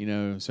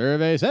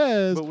 survey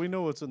says. But we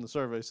know what's in the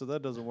survey, so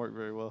that doesn't work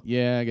very well.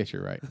 Yeah, I guess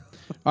you're right.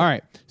 All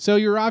right. So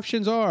your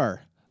options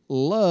are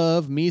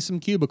love me some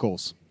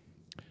cubicles,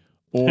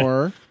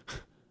 or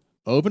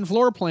open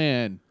floor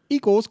plan,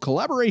 equals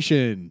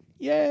collaboration.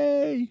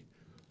 Yay.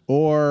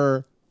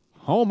 Or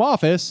home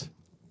office,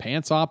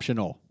 pants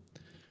optional.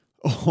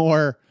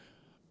 Or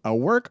a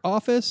work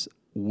office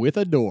with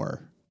a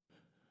door.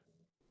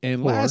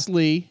 And Or-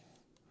 lastly,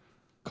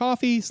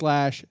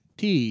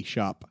 coffee/tea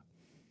shop.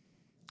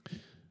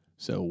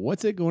 So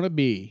what's it going to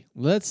be?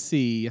 Let's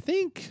see. I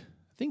think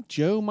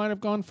Joe might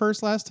have gone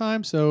first last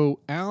time, so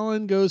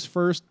Alan goes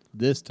first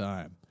this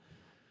time.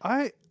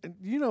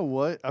 You know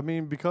what? I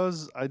mean,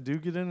 because I do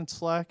get in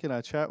Slack and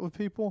I chat with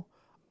people,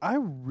 I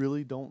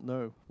really don't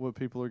know what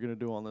people are going to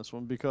do on this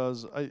one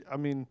because I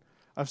mean,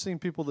 I've seen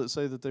people that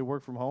say that they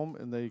work from home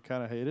and they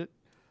kind of hate it.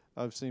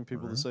 I've seen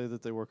people that say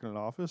that they work in an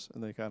office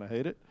and they kind of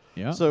hate it.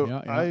 Yeah. So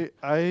yeah. I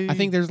I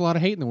think there's a lot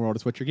of hate in the world.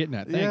 Is what you're getting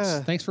at. Thanks.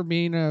 Yeah. Thanks for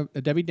being a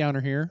Debbie Downer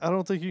here. I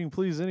don't think you can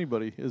please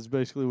anybody. Is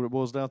basically what it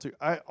boils down to.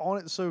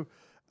 So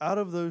out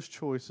of those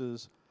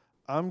choices,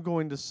 I'm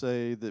going to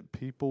say that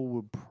people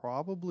would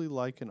probably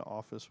like an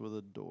office with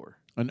a door.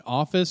 An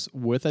office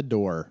with a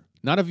door,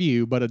 not a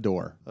view, but a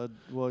door.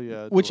 Well,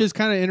 yeah, a Which door. is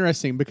kind of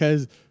interesting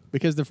because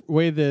the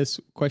way this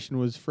question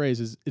was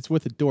phrased is it's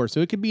with a door.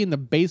 So it could be in the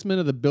basement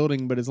of the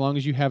building, but as long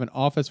as you have an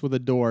office with a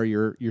door,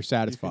 you're you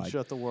satisfied. can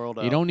shut the world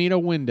out. You don't need a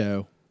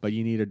window, but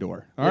you need a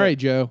door. All right,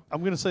 Joe.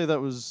 I'm going to say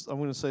that was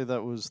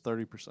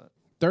 30%.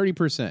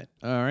 30%.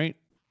 All right.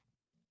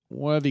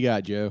 What have you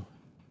got, Joe?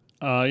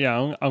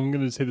 Yeah, I'm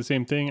going to say the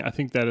same thing. I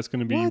think that it's going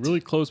to be What?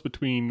 really close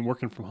between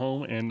working from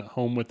home and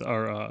home with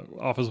our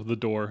office with the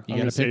door. You I'm going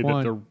gotta to say pick that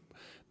one.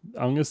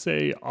 I'm going to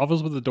say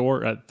office with the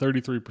door at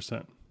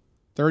 33%.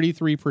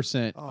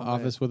 33% Oh,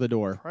 office with a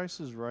door. Price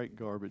is Right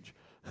garbage.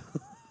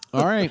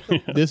 All right.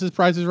 This is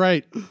Price is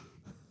Right.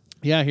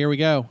 Yeah, here we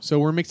go. So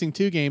we're mixing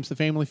two games, the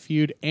Family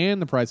Feud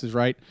and the Price is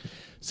Right.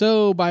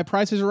 So by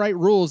Price is Right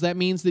rules, that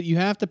means that you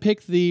have to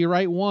pick the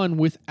right one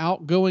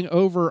without going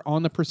over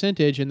on the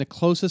percentage, and the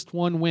closest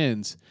one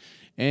wins.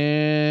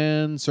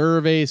 And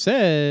survey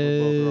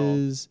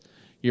says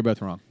you're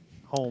both wrong.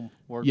 Home.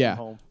 Work Yeah.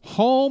 from home.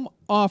 Home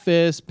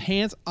office,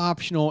 pants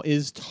optional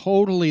is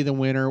totally the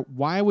winner.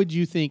 Why would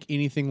you think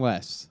anything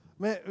less?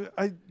 Man,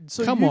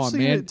 so Come you've on, seen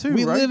man. It too,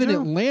 We right, live in Joe?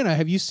 Atlanta.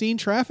 Have you seen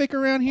traffic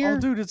around here? Oh,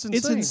 dude, it's insane.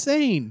 It's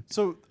insane.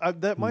 So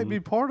that might Mm-hmm. be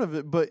part of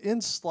it, but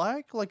in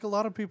Slack, like a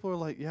lot of people are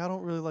like, "Yeah, I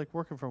don't really like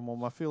working from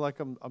home. I feel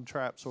like I'm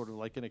trapped, sort of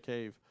like in a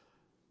cave."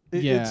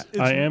 Yeah.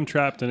 I am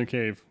trapped in a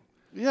cave,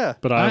 Yeah,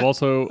 but I've I-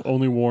 also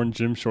only worn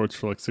gym shorts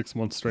for like 6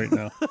 months straight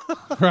now.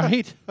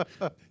 Right?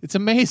 It's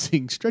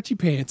amazing. Stretchy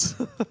pants.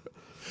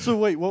 So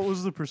wait, what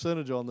was the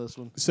percentage on this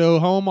one? So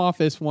home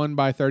office won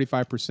by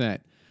 35%.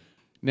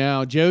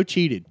 Now, Joe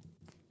cheated.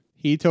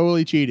 He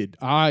totally cheated.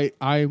 I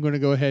am going to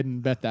go ahead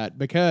and bet that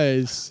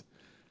because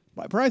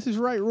by Price is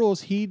Right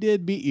rules, he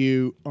did beat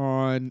you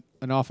on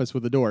an office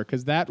with a door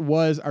because that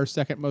was our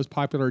second most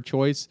popular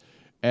choice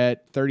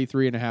at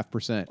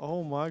 33.5%.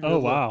 Oh my god! Oh,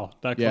 wow.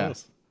 That Yeah.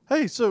 close.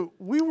 Hey, so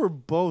we were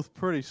both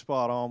pretty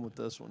spot on with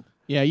this one.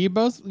 Yeah, you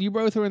both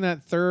were in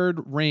that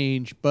third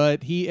range,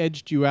 but he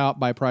edged you out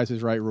by Price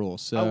is Right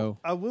rules. So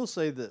I will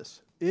say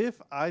this: if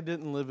I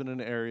didn't live in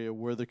an area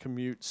where the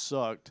commute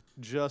sucked,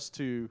 just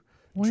to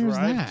Where's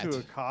drive that? to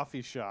a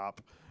coffee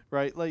shop,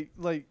 right?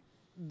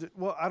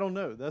 Well, I don't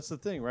know. That's the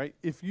thing, right?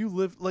 If you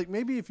lived,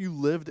 maybe if you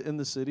lived in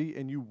the city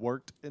and you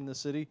worked in the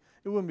city,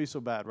 it wouldn't be so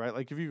bad, right?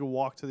 Like if you could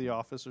walk to the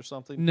office or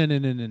something. no.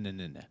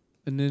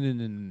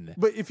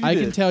 But if you I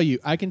did, can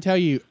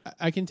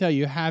tell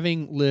you,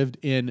 having lived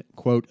in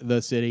quote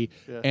the city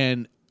Yeah.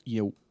 and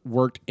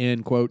worked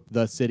in quote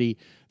the city,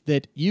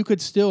 that you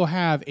could still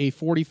have a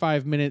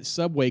 45-minute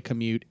subway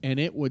commute and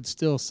it would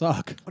still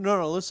suck.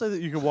 no. Let's say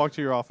that you could walk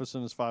to your office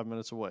and it's 5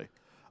 minutes away.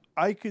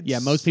 I could. Yeah,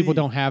 most people see-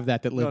 don't have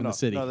that live in no, the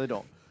city. No, they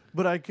don't.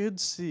 But I could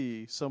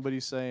see somebody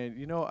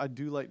saying, I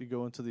do like to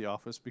go into the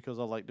office because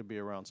I like to be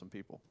around some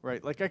people,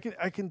 right? Like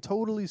I can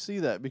totally see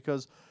that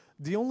because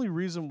the only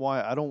reason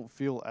why I don't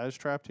feel as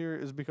trapped here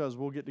is because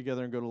we'll get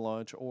together and go to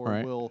lunch, or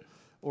Right. we'll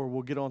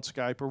get on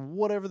Skype or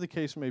whatever the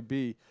case may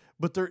be.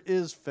 But there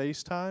is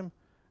FaceTime.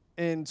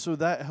 And so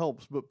that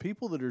helps. But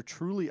people that are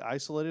truly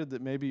isolated,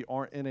 that maybe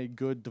aren't in a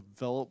good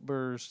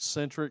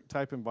developer-centric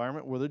type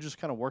environment where they're just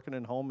kind of working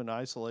in home in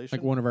isolation.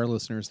 Like one of our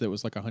listeners that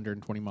was like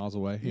 120 miles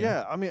away.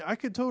 Yeah, I mean, I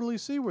could totally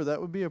see where that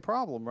would be a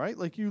problem, right?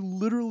 Like you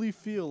literally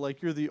feel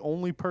like you're the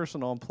only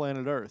person on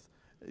planet Earth,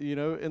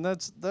 and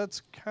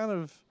that's kind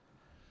of,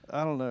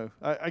 I don't know.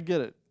 I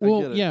get it. I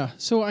Well, get it. yeah.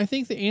 So I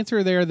think the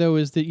answer there, though,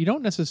 is that you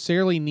don't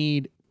necessarily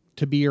need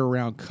to be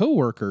around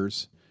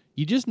coworkers.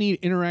 You just need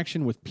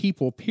interaction with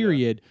people,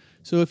 period.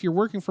 So if you're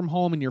working from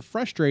home and you're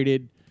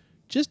frustrated,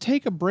 just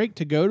take a break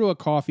to go to a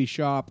coffee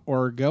shop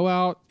or go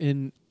out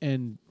and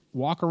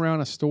walk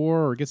around a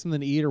store or get something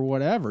to eat or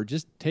whatever.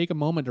 Just take a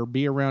moment or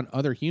be around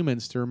other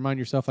humans to remind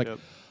yourself, like, Yep.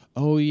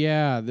 oh,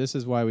 yeah, this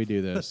is why we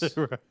do this.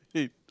 Right.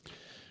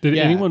 Did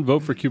Yeah. anyone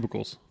vote for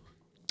cubicles?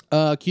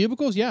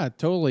 Cubicles, yeah,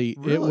 totally.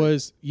 Really?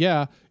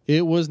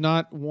 It was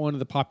not one of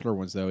the popular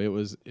ones though. It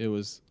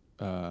was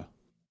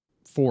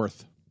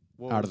fourth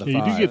out of the Yeah,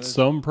 you do five. get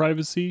some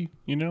privacy,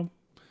 and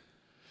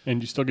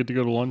you still get to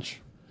go to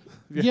lunch.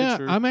 Yeah,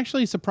 true. I'm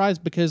actually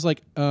surprised because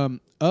like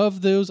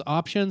of those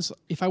options,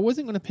 if I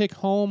wasn't going to pick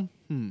home,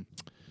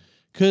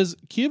 because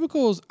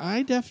cubicles,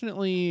 I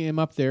definitely am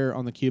up there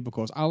on the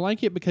cubicles. I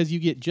like it because you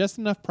get just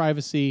enough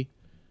privacy,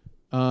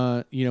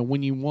 when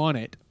you want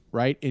it,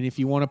 right? And if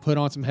you want to put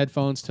on some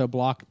headphones to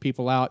block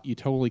people out, you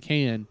totally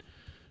can.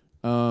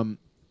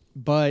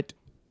 But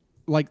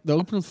like the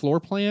open floor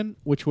plan,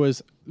 which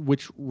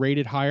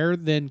rated higher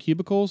than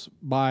cubicles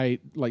by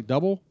like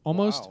double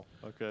almost. Wow.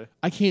 Okay.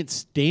 I can't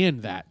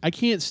stand that. I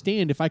can't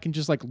stand if I can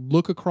just like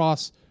look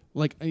across,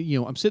 like,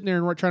 I'm sitting there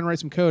and trying to write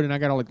some code and I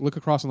got to like look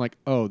across and like,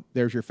 oh,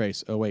 there's your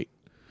face. Oh, wait.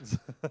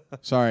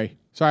 Sorry.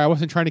 I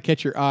wasn't trying to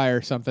catch your eye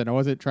or something. I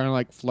wasn't trying to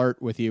like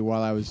flirt with you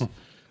while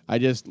I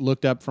just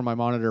looked up from my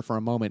monitor for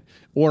a moment.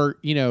 Or,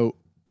 if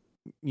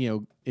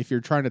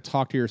you're trying to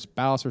talk to your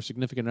spouse or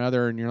significant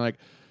other and you're like,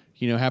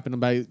 happen to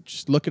by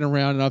just looking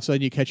around and all of a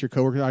sudden you catch your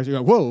coworker's eyes, you're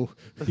like, whoa,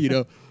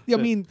 I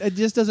mean, it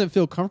just doesn't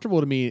feel comfortable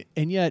to me.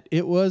 And yet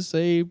it was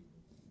a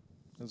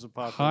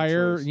popular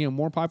higher, choice.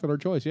 More popular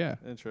choice. Yeah.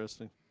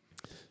 Interesting.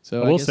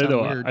 So I will guess say I'm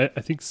though, weird.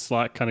 I think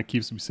Slack kind of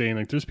keeps me saying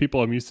like there's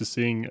people I'm used to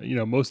seeing,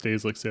 most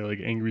days, like say like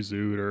Angry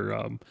Zoot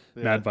or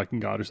Mad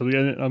Viking God or something.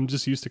 And I'm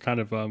just used to kind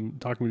of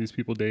talking with these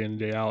people day in and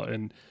day out.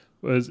 And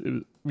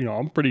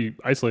I'm pretty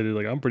isolated.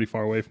 Like I'm pretty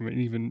far away from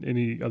even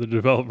any other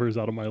developers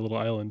out on my little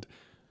island.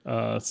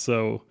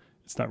 So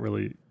it's not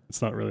really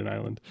an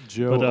island.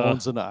 Joe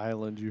owns an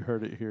island. You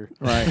heard it here.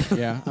 Right.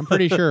 Yeah. I'm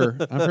pretty sure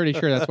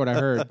that's what I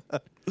heard.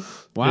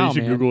 Wow. Yeah, you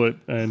should man. Google it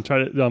and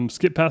try to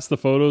skip past the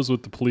photos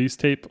with the police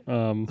tape,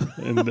 and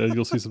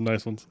you'll see some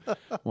nice ones.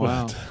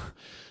 Wow.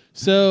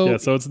 So Yeah,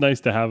 so it's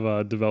nice to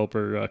have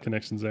developer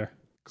connections there.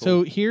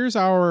 So here's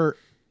our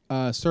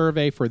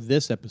survey for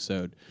this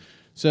episode.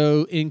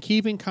 So in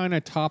keeping kind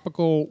of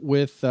topical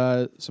with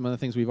some of the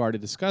things we've already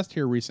discussed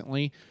here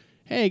recently,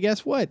 hey,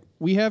 guess what?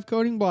 We have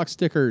coding block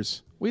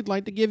stickers. We'd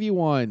like to give you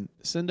one.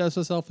 Send us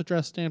a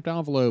self-addressed stamped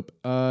envelope.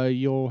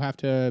 You'll have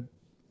to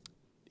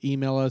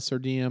email us or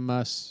DM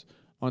us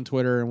on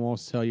Twitter, and we'll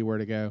tell you where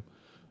to go.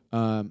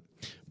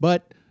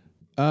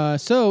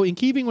 So in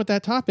keeping with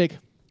that topic,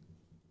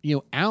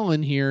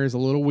 Alan here is a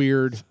little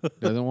weird.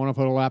 Doesn't want to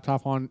put a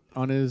laptop on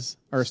his,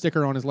 or a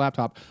sticker on his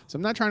laptop. So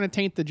I'm not trying to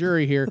taint the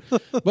jury here.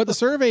 But the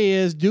survey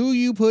is, do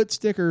you put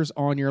stickers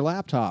on your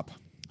laptop?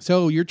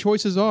 So your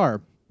choices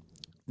are,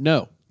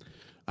 no.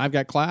 I've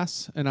got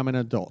class and I'm an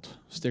adult.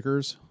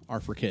 Stickers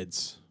are for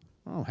kids.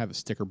 I don't have a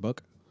sticker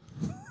book.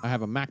 I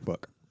have a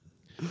MacBook.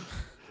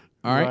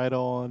 All right. Right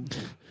on.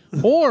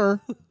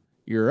 Or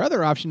your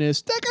other option is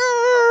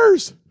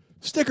stickers.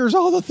 Stickers,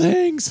 all the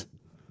things.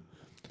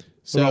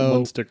 What about So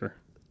one sticker?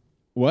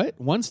 what?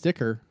 One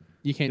sticker?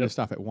 You can't Yep. just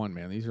stop at one,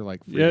 man. These are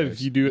like Yeah, Fritos.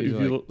 if you do, These if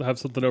are you have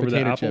something over the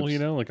potato Apple,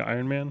 chips. like an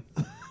Iron Man.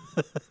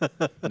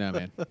 like, no,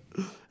 man.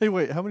 Hey,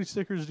 wait. How many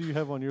stickers do you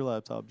have on your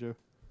laptop, Joe?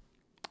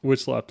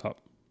 Which laptop?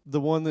 The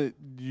one that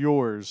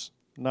yours,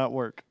 not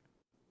work.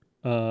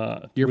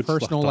 Your Which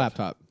personal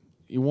laptop.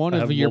 One I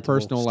of have your multiple.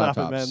 personal Stop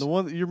laptops. it, man. The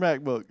one that your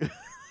MacBook.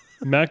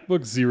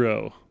 MacBook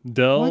Zero,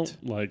 Dell, What?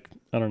 like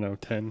I don't know,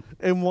 10.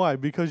 And why?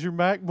 Because your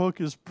MacBook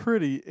is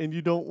pretty and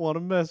you don't want to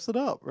mess it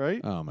up, right?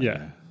 Oh my Yeah.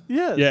 god.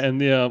 Yes. Yeah,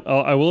 and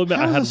I will admit,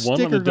 I had How's a one on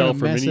the sticker Dell gonna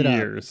for mess many it up?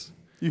 years.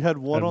 You had I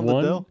one had on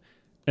the Dell?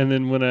 And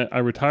then when I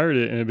retired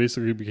it, and it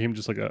basically became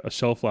just like a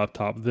shelf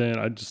laptop, then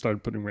I just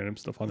started putting random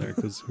stuff on there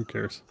because who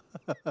cares?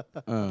 But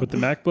the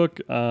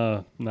MacBook,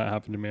 not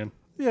happening, man.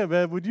 Yeah,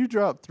 man. Would you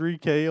drop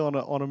 $3K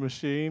on a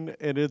machine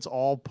and it's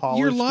all polished?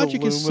 Your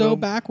logic is so aluminum?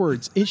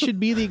 backwards. It should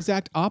be the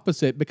exact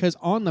opposite, because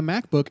on the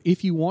MacBook,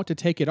 if you want to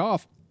take it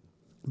off,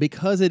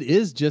 because it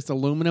is just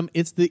aluminum,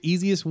 it's the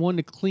easiest one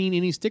to clean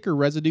any sticker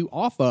residue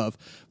off of,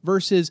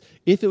 versus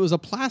if it was a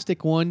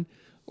plastic one,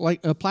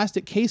 like a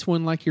plastic case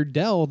one like your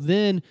Dell,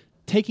 then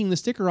taking the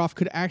sticker off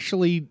could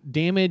actually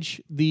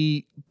damage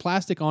the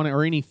plastic on it,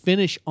 or any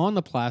finish on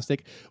the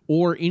plastic,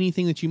 or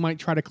anything that you might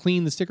try to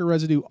clean the sticker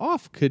residue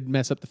off could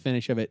mess up the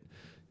finish of it.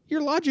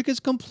 Your logic is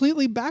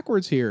completely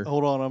backwards here.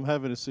 Hold on, I'm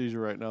having a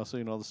seizure right now,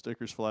 seeing all the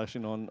stickers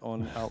flashing on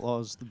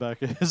Outlaw's the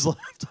back of his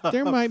laptop.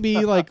 There might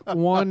be like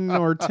 1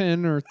 or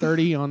 10 or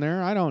 30 on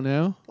there. I don't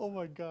know. Oh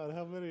my God,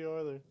 how many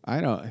are there?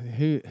 I don't.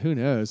 Who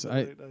knows?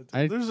 I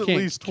There's at can't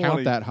least count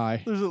 20. that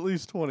high. There's at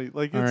least 20.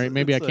 Like, All it's- right,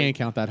 maybe I it's can't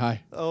count that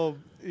high. Oh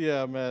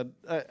yeah, man.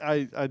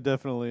 I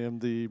definitely am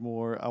the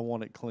more I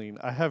want it clean.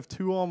 I have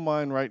 2 on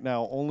mine right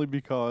now, only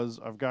because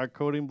I've got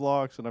coding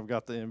blocks and I've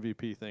got the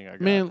MVP thing. I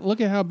got. Man,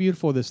 look at how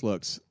beautiful this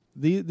looks.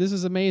 This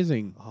is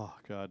amazing. Oh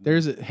God.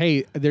 There's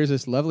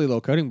this lovely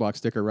little coding block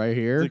sticker right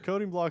here. The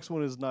coding blocks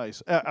one is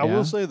nice. I Yeah.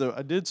 will say though,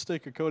 I did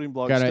stick a coding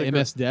block Got sticker. an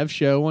MS Dev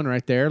Show one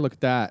right there. Look at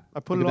that. I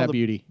put look it at on that the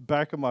beauty.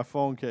 back of my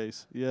phone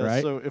case. Yeah.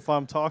 Right. So if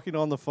I'm talking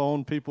on the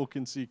phone, people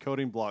can see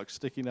coding blocks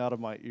sticking out of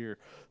my ear.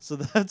 So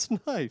that's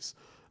nice.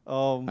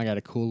 I got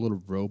a cool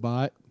little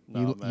robot. No,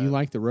 You man.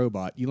 like the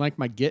robot. You like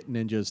my Git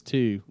ninjas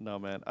too. No,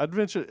 man. I'd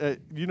venture.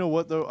 You know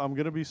what though? I'm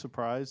gonna be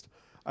surprised.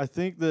 I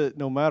think that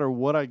no matter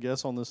what I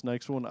guess on this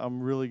next one,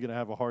 I'm really gonna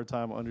have a hard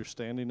time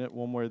understanding it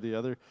one way or the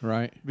other.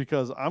 Right.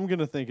 Because I'm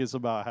gonna think it's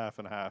about half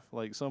and half.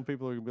 Like some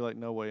people are gonna be like,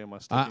 "No way, am I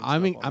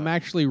sticking?" I'm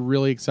actually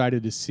really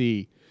excited to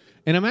see,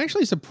 and I'm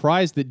actually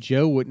surprised that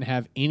Joe wouldn't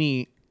have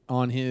any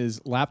on his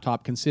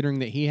laptop, considering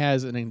that he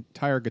has an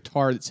entire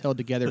guitar that's held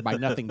together by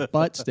nothing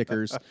but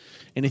stickers,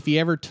 and if he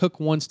ever took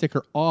one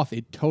sticker off,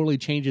 it totally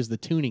changes the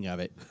tuning of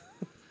it.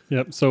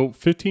 Yep. So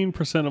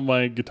 15% of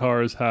my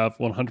guitars have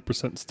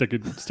 100%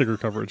 sticker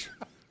coverage.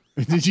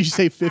 Did you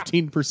say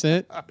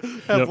 15%?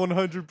 have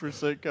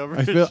 100%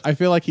 coverage. I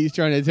feel like he's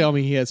trying to tell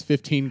me he has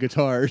 15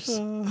 guitars.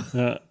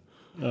 I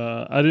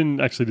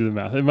didn't actually do the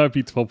math. It might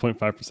be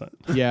 12.5%.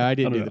 Yeah, I I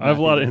didn't don't do know. the I have a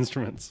math lot of either.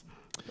 instruments.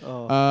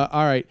 All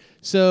right.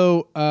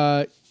 So,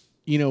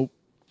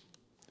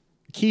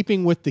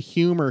 keeping with the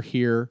humor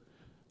here,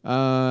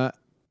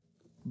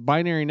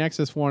 Binary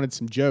Nexus wanted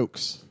some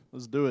jokes.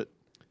 Let's do it.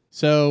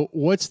 So,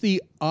 what's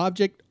the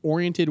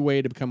object-oriented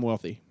way to become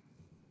wealthy?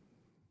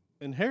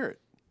 Inheritance.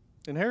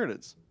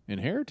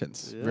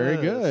 Inheritance. Very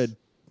Yes. good.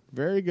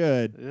 Very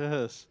good.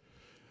 Yes.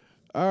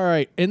 All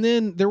right. And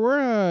then there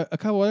were a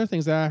couple other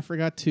things that I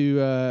forgot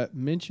to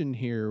mention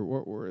here.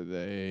 What were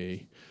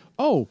they?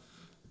 Oh,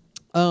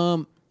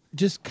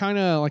 just kind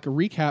of like a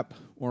recap,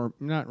 or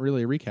not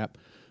really a recap,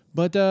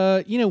 but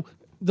the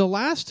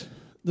last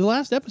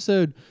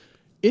episode,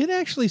 it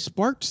actually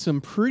sparked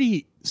some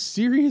pretty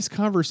serious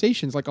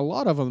conversations, like a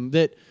lot of them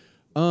that,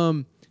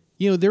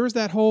 there was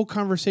that whole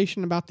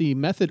conversation about the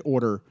method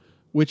order,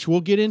 which we'll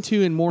get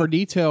into in more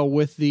detail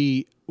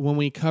when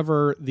we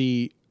cover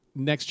the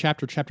next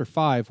chapter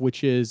 5,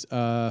 which is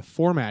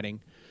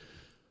formatting.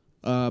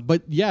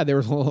 But yeah, there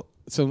was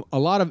a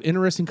lot of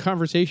interesting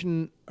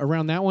conversation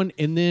around that one,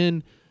 and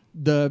then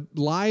the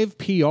live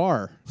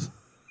PR.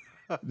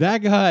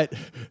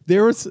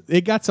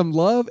 It got some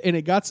love and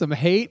it got some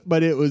hate,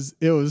 but it was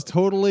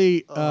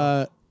totally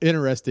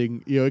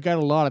interesting. It got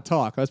a lot of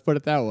talk. Let's put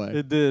it that way.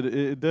 It did.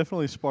 It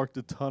definitely sparked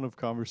a ton of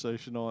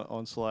conversation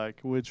on Slack,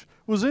 which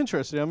was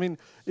interesting. I mean,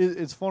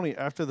 it's funny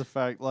after the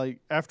fact. Like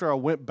after I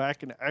went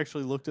back and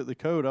actually looked at the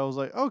code, I was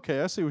like,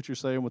 okay, I see what you're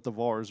saying with the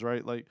vars,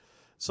 right? Like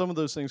some of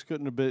those things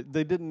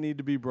they didn't need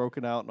to be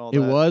broken out and all It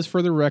that. was,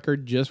 for the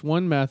record, just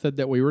one method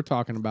that we were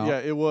talking about. Yeah,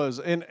 it was.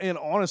 And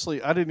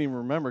honestly, I didn't even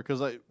remember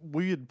because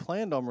we had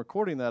planned on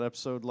recording that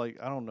episode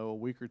like, I don't know, a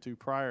week or two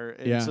prior.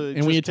 And Yeah, so it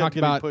and we just had kept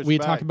getting pushed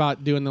back. talked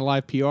about doing the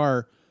live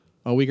PR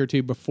a week or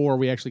two before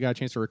we actually got a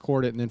chance to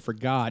record it, and then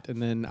forgot,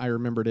 and then I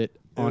remembered it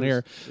on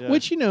air. yeah.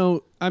 Which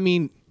I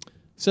mean,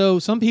 so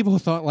some people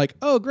thought like,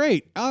 oh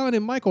great, Alan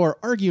and Michael are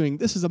arguing,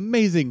 this is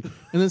amazing,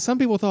 and then some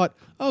people thought,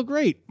 oh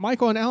great,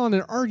 Michael and Alan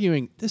are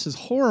arguing, this is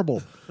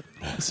horrible.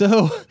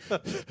 so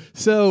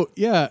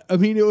yeah, I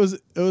mean it was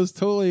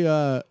totally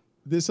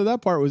so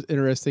that part was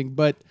interesting,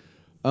 but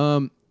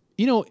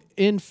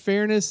in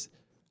fairness,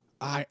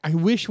 I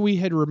wish we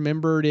had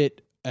remembered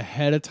it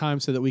ahead of time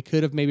so that we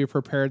could have maybe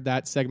prepared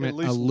that segment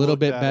a little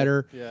bit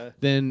better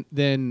than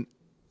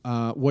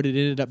what it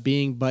ended up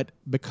being. But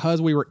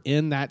because we were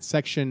in that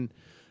section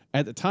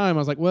at the time, I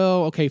was like,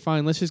 well, okay,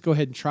 fine. Let's just go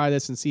ahead and try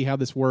this and see how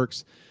this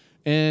works.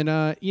 And,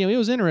 it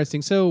was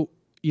interesting. So,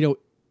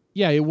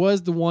 it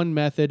was the one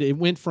method. It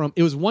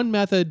was one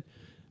method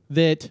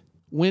that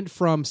went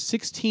from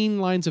 16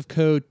 lines of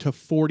code to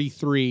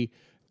 43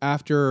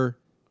 after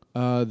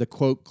the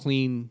quote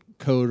clean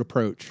code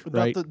approach,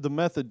 right? The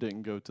method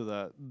didn't go to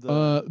that.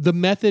 The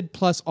method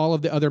plus all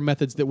of the other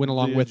methods that went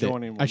along The with it.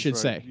 adjoining I should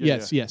ones, say. right?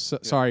 Yeah, Yes.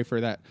 Sorry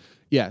for that.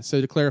 Yeah. So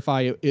to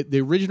clarify,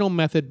 the original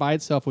method by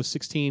itself was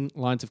 16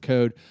 lines of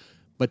code,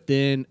 but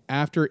then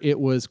after it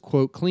was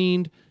quote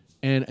cleaned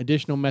and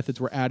additional methods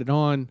were added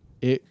on,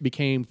 it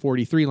became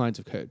 43 lines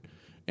of code.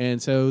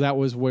 And so that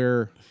was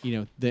where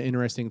the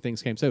interesting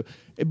things came. So,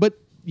 but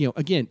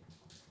again,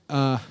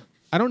 I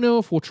don't know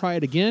if we'll try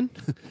it again.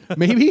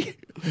 Maybe.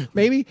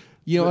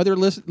 Other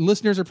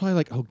listeners are probably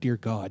like, "Oh dear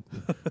God."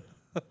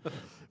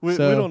 We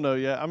don't know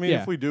yet. I mean,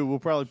 Yeah. if we do, we'll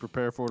probably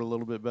prepare for it a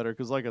little bit better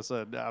because, like I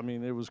said, I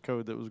mean, it was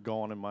code that was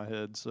gone in my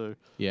head. So,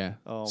 Yeah.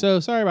 So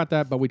sorry about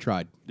that, but we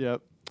tried.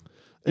 yep.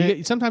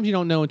 Sometimes you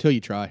don't know until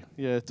you try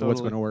Yeah, totally.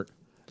 what's going to work.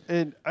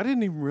 And I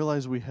didn't even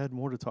realize we had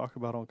more to talk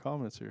about on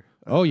comments here.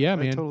 Oh, yeah, I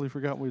man. totally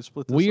forgot we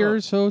split this We up.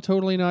 are so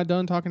totally not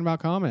done talking about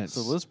comments.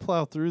 So let's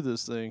plow through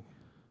this thing.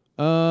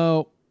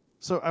 Oh,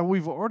 So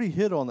we've already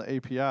hit on the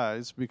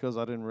APIs because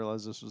I didn't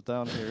realize this was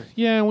down here.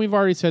 yeah, and we've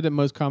already said that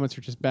most comments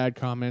are just bad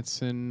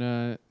comments and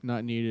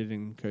not needed,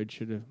 and code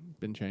should have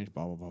been changed,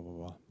 blah, blah, blah,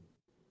 blah, blah.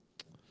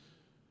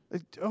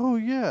 Oh,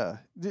 yeah.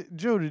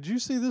 Joe, did you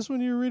see this when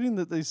you were reading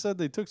that they said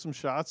they took some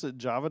shots at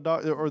Java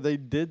docs, or they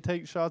did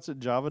take shots at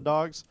Java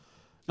docs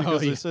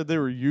because yeah. they said they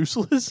were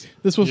useless?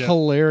 This was Yeah.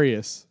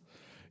 hilarious.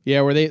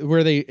 Yeah, where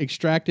they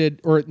extracted,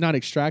 or not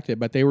extracted,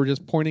 but they were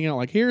just pointing out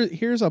like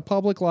here's a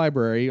public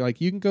library, like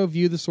you can go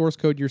view the source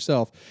code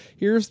yourself.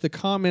 Here's the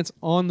comments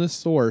on the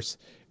source,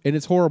 and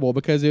it's horrible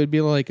because it would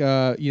be like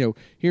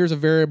here's a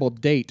variable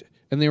date,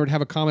 and they would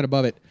have a comment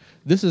above it.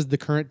 This is the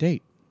current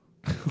date.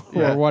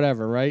 or Yeah.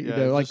 whatever, right? Yeah,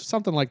 You know, like just-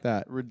 something like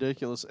that.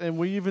 Ridiculous. And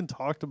we even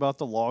talked about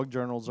the log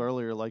journals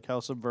earlier, like how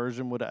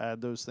Subversion would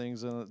add those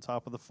things in at the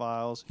top of the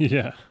files.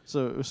 Yeah.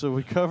 So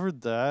we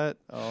covered that.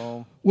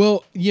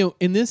 Well, you know,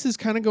 and this is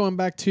kind of going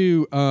back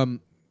to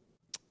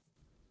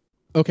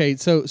okay,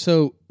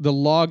 so the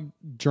log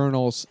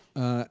journals,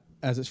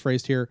 as it's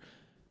phrased here,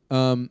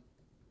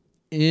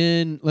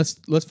 in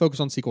let's focus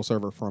on SQL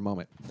Server for a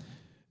moment,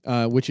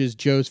 which is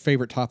Joe's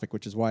favorite topic,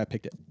 which is why I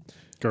picked it.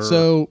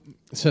 Grr.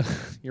 So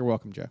you're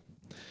welcome, Joe.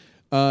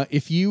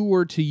 If you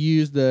were to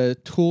use the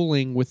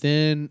tooling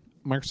within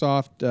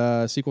Microsoft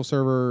SQL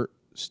Server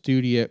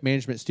Studio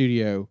Management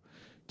Studio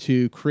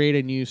to create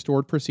a new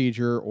stored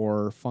procedure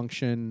or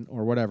function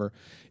or whatever,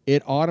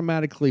 it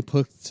automatically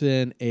puts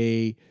in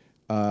a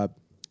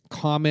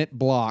comment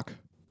block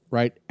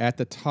right at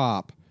the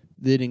top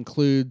that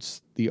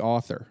includes the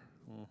author,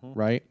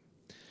 right?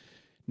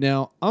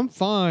 Now, I'm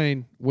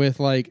fine with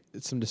like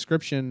some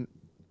description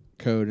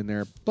code in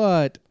there,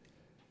 but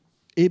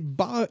it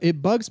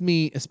bugs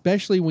me,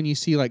 especially when you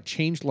see like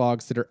change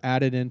logs that are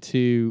added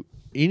into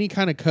any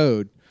kind of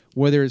code,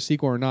 whether it's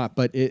SQL or not.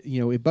 But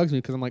it bugs me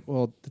because I'm like,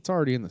 well, it's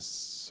already in the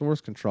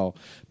source control.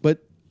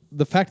 But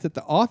the fact that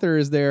the author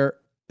is there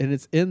and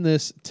it's in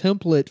this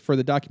template for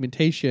the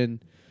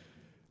documentation,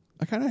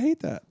 I kind of hate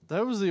that.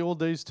 That was the old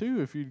days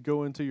too. If you'd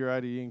go into your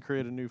IDE and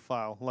create a new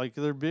file, like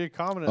there'd be a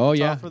comment at Oh the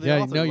yeah, top for the yeah.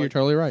 author. No, you're like,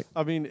 totally right.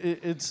 I mean,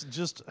 it's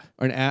just.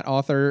 Or an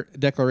 @author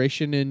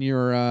declaration in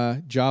your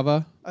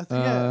Java. I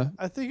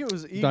think it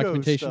was ego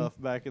documentation. stuff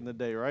back in the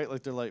day, right?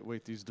 Like they're like,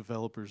 wait, these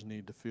developers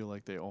need to feel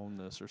like they own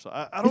this or so.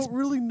 I don't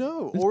really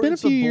know. It's or been a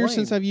it's few a years blame.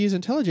 since I've used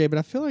IntelliJ, but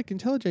I feel like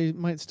IntelliJ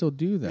might still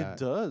do that. It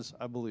does,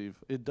 I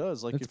believe. It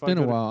does. Like It's if I been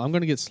a go to- while. I'm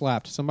going to get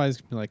slapped. Somebody's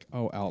going to be like,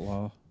 oh,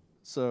 outlaw.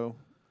 So,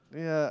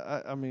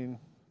 yeah, I mean,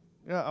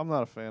 yeah, I'm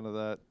not a fan of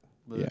that.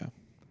 But, Yeah.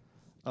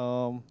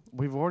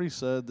 We've already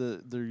said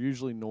that they're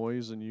usually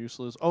noise and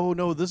useless. Oh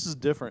no, this is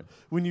different.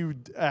 When you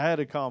add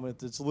a comment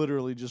that's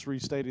literally just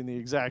restating the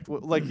exact,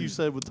 like you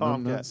said with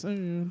I'm not Tomcat.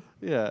 saying.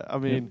 Yeah, I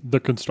mean, The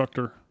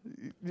constructor.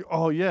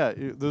 oh yeah,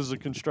 this is a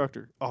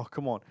constructor. Oh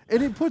come on,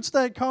 and it puts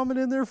that comment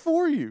in there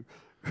for you,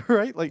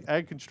 right? Like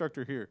add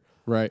constructor here.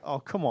 Right. Oh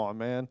come on,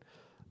 man.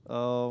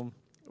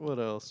 What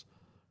else?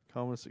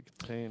 Comments that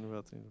contain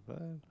about things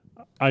bad.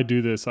 I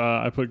do this.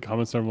 I put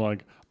comments there. I'm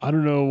like, I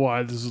don't know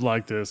why this is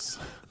like this,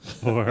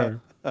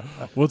 or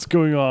what's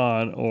going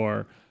on,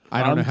 or I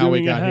don't I'm know how we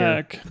doing a got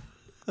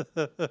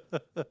here.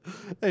 hack.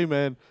 Hey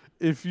man,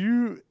 if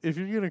you're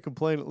gonna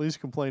complain, at least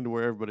complain to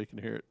where everybody can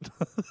hear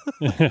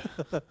it.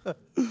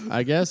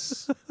 I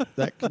guess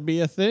that could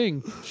be a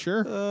thing.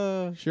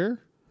 Sure. Sure.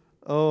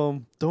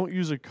 Don't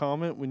use a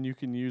comment when you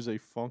can use a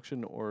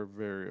function or a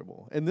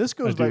variable. And this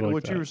goes I do back to like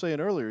what you that. were saying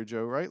earlier,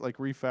 Joe, right? Like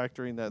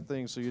refactoring that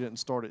thing so you didn't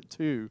start at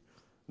 2,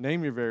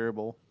 name your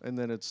variable, and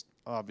then it's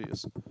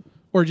obvious.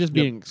 Or just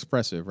being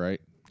expressive,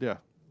 right? Yeah.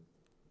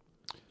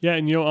 Yeah,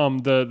 and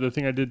the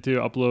thing I did to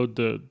upload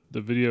the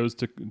videos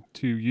to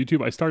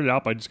YouTube, I started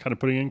out by just kind of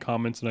putting in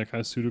comments and I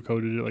kind of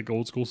pseudocoded it like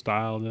old school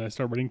style, and then I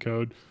started writing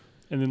code.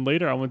 And then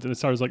later I went to the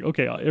start, I was like,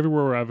 okay,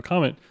 everywhere where I have a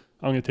comment,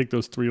 I'm going to take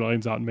those 3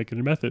 lines out and make it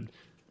a method.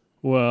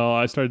 Well,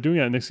 I started doing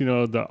that. And next thing you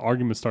know, the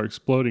arguments started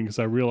exploding because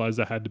I realized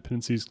I had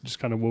dependencies just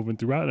kind of woven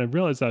throughout. And I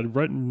realized I'd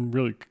written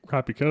really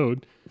crappy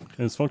code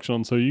and it's functional.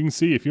 And so you can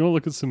see, if you want to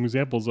look at some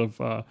examples of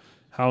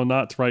how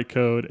not to write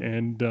code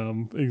and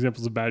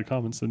examples of bad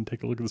comments, then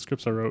take a look at the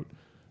scripts I wrote.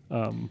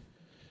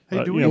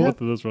 Hey, do we have,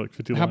 both of those were like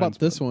 50 How lines. about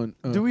this one?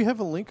 do we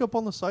have a link up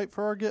on the site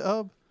for our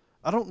GitHub?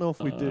 I don't know if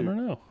we I do. don't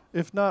know.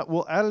 If not,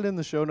 we'll add it in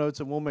the show notes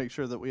and we'll make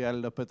sure that we add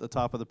it up at the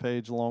top of the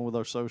page along with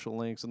our social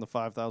links and the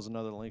 5,000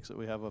 other links that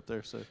we have up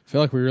there. So I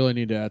feel like we really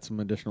need to add some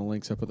additional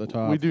links up at the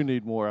top. we do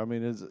need more. I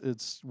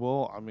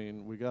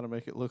mean, we got to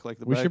make it look like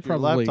the We back should of your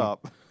probably-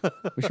 laptop.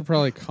 We should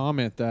probably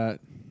comment that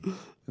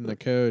in the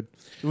code.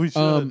 We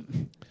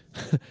should.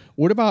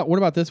 What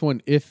about this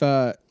one? If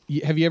have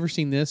you ever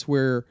seen this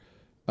where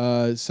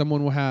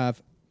someone will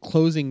have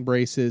closing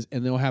braces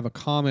and they'll have a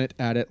comment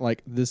at it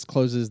like this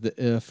closes the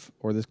if,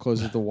 or this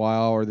closes the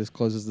while, or this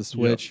closes the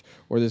switch,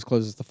 or this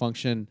closes the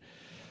function.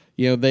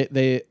 You know,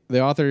 the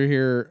author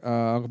here,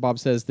 Uncle Bob,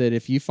 says that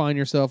if you find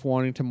yourself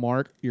wanting to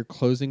mark your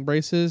closing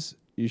braces,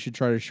 you should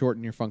try to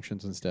shorten your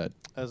functions instead.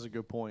 That's a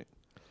good point.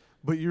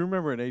 But you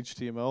remember in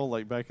HTML,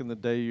 like back in the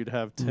day, you'd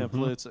have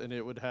templates and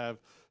it would have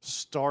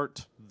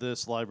start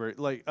this library.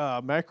 Like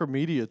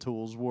Macromedia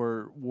tools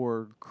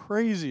were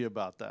crazy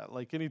about that.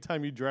 Like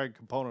anytime you drag a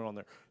component on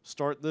there,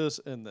 start this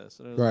and this.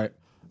 And it was Right.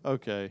 like,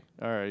 okay,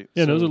 all right.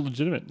 Yeah, so- those are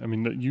legitimate. I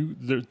mean,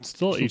 there's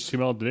still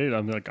HTML today.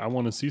 I'm like, I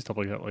want to see stuff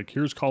like that. Like,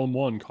 here's column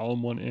one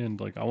end.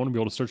 Like, I want to be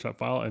able to search that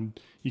file, and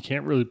you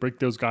can't really break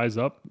those guys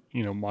up,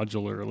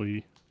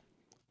 modularly.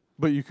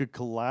 But you could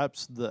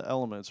collapse the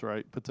elements,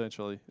 right?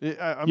 Potentially. I mean,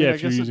 Yeah, I if you're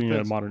guess it using a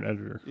depends. modern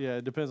editor. Yeah,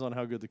 it depends on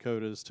how good the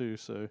code is too.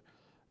 So,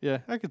 yeah,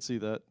 I could see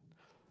that.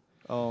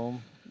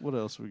 What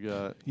else we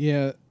got?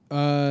 Yeah.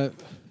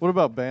 What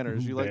about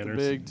banners? You like the Banners.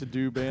 big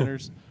to-do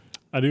banners?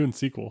 I do in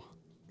SQL.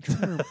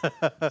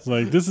 It's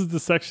like, this is the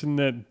section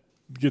that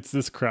gets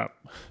this crap.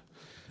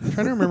 I'm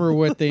trying to remember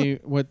what they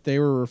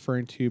were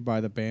referring to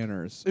by the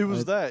banners. It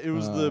was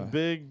the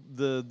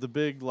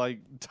big like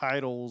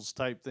titles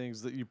type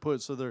things that you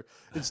put. So they're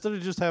instead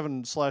of just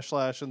having /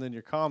 and then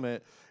your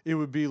comment, it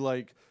would be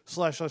like /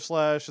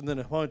 and then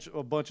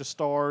a bunch of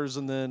stars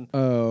and then.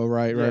 Oh,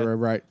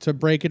 right. To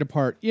break it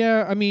apart.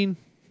 Yeah, I mean,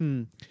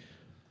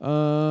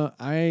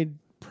 I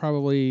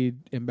probably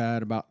am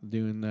bad about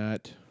doing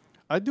that.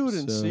 I do it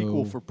in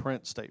SQL for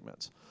print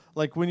statements.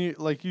 Like when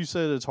you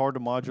said, it's hard to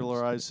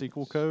modularize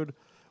SQL code.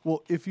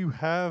 Well, if you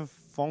have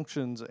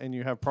functions and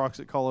you have procs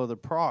that call other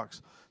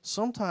procs,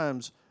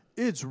 sometimes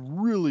it's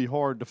really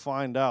hard to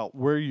find out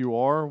where you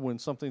are when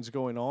something's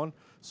going on.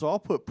 So I'll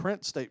put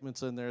print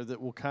statements in there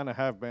that will kind of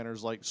have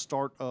banners like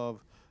start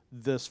of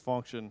this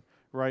function,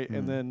 right?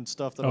 And then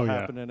stuff that'll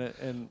happen in it.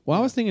 And I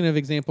was thinking of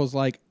examples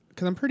like,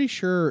 because I'm pretty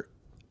sure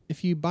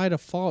if you by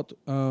default,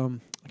 I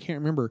can't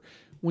remember,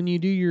 when you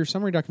do your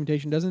summary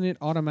documentation, doesn't it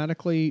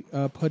automatically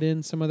put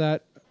in some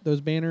of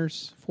those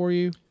banners for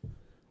you?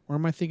 Or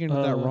am I thinking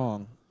of that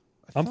wrong?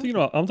 I'm talking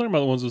about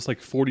the ones with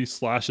like 40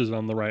 slashes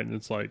on the right, and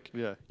it's like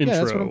intro. Yeah,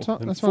 that's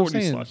what I'm 40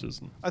 saying.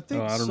 slashes. I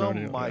think I don't know any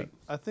some of might.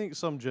 that. I think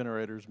some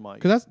generators might.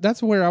 Because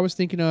that's where I was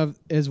thinking of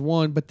as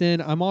one. But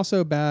then I'm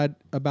also bad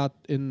about,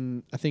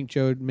 I think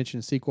Joe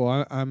mentioned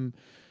SQL. I'm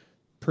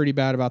pretty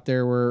bad about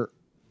there where,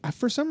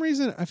 for some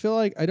reason, I feel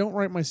like I don't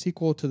write my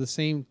SQL to the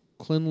same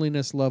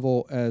cleanliness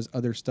level as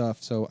other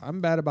stuff. So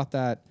I'm bad about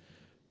that.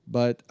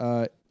 But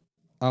I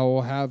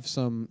will have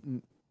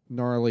some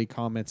gnarly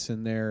comments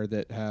in there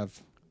that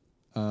have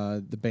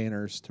the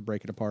banners to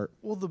break it apart.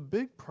 Well, the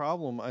big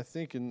problem, I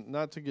think, and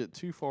not to get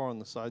too far on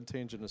the side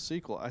tangent of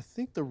SQL, I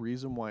think the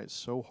reason why it's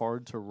so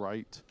hard to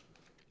write,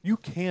 you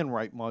can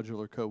write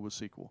modular code with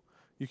SQL.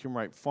 You can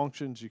write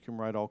functions, you can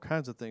write all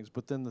kinds of things,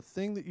 but then the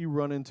thing that you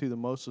run into the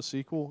most with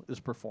SQL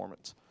is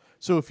performance.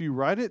 So if you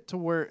write it to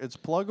where it's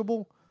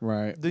pluggable,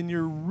 right, then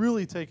you're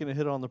really taking a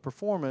hit on the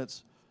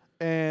performance,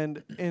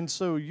 and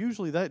so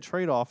usually that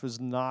trade-off is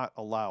not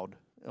allowed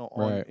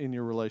in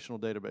your relational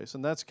database,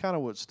 and that's kind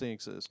of what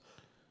stinks is,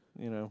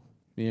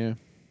 Yeah.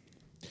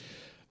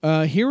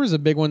 Here was a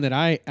big one that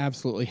I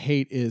absolutely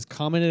hate is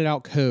commented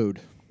out code.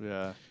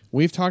 Yeah.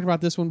 We've talked about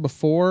this one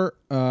before.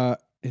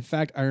 In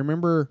fact, I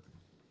remember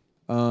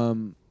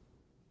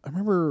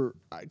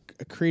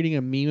creating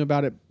a meme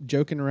about it,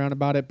 joking around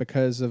about it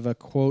because of a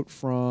quote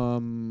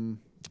from,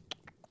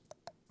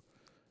 I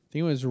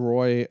think it was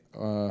Roy.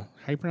 How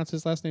you pronounce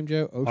his last name,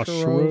 Joe?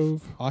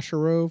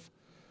 Osharov.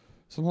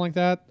 Something like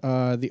that.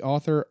 The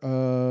author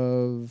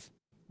of,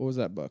 what was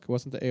that book? It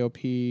wasn't the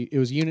AOP. It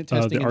was Unit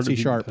Testing in C#.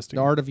 The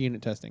Art of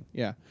Unit Testing.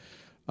 Yeah.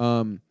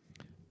 And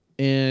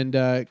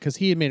because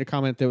he had made a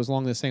comment that was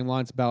along the same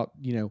lines about,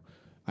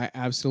 I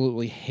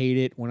absolutely hate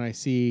it when I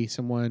see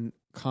someone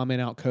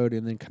comment out code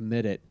and then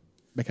commit it,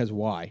 because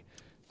why?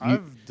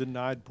 I've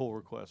denied pull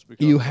requests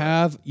because you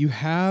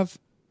have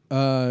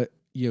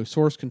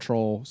source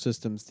control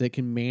systems that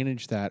can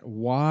manage that.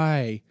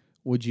 Why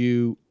would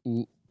you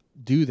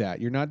do that?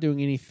 You're not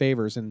doing any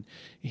favors. And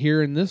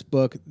here in this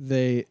book,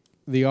 the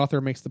author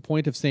makes the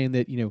point of saying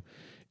that,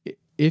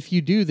 if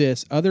you do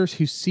this, others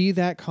who see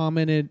that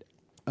commented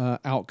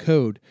out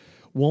code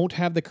won't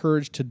have the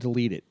courage to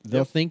delete it.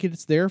 They'll think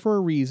it's there for a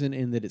reason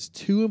and that it's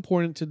too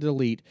important to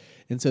delete.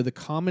 And so the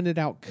commented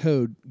out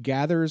code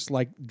gathers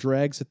like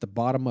dregs at the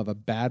bottom of a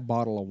bad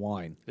bottle of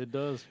wine. It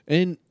does.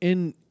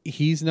 And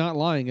he's not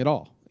lying at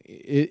all.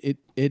 It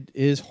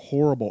is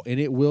horrible, and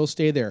it will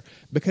stay there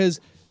because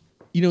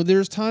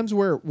there's times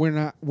where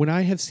when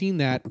I have seen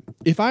that,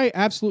 if I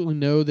absolutely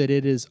know that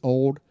it is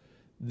old,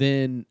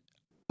 then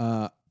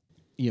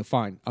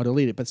fine, I'll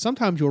delete it. But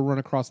sometimes you'll run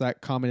across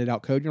that commented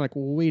out code and you're like,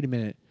 well, wait a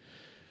minute.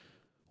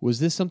 Was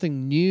this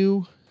something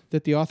new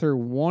that the author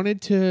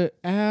wanted to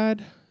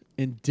add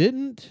and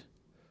didn't?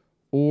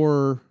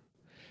 Or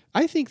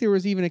I think there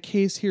was even a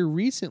case here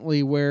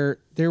recently where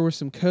there was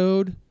some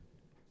code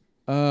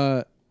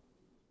where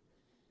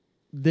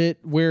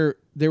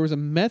there was a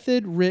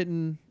method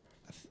written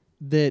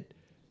that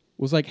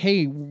was like,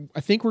 hey,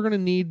 I think we're going to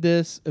need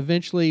this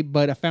eventually,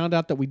 but I found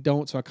out that we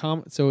don't, so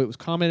it was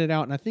commented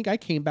out, and I think I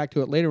came back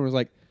to it later and was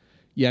like,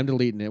 yeah, I'm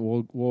deleting it.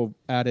 We'll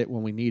add it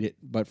when we need it,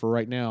 but for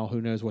right now, who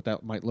knows what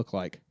that might look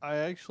like. I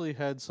actually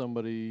had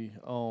somebody,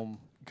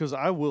 because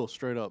I will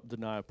straight up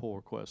deny a pull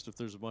request if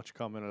there's a bunch of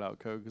commented out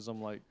code, because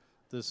I'm like,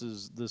 this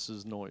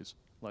is noise.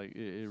 Like,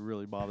 it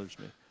really bothers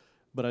me.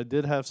 But I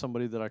did have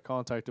somebody that I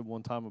contacted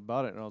one time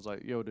about it, and I was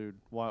like, yo, dude,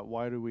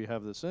 why do we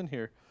have this in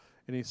here?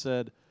 And he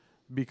said,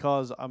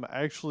 because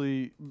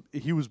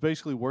he was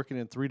basically working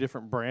in 3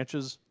 different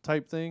branches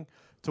type thing,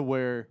 to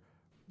where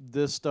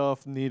this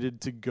stuff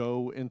needed to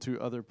go into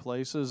other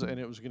places and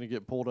it was going to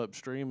get pulled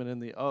upstream, and in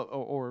the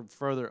or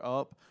further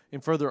up,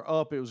 and further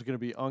up it was going to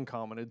be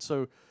uncommented.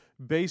 So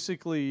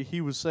basically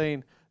he was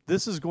saying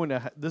this is going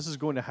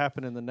to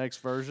happen in the next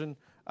version.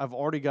 I've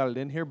already got it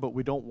in here, but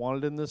we don't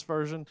want it in this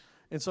version.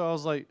 And so I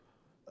was like,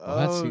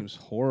 that seems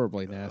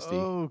horribly nasty.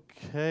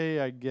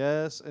 Okay, I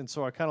guess. And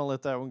so I kind of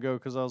let that one go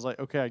because I was like,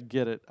 okay, I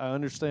get it. I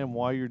understand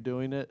why you're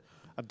doing it.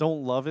 I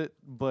don't love it,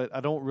 but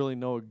I don't really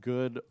know a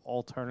good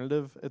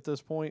alternative at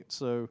this point.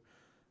 So,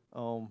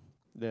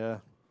 yeah.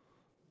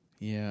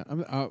 Yeah.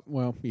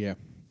 Well, yeah.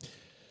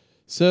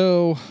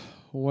 So,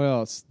 what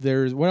else?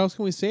 What else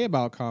can we say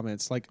about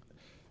comments? Like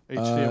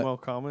HTML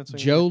comments.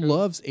 Joe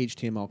loves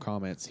HTML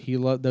comments.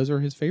 Those are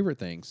his favorite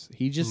things.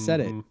 He just said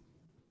it.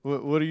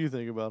 What do you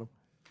think about them?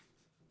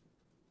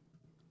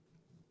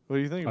 What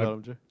do you think about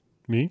them, Joe?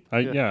 Me?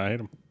 I hate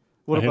them.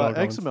 What I hate all about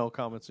comments. XML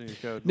comments in your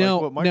code? Now,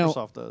 like what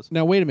Microsoft does.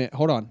 Now, wait a minute.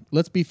 Hold on.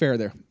 Let's be fair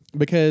there,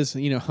 because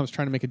I was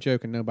trying to make a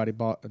joke and nobody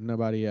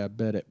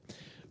bet it,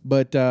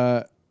 but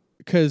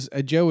because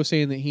Joe was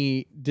saying that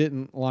he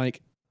didn't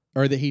like,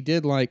 or that he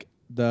did like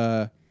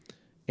the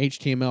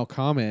HTML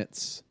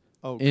comments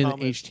in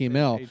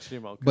HTML,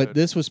 HTML code. but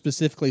this was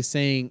specifically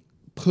saying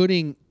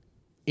putting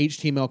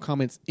HTML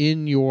comments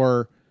in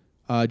your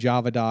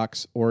Java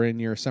docs or in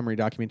your summary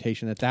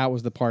documentation. That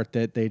was the part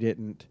that they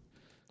didn't.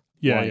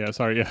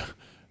 Sorry.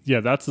 Yeah,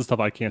 that's the stuff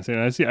I can't say.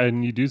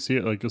 And you do see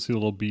it, like you'll see the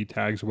little B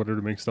tags or whatever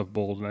to make stuff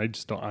bold, and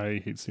I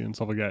hate seeing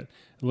stuff like that.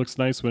 It looks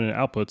nice when it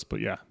outputs,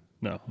 but yeah,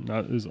 no,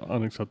 that is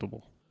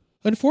unacceptable.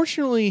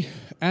 Unfortunately,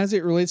 as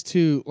it relates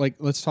to, like,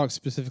 let's talk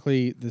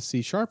specifically the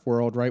C#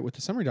 world, right, with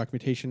the summary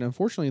documentation,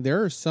 unfortunately,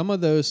 there are some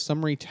of those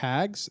summary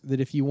tags that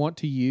if you want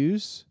to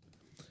use,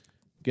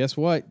 guess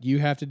what? You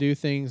have to do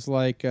things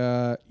like,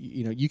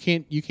 you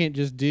can't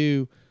just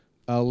do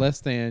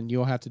less than.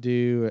 You'll have to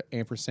do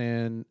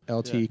ampersand,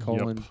 LT,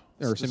 colon,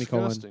 or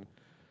semicolon. Disgusting.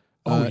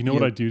 You know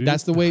what I do?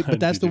 That's the way, but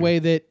that's the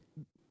way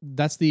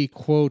that's the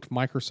quote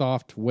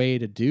Microsoft way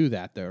to do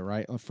that, though,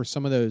 right? For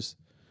some of those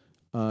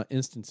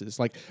instances,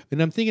 like, and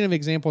I'm thinking of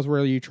examples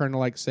where you're trying to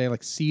like say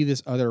like see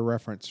this other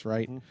reference,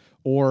 right? Mm-hmm.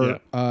 Or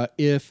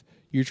if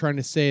you're trying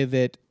to say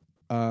that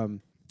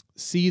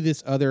see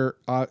this other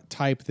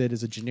type that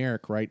is a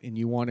generic, right? And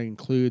you want to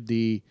include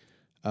the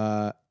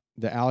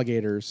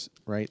alligators,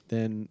 right?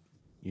 Then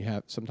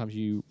sometimes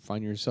you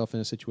find yourself in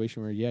a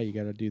situation where you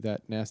got to do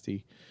that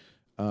nasty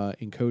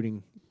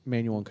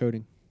manual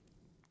encoding.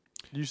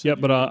 Yeah,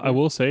 but I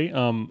will say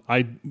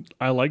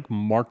I like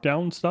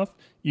Markdown stuff.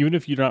 Even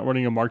if you're not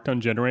running a Markdown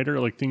generator,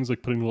 like things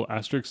like putting little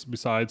asterisks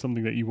beside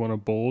something that you want to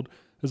bold,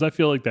 because I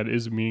feel like that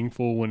is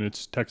meaningful when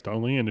it's text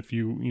only. And if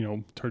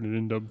you turn it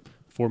into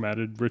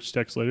formatted rich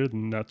text later,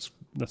 then that's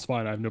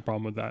fine. I have no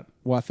problem with that.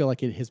 Well, I feel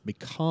like it has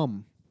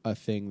become a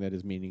thing that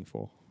is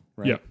meaningful,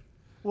 right? Yeah.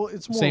 Well,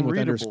 it's more same readable. with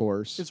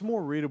underscores. It's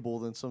more readable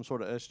than some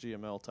sort of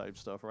HTML type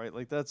stuff, right?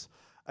 Like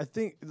I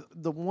think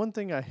the one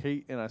thing I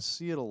hate, and I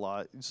see it a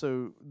lot.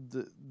 So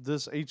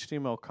this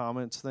HTML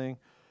comments thing,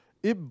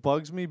 it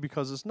bugs me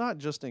because it's not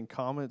just in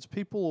comments.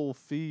 People will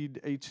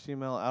feed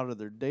HTML out of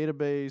their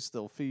database.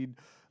 They'll feed,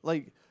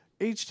 like,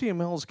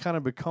 HTML has kind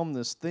of become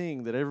this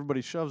thing that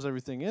everybody shoves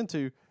everything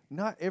into.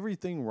 Not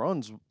everything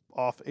runs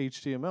off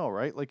HTML,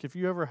 right? Like if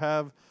you ever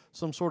have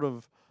some sort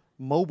of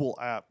mobile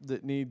app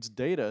that needs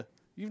data,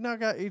 you've now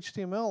got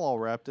HTML all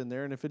wrapped in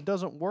there, and if it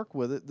doesn't work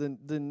with it,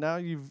 then now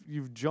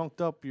you've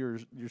junked up your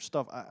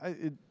stuff.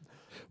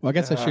 Well, I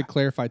guess I should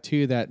clarify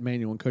too that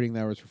manual encoding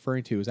that I was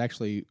referring to is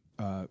actually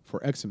for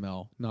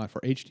XML, not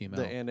for HTML.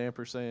 The and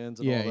ampersands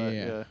and all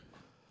that.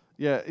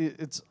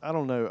 It's I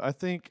don't know. I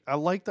think I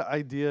like the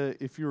idea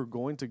if you're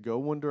going to go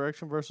one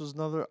direction versus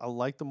another. I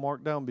like the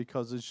Markdown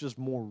because it's just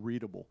more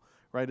readable,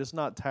 right? It's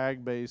not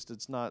tag based.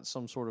 It's not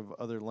some sort of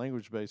other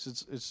language based.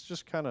 It's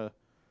just kind of,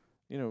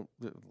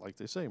 like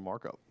they say,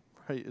 markup,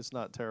 right? It's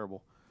not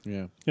terrible.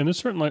 Yeah. And there's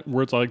certain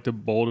words I like to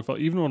bold.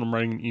 Even when I'm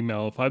writing an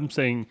email, if I'm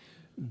saying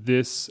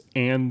this,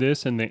 and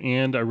the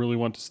and I really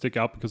want to stick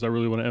out because I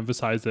really want to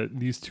emphasize that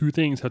these two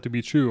things have to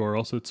be true or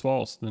else it's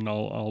false, then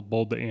I'll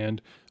bold the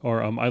and.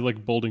 Or I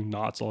like bolding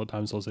nots all the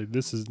time. So I'll say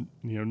this is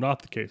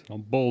not the case. And I'll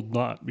bold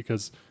not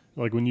because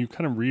like when you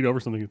kind of read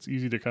over something, it's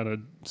easy to kind of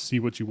see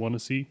what you want to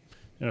see.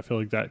 And I feel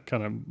like that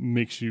kind of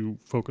makes you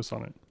focus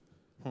on it.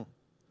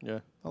 Yeah,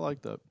 I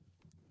like that.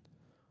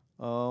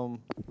 One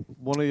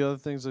of the other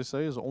things they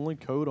say is only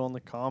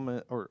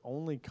comment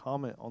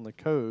on the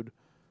code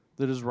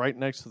that is right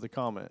next to the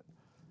comment.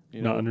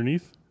 Not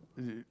underneath?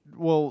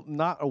 Well,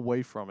 not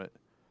away from it.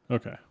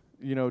 Okay.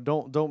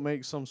 Don't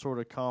make some sort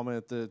of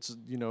comment that's,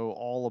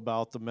 all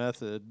about the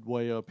method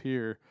way up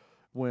here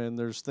when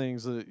there's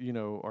things that,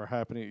 are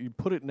happening. You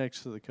put it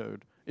next to the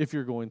code if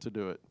you're going to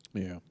do it.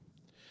 Yeah.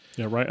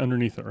 Yeah, right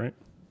underneath it, right?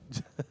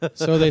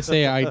 So they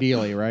say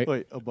ideally, right?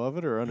 Wait, above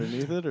it or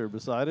underneath it or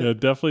beside it? Yeah,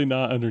 definitely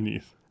not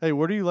underneath. Hey,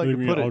 where do you like to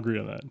put it? I'll agree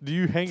on that. Do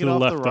you hang it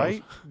off the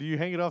right? Do you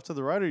hang it off to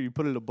the right or you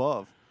put it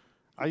above?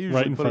 I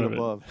usually put it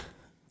above.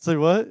 Say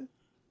what?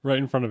 Right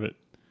in front of it.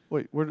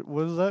 Wait, what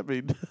does that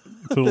mean?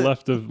 To the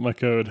left of my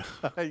code.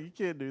 You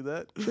can't do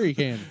that. Sure you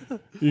can.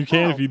 You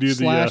can if you do the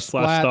slash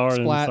star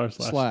and slash.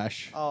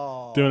 slash.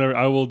 Oh.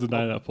 I will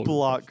deny that.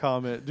 Block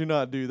comment. Do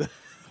not do that.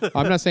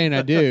 I'm not saying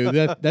I do.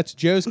 That's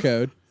Joe's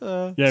code.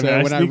 Yeah, so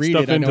man, when I sneak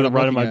stuff I into the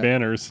right of my at.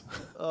 banners.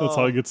 That's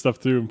how I get stuff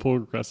through and pull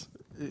requests.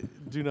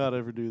 Do not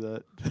ever do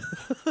that.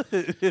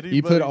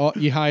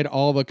 You hide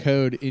all the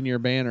code in your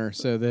banner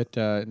so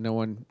that no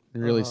one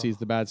really sees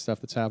the bad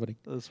stuff that's happening.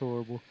 That's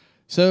horrible.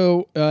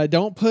 So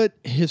don't put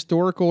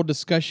historical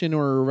discussion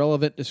or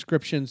irrelevant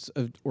descriptions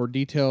or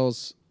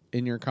details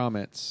in your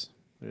comments.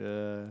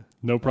 Yeah.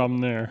 No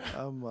problem there.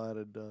 I might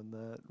have done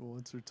that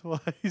once or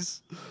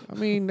twice. I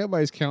mean,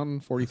 nobody's counting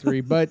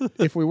 43, but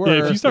if we were,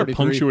 Yeah, if you start 33,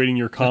 punctuating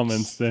your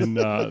comments, then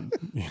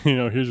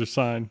here's your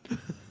sign.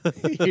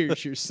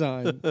 here's your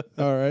sign.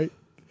 All right.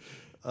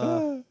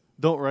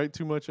 Don't write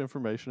too much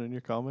information in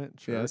your comment.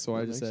 Sure, Yeah, that's what I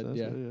that just makes said,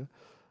 sense, yeah.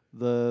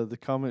 The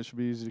comment should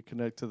be easy to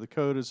connect to the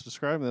code it's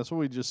describing. That's what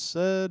we just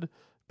said.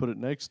 Put it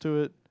next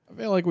to it. I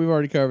feel like we've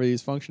already covered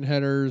these function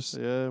headers.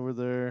 Yeah, we're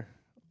there.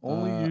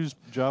 Only use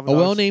Java. A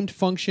docs. well-named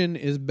function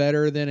is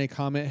better than a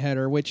comment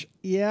header, which,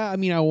 yeah, I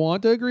mean, I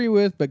want to agree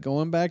with, but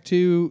going back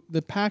to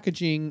the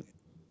packaging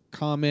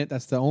comment,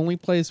 that's the only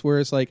place where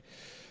it's like,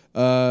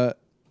 who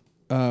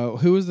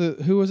was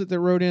it that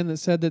wrote in that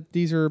said that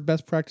these are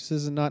best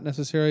practices and not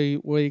necessarily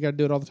you got to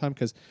do it all the time?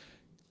 Because,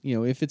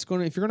 if you're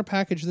going to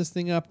package this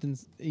thing up, then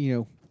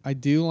I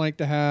do like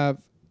to have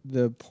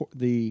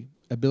the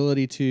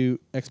ability to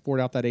export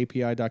out that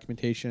API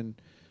documentation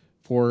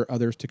for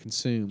others to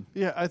consume.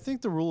 Yeah, I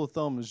think the rule of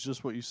thumb is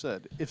just what you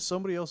said. If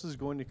somebody else is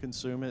going to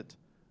consume it,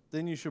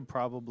 then you should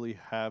probably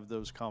have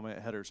those comment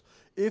headers.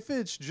 If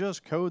it's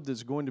just code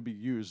that's going to be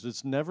used,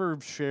 it's never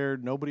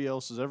shared, nobody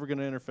else is ever going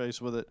to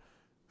interface with it,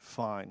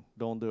 fine,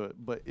 don't do it.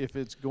 But if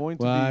it's going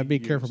to I'd be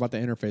used, careful about the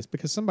interface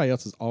because somebody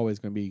else is always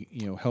going to be,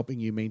 helping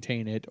you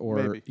maintain it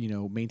or,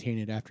 maintain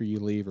it after you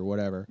leave or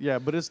whatever. Yeah,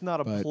 but it's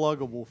not a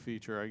pluggable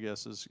feature, I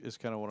guess, is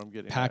kind of what I'm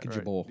getting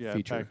Packagable at, right?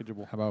 feature. Yeah,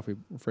 packagable. How about if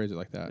we phrase it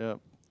like that? Yeah.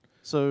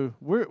 So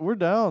we're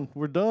down.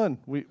 We're done.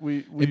 We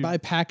And by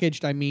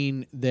packaged, I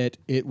mean that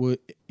it would,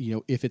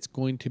 if it's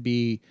going to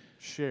be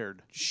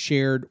shared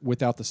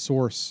without the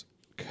source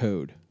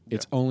code,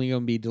 it's only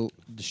going to be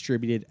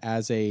distributed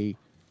as a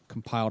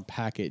compiled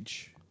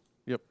package.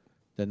 Yep.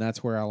 Then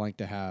that's where I like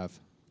to have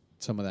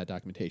some of that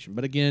documentation.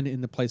 But again,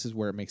 in the places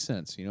where it makes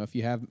sense. If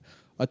you have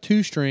a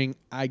 2-string,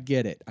 I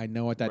get it. I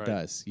know what that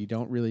does. You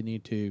don't really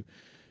need to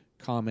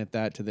comment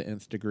that to the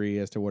nth degree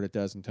as to what it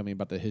does and tell me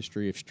about the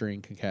history of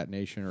string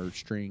concatenation or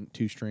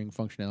 2-string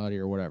functionality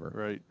or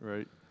whatever.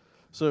 Right.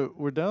 So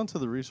we're down to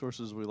the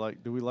resources we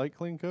like. Do we like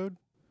clean code?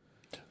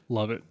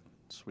 Love it.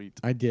 Sweet.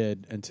 I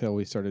did until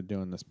we started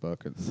doing this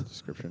book and the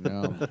description.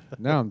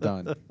 Now I'm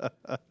done.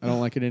 I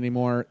don't like it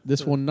anymore.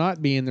 This will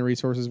not be in the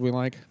resources we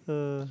like.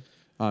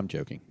 I'm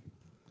joking.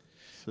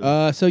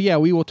 So yeah,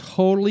 we will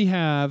totally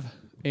have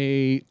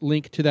a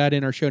link to that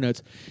in our show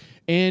notes.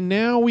 And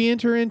now we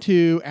enter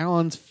into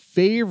Alan's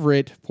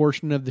favorite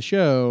portion of the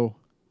show.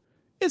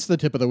 It's the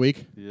tip of the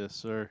week. Yes,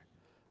 sir.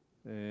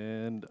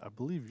 And I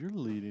believe you're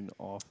leading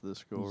off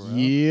this go around.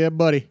 Yeah,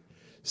 buddy.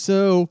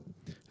 So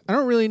I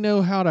don't really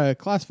know how to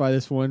classify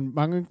this one.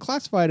 I'm going to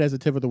classify it as a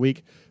tip of the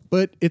week,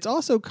 but it's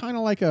also kind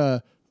of like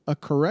a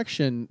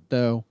correction,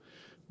 though,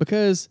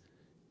 because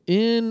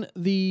in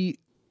the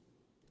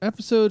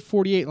episode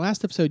 48,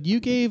 last episode, you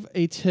gave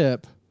a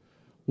tip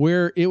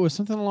where it was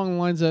something along the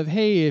lines of,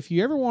 hey, if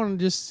you ever want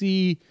to just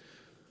see,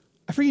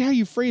 I forget how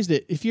you phrased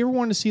it, if you ever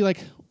want to see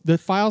like the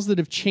files that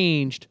have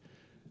changed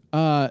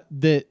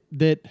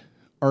that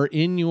are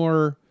in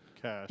your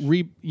Cache.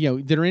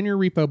 that are in your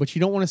repo, but you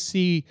don't want to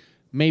see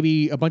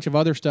maybe a bunch of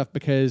other stuff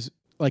because,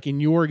 like in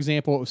your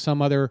example, it was some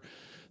other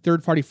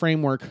third-party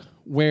framework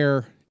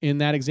where in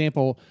that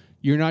example,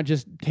 you're not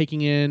just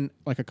taking in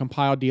like a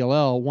compiled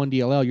DLL, one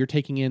DLL, you're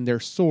taking in their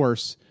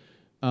source.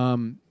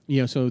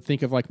 So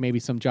think of like maybe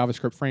some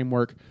JavaScript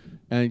framework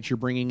and you're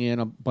bringing in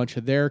a bunch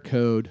of their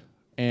code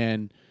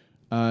and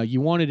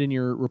you want it in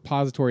your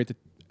repository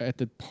at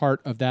the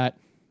part of that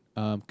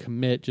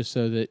commit just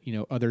so that,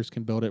 others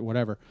can build it,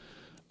 whatever.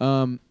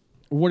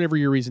 Whatever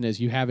your reason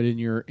is, you have it in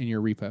your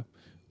repo,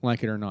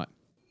 like it or not.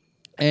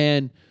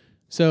 And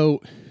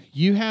so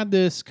you had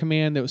this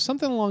command that was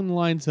something along the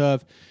lines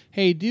of,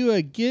 hey, do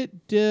a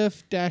git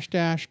diff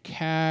 --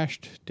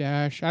 cached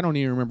 -- I don't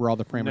even remember all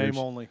the parameters. Name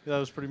only. That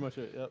was pretty much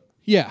it. Yep.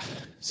 Yeah.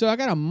 So I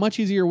got a much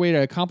easier way to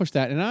accomplish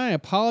that. And I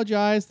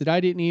apologize that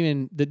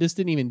this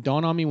didn't even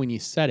dawn on me when you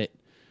said it.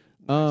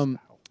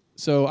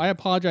 So I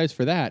apologize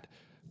for that.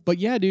 But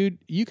yeah, dude,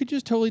 you could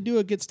just totally do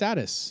a git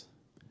status.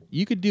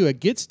 You could do a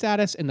git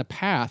status in the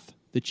path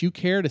that you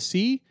care to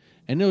see,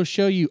 and it'll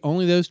show you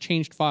only those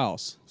changed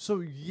files. So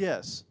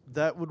yes,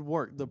 that would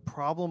work. The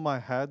problem I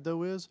had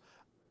though is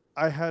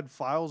I had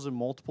files in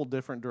multiple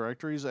different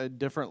directories at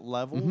different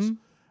levels.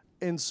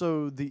 And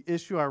so the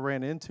issue I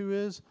ran into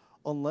is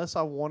unless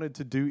I wanted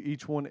to do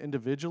each one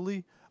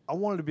individually, I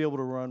wanted to be able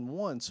to run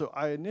one. So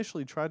I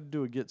initially tried to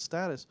do a git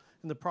status.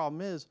 And the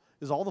problem is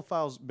all the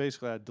files,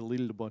 basically I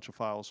deleted a bunch of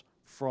files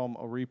from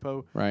a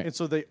repo. Right. And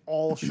so they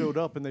all showed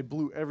up and they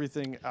blew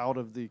everything out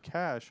of the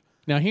cache.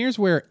 Now, here's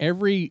where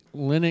every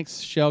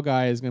Linux shell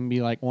guy is going to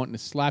be like wanting to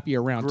slap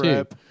you around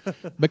too.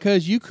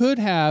 Because you could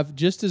have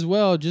just as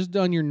well just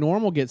done your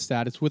normal git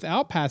status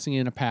without passing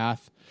in a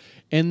path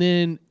and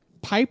then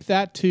pipe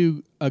that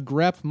to a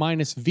grep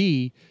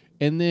 -v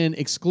and then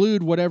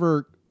exclude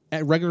whatever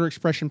regular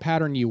expression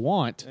pattern you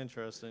want.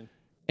 Interesting.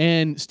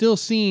 And still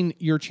seeing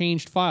your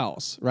changed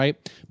files, right?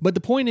 But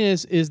the point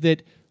is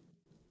that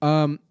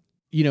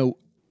you know,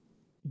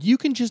 you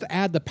can just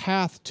add the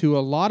path to a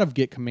lot of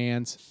Git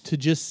commands to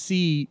just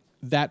see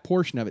that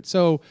portion of it.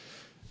 So,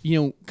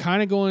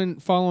 kind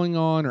of following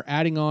on or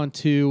adding on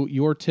to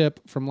your tip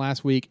from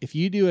last week, if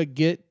you do a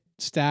Git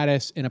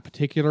status in a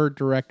particular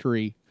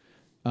directory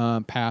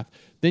path,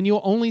 then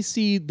you'll only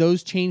see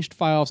those changed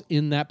files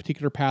in that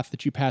particular path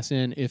that you pass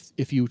in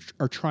if you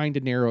are trying to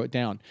narrow it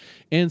down.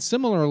 And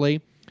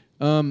similarly,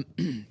 other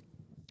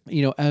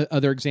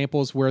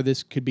examples where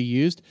this could be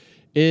used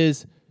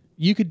is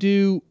you could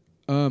do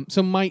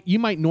you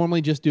might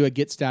normally just do a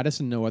git status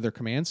and no other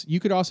commands. You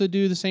could also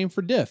do the same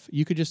for diff.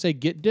 You could just say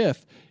git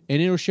diff,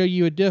 and it'll show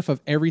you a diff of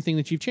everything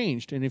that you've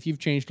changed. And if you've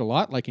changed a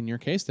lot, like in your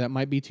case, that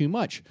might be too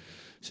much.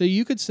 So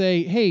you could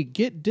say, hey,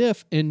 git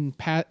diff and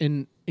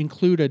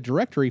include a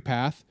directory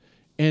path,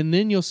 and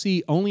then you'll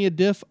see only a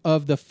diff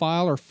of the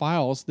file or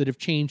files that have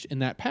changed in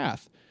that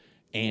path.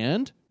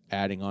 And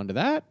adding on to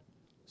that,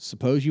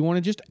 suppose you want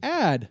to just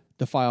add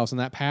the files in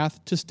that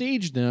path to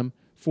stage them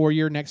for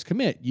your next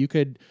commit. You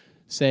could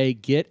say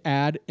git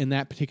add in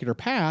that particular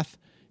path,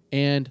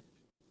 and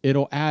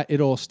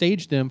it'll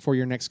stage them for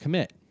your next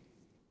commit.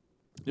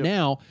 Yep.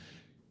 Now,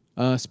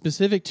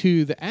 specific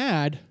to the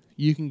add,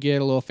 you can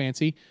get a little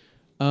fancy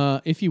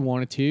if you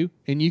wanted to,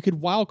 and you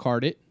could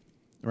wildcard it,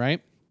 right?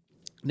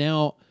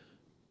 Now,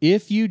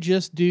 if you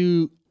just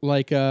do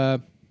like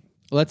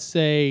let's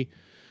say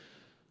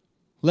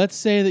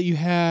that you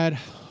had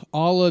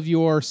all of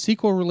your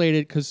SQL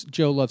related, because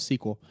Joe loves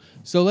SQL.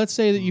 So let's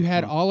say that you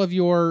had all of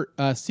your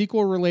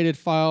SQL related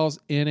files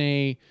in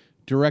a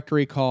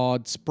directory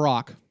called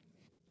Sprock,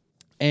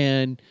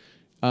 and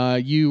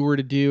you were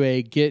to do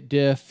a git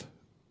diff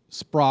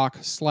Sprock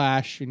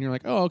 / and you're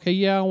like, oh, okay,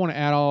 yeah, I want to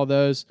add all of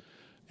those.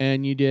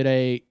 And you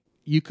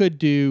could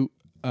do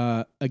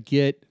a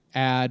git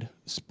add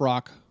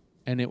Sprock,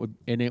 and it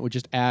would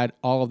just add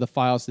all of the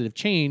files that have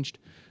changed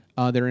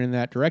that are in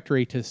that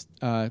directory to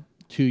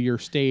your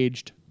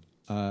staged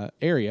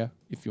area,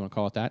 if you want to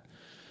call it that.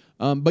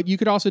 But you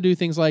could also do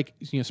things like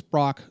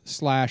Sprock /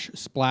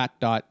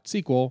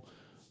 splat.sql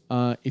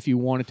if you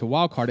wanted to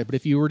wildcard it. But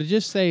if you were to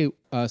just say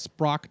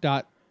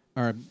Sprock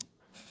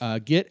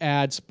git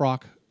add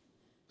Sprock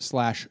 /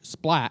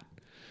 splat,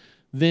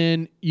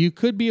 then you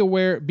could be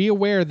aware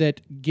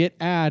that git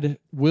add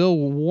will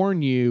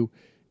warn you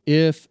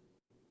if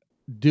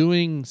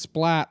doing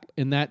splat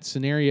in that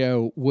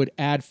scenario would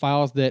add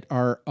files that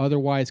are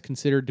otherwise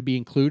considered to be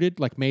included.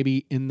 Like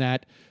maybe in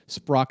that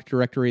Sprock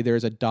directory,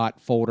 there's a dot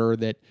folder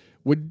that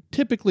would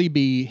typically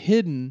be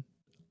hidden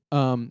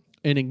and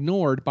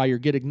ignored by your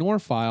git ignore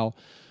file.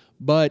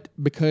 But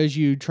because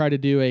you try to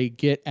do a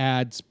git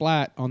add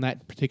splat on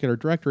that particular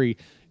directory,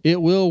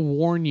 it will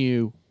warn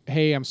you,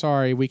 hey, I'm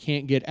sorry, we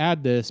can't git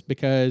add this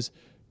because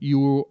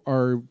you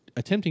are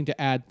attempting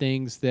to add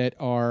things that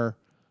are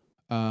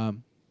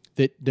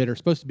that are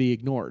supposed to be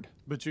ignored.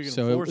 But you can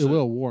force it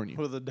will warn you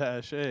with a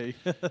 -a.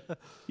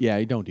 Yeah,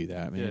 you don't do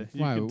that, man.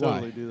 Yeah, you can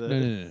totally do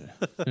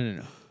that.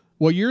 No.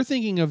 Well, you're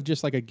thinking of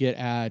just like a git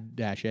add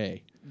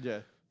 -a. Yeah.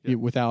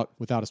 Without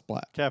a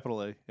splat.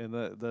 Capital A, and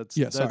that's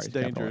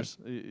dangerous.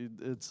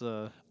 It's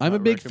I'm a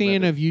big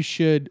fan of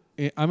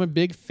I'm a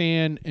big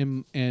fan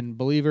and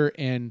believer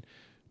and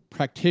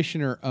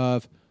practitioner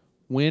of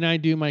when I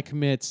do my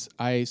commits,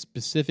 I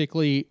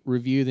specifically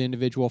review the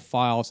individual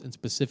files and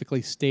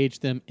specifically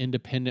stage them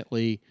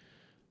independently.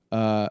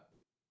 I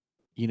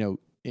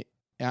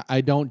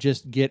don't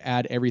just git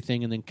add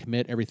everything and then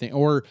commit everything,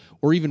 or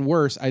even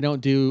worse, I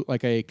don't do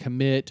like a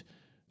commit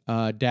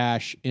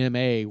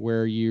 -ma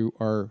where you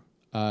are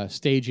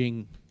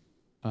staging,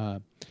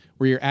 where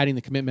you're adding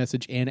the commit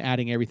message and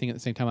adding everything at the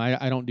same time.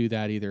 I don't do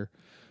that either,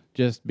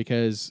 just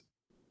because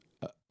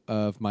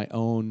of my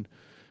own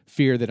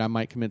fear that I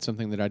might commit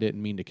something that I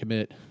didn't mean to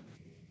commit.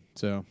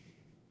 So,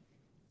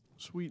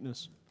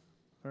 sweetness.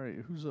 All right,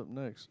 who's up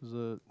next?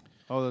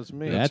 That's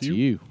me. That's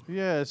you.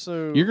 Yeah,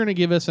 so you're going to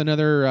give us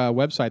another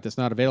website that's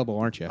not available,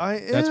 aren't you? I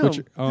am. That's what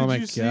oh my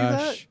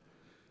gosh.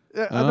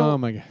 Oh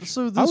my gosh.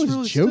 So this I was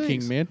really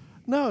joking, stinks. man.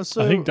 No,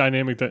 so I think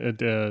dynamic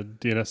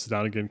DNS is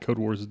down again. Code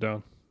Wars is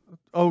down.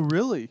 Oh,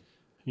 really?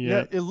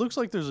 Yeah. It looks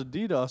like there's a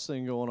DDoS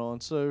thing going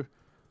on. So,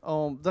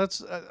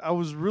 I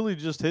was really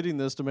just hitting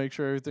this to make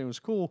sure everything was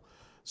cool.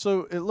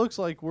 So it looks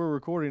like we're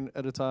recording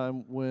at a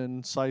time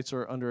when sites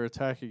are under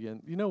attack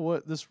again. You know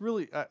what? This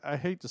really, I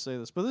hate to say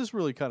this, but this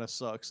really kind of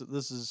sucks. That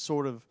this is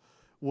sort of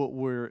what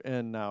we're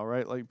in now,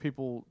 right? Like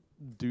people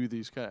do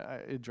these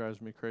it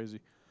drives me crazy.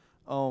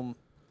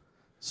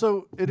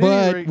 So at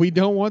any rate, we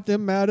don't want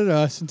them mad at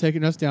us and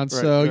taking us down. Right,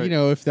 so, right.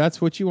 if that's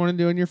what you want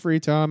to do in your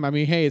free time, I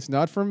mean, hey, it's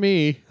not for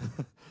me.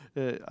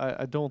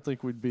 I don't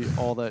think we'd be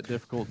all that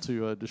difficult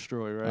to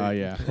destroy, right? Oh,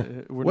 yeah.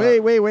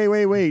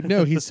 Wait.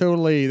 No,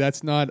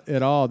 that's not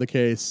at all the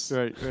case.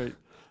 Right.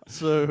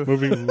 So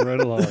moving right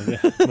along.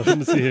 Yeah, nothing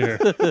to see here.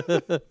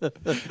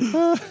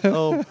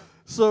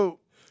 So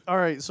all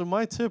right. So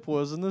my tip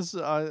was, and this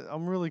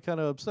I'm really kind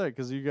of upset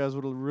because you guys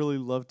would have really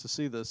loved to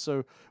see this.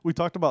 So we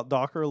talked about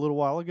Docker a little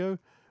while ago.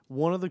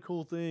 one of the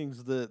cool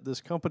things that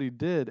this company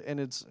did, and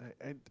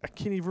I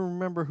can't even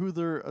remember who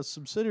they're a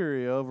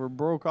subsidiary of or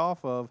broke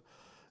off of,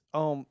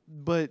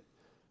 but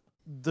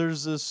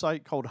there's this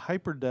site called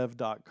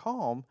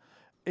hyperdev.com,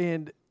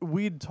 and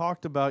we'd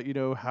talked about,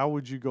 how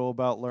would you go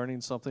about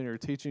learning something or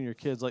teaching your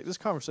kids? Like, this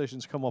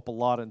conversation's come up a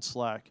lot in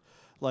Slack.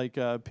 Like,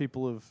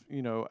 people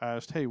have,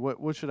 asked, hey,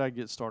 what should I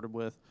get started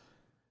with?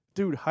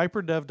 Dude,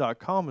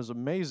 hyperdev.com is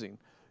amazing.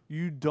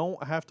 You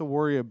don't have to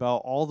worry about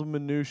all the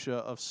minutia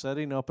of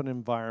setting up an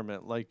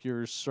environment, like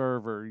your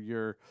server,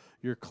 your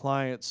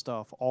client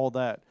stuff, all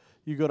that.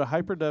 You go to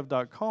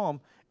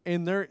hyperdev.com,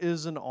 and there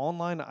is an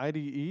online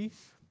IDE,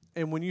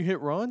 and when you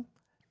hit run,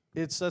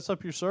 it sets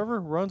up your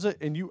server, runs it,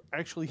 and you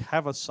actually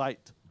have a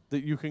site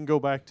that you can go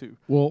back to.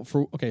 Well,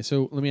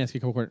 so let me ask you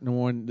a couple questions. Number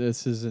one,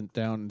 this isn't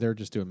down. They're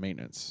just doing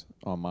maintenance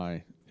on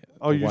my.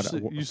 Oh, you see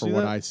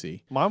what that? I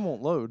see. Mine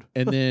won't load.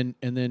 and then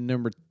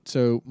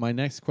so my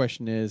next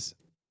question is,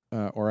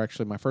 or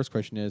actually my first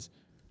question is,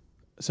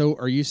 so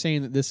are you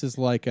saying that this is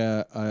like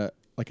a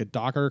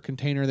Docker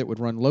container that would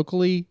run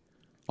locally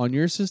on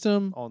your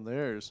system? On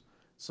theirs.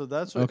 So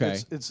that's what Okay.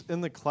 It's in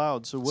the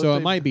cloud. So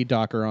It might be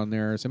Docker on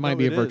theirs. It might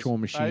be a virtual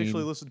machine. I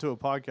actually listened to a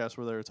podcast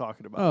where they were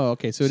talking about it. Oh,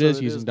 okay. So it is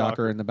using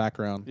Docker in the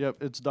background.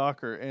 Yep, it's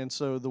Docker. And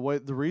so the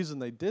reason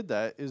they did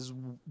that is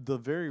the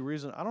very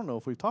reason, I don't know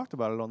if we've talked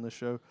about it on this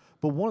show,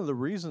 but one of the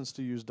reasons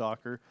to use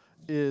Docker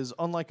is,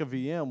 unlike a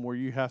VM where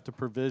you have to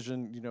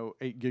provision,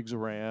 8 gigs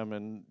of RAM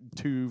and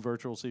 2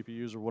 virtual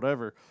CPUs or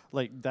whatever,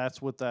 like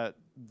that's what that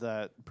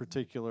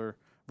particular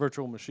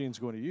virtual machine is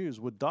going to use.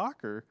 With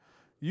Docker,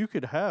 you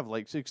could have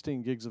like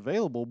 16 gigs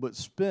available, but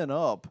spin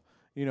up,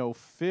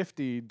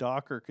 50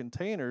 Docker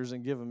containers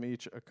and give them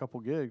each a couple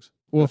gigs.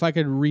 Well, if I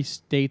could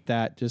restate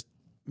that, just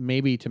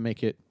maybe to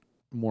make it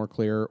more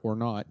clear or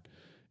not,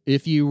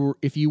 if you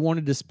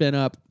wanted to spin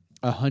up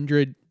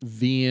 100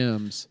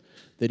 VMs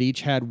that each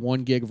had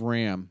 1 gig of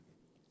RAM,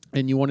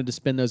 and you wanted to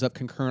spin those up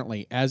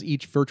concurrently, as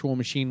each virtual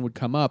machine would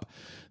come up,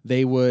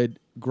 they would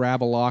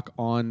grab a lock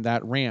on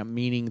that RAM,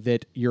 meaning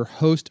that your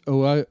host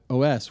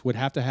OS would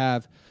have to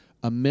have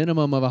a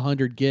minimum of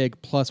 100 gig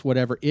plus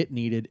whatever it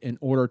needed in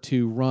order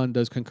to run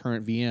those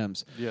concurrent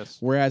VMs. Yes.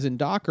 Whereas in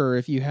Docker,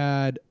 if you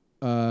had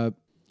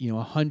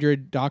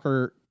 100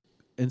 Docker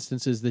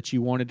instances that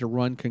you wanted to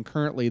run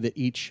concurrently that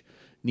each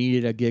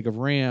needed a gig of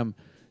RAM,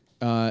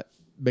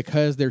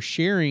 because they're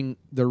sharing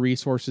the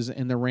resources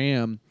in the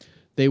RAM,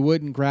 they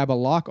wouldn't grab a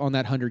lock on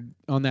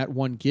that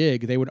 1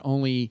 gig. They would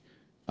only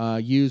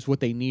use what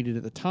they needed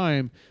at the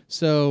time.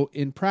 So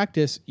in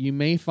practice, you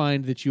may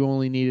find that you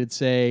only needed,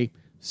 say,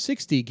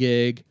 60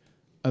 gig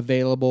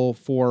available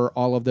for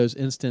all of those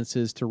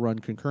instances to run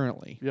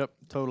concurrently. Yep,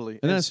 totally.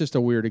 And that's just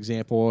a weird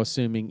example,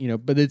 assuming,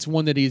 but it's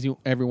one that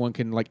everyone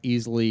can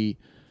easily,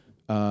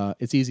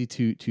 it's easy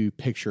to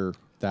picture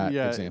that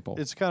example.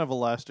 It's kind of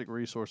elastic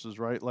resources,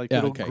 right? Like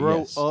it'll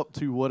grow up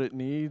to what it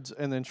needs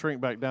and then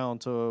shrink back down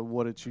to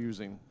what it's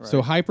using. Right?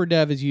 So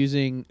Hyperdev is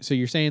using, so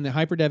you're saying that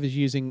Hyperdev is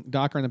using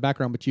Docker in the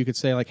background, but you could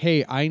say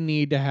hey, I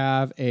need to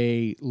have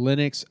a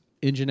Linux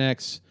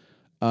Nginx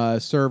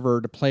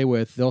server to play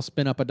with. They'll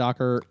spin up a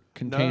Docker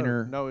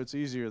container. No, it's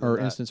easier than or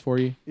that. Instance for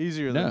you.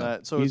 Easier than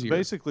that. So easier. It's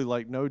basically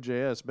like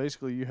Node.js.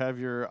 Basically, you have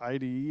your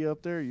IDE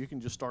up there. You can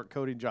just start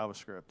coding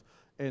JavaScript,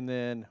 and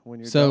then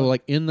when you're done,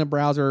 in the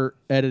browser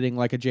editing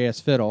like a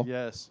JS Fiddle.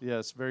 Yes,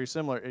 very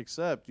similar.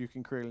 Except you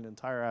can create an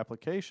entire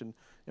application,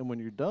 and when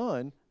you're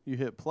done, you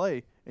hit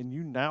play, and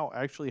you now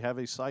actually have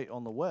a site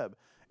on the web.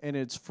 And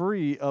it's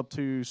free up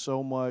to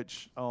so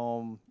much,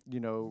 RAM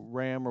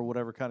or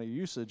whatever kind of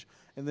usage.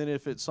 And then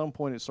if at some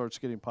point it starts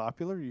getting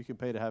popular, you can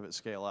pay to have it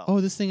scale out.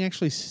 Oh, this thing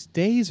actually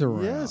stays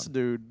around. Yes,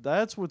 dude.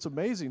 That's what's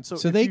amazing. So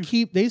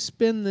they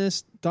spin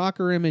this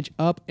Docker image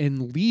up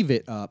and leave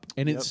it up,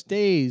 and it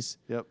stays.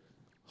 Yep.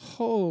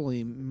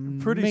 Holy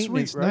pretty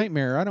maintenance sweet, right?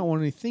 nightmare! I don't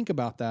want to think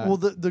about that. Well,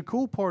 the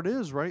cool part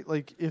is, right?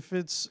 Like if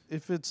it's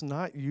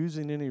not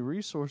using any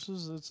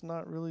resources, it's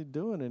not really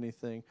doing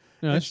anything.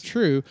 No, that's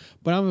true.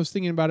 But I was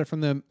thinking about it from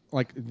them,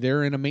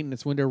 they're in a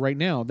maintenance window right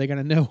now. They got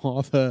to know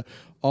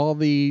all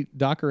the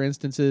Docker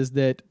instances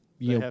that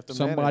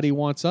somebody manage.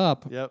 wants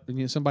up. Yep.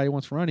 And somebody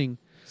wants running.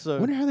 So I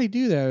wonder how they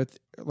do that.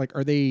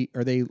 Are they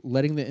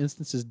letting the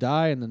instances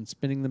die and then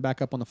spinning them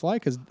back up on the fly?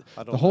 Because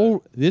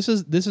this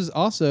is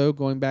also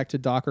going back to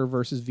Docker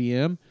versus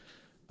VM.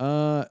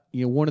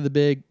 One of the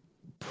big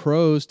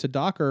pros to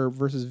Docker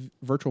versus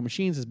virtual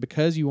machines is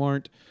because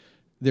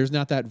there's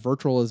not that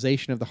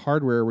virtualization of the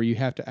hardware where you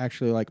have to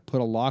actually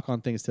put a lock on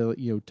things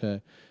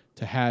to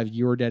have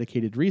your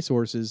dedicated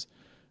resources.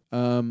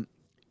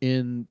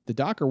 In the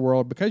Docker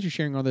world, because you're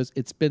sharing all those,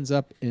 it spins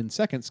up in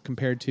seconds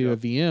compared to a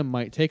VM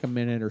might take a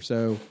minute or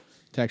so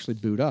to actually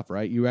boot up,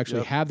 right? You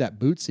actually have that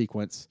boot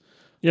sequence.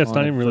 Yeah, it's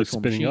not even really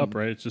spinning up,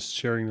 right? It's just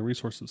sharing the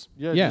resources.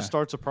 Yeah, it just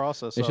starts a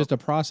process. It's just a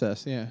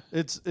process, yeah.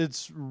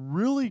 It's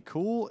really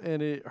cool,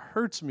 and it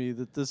hurts me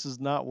that this is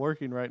not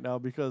working right now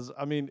because,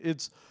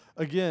 it's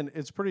again,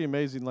 it's pretty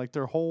amazing. Like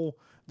they're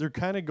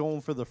kind of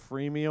going for the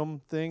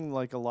freemium thing,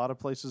 like a lot of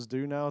places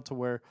do now, to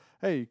where,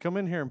 hey, come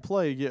in here and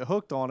play, get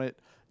hooked on it,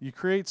 you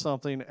create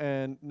something,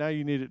 and now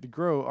you need it to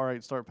grow. All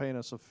right, start paying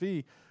us a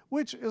fee,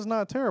 which is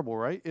not terrible,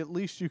 right? At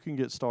least you can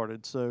get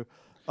started. So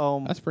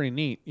that's pretty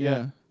neat.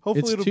 Yeah.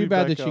 Hopefully it's it'll too be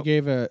bad back that up. you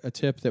gave a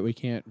tip that we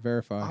can't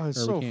verify. Oh, it's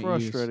or so we can't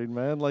frustrating, use.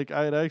 man. Like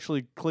I had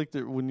actually clicked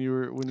it when you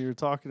were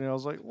talking, and I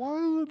was like, "Why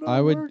is it not I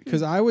would, working?"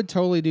 because I would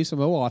totally do some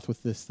OAuth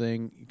with this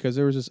thing. Because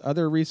there was this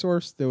other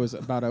resource that was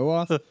about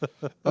OAuth.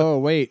 Oh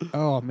wait,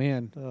 oh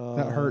man,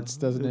 that hurts,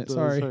 doesn't it? does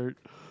Sorry. hurt.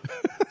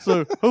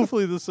 So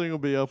hopefully this thing will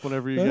be up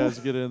whenever you guys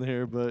get in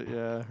here. But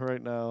yeah,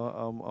 right now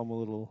I'm a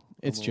little.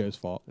 It's Joe's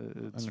fault.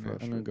 It's I'm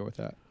gonna go with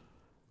that.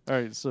 All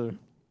right, so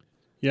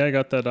Yeah, I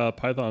got that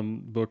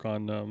Python book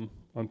on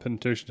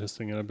penetration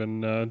testing, and I've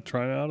been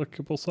trying out a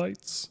couple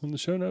sites in the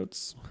show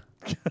notes.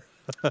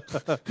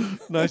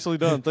 nicely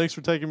done. Thanks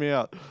for taking me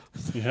out.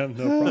 Yeah,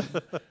 no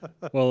problem.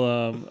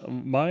 Well,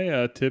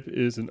 my tip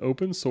is an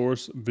open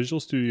source Visual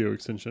Studio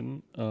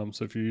extension.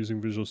 So if you're using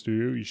Visual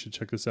Studio, you should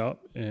check this out,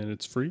 and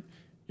it's free.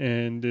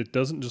 And it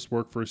doesn't just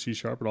work for C#,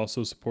 it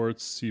also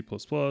supports C++, F#,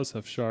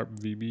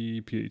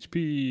 VB,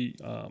 PHP,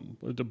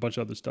 a bunch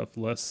of other stuff,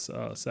 less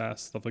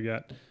SAS, stuff like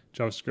that,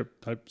 JavaScript,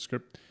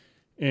 TypeScript.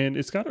 And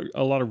it's got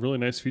a lot of really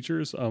nice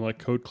features, like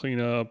code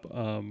cleanup,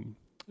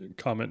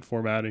 comment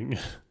formatting,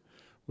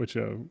 which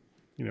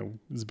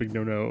is a big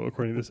no-no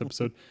according to this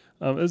episode.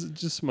 There's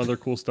just some other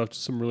cool stuff,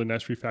 just some really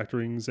nice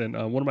refactorings. And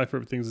one of my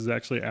favorite things is it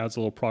actually adds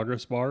a little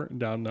progress bar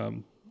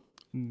down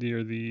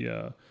near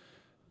the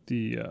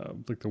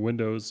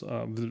Windows,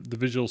 the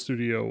Visual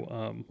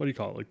Studio. What do you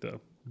call it? Like the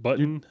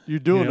button. You're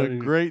doing a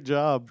great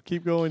job.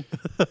 Keep going.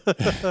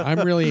 I'm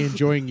really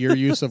enjoying your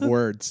use of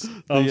words.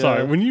 I'm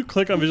sorry. When you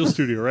click on Visual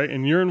Studio, right,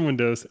 and you're in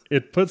Windows,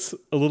 it puts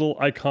a little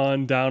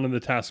icon down in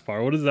the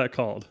taskbar. What is that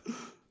called?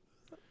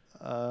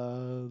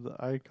 The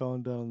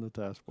icon down the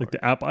taskbar. Like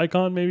the app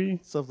icon, maybe?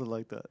 Something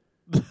like that.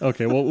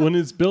 Okay, well, when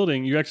it's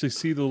building, you actually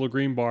see the little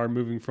green bar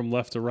moving from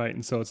left to right,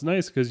 and so it's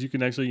nice because you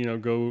can actually,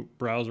 go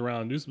browse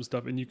around, do some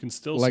stuff, and you can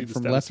still Like see the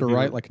from status left to of your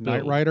right, like build.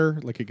 Knight Rider,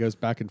 like it goes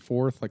back and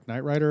forth like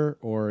Knight Rider,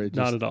 or it just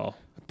Not at all.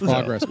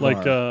 progress bar.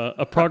 Like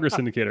a progress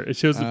indicator. It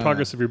shows the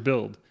progress of your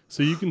build,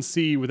 so you can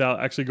see without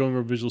actually going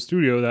over Visual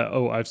Studio that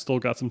I've still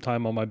got some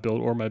time on my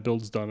build, or my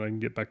build's done. I can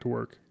get back to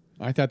work.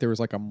 I thought there was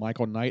like a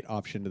Michael Knight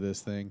option to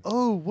this thing.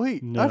 Oh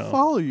wait, No. I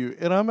follow you,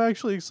 and I'm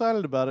actually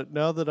excited about it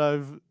now that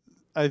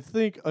I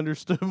think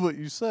understood what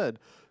you said.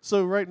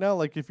 So right now,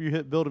 like if you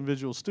hit build in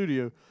Visual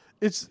Studio,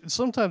 it's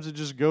sometimes it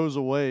just goes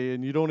away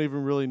and you don't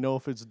even really know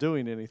if it's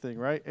doing anything,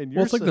 right? And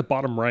Well, it's like the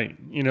bottom right,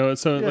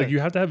 so Yeah. like you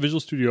have to have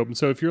Visual Studio open.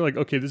 So if you're like,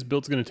 okay, this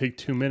build's going to take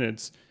 2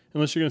 minutes,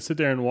 unless you're going to sit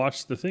there and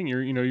watch the thing,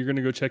 you're going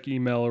to go check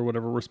email or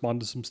whatever, respond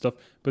to some stuff.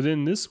 But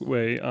in this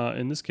way,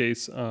 in this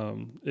case,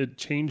 it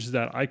changes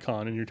that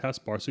icon in your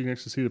taskbar, so you can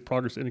actually see the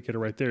progress indicator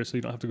right there. So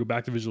you don't have to go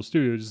back to Visual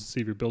Studio just to see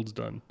if your build's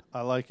done.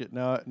 I like it.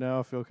 Now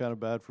I feel kind of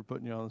bad for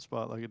putting you on the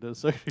spot like it does.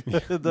 So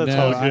that's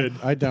No, all all good.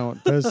 I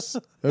don't. Those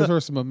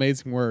were some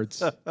amazing words.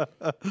 that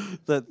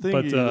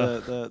thingy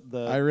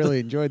that I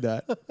really enjoyed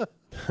that.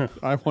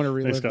 I want to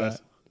relive Thanks, guys.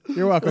 that.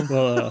 You're welcome.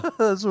 Well,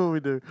 that's what we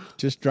do.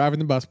 Just driving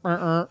the bus.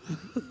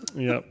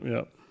 Yep.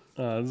 This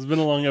has been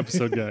a long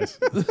episode, guys.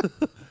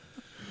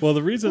 Well,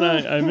 the reason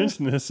I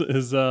mentioned this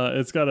is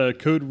it's got a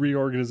code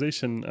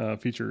reorganization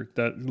feature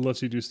that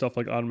lets you do stuff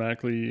like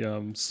automatically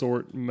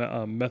sort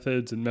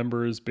methods and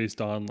members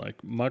based on like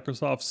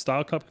Microsoft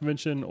style cup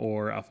convention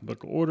or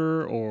alphabetical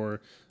order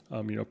or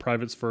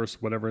privates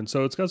first, whatever. And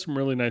so it's got some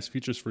really nice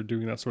features for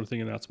doing that sort of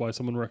thing, and that's why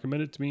someone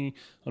recommended it to me.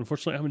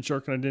 Unfortunately, I'm a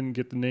jerk and I didn't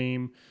get the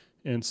name.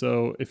 And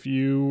so if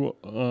you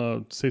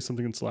say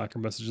something in Slack or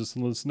message us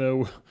and let us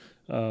know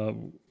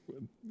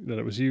that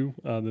it was you,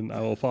 then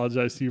I will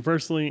apologize to you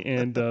personally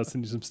and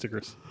send you some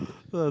stickers.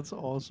 That's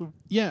awesome.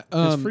 Yeah,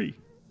 It's free.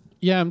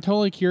 Yeah, I'm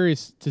totally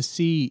curious to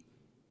see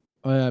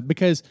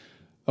because,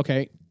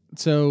 okay,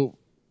 so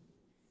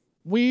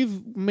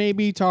we've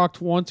maybe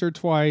talked once or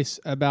twice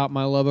about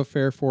my love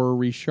affair for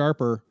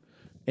ReSharper,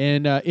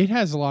 and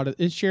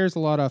it shares a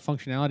lot of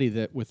functionality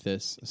that with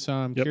this. So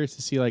I'm curious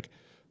to see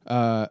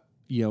a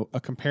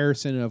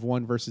comparison of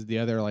one versus the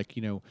other. Like,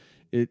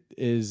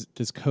 does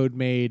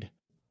CodeMade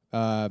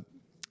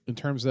in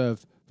terms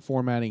of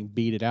formatting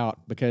beat it out?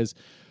 Because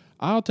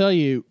I'll tell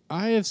you,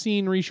 I have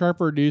seen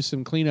ReSharper do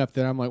some cleanup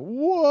that I'm like,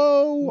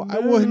 whoa, I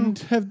wouldn't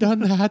have done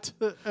that.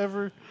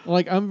 Ever.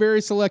 Like, I'm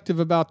very selective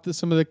about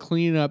some of the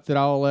cleanup that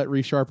I'll let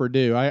ReSharper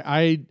do.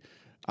 I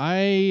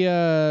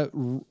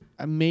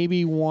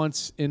maybe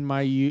once in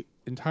my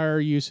entire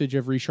usage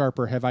of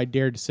ReSharper have I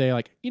dared to say,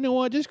 like, you know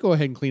what, just go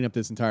ahead and clean up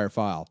this entire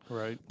file.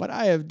 Right. But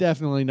I have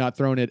definitely not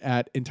thrown it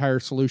at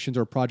entire solutions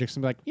or projects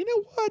and be like, you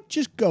know what,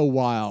 just go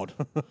wild.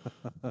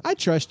 I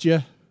trust you.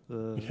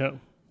 Yeah.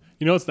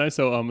 You know what's nice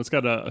though? It's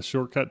got a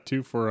shortcut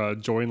too for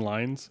join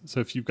lines. So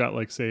if you've got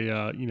like say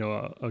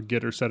a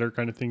getter setter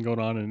kind of thing going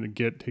on, and the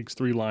get takes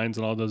 3 lines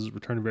and all it does is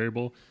return a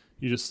variable,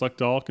 you just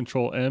select all,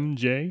 Control M,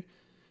 J,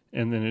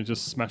 and then it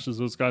just smashes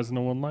those guys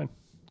into one line.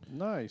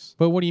 Nice.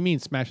 But what do you mean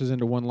smashes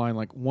into one line?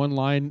 Like one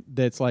line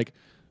that's like,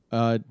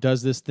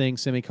 does this thing,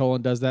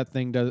 semicolon, does that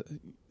thing, does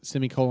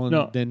semicolon,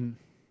 No. then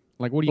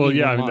like, what do you Well, mean?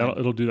 yeah, one I mean line?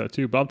 it'll do that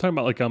too. But I'm talking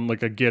about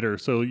like a getter.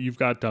 So you've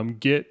got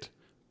get,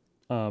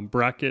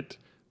 bracket,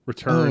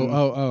 return,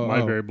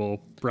 my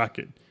variable,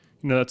 bracket.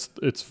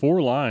 It's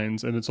 4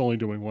 lines and it's only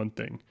doing one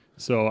thing.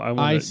 So I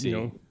want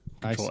to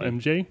control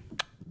MJ.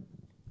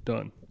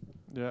 Done.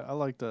 Yeah, I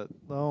like that.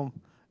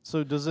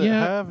 So does it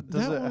Yeah,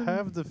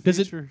 have the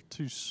feature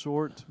to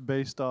sort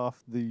based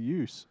off the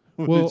use,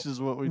 which is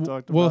what we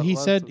talked about? Well,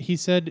 last he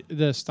said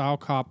the style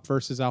cop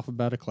versus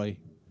alphabetically.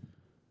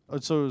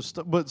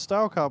 But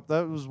Style Cop,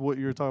 that was what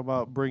you were talking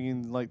about,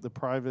 bringing like the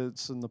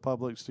privates and the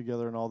publics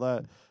together and all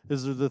that.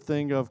 Is there the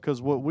thing of,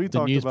 because what we The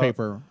talked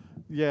newspaper. about,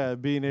 yeah,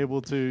 being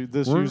able to,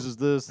 this uses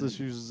this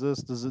uses this.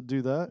 Does it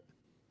do that?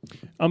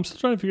 I'm still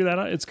trying to figure that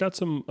out. It's got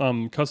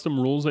some custom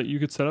rules that you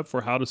could set up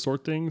for how to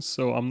sort things,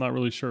 so I'm not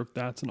really sure if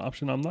that's an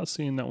option. I'm not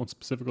seeing that one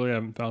specifically. I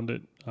haven't found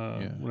it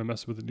when I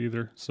messed with it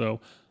either,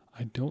 so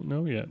I don't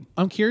know yet.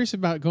 I'm curious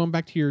about going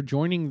back to your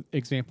joining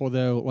example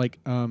though, like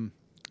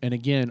and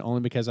again,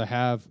 only because I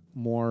have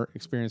more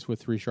experience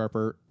with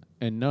ReSharper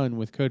and none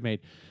with CodeMade,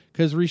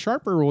 because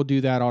ReSharper will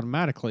do that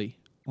automatically.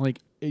 Like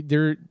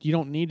you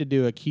don't need to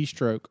do a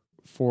keystroke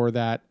for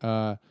that.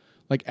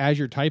 Like as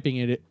you're typing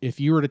it, if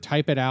you were to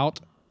type it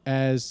out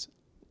as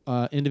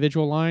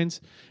individual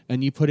lines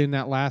and you put in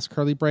that last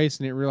curly brace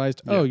and it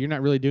realized, oh, you're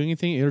not really doing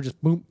anything, it'll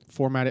just boom,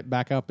 format it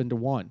back up into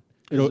one.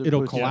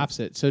 It'll collapse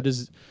it. So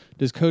does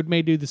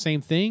CodeMade do the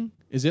same thing?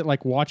 Is it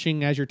like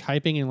watching as you're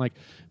typing and like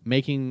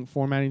making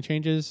formatting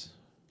changes?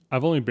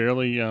 I've only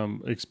barely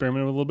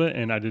experimented with a little bit,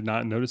 and I did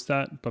not notice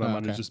that, but I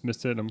might have just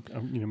missed it. I'm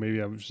maybe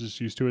I was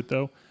just used to it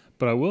though.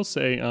 But I will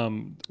say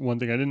one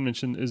thing I didn't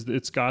mention is that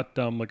it's got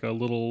like a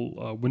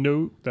little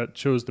window that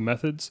shows the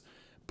methods,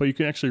 but you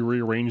can actually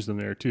rearrange them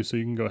there too. So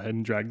you can go ahead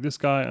and drag this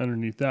guy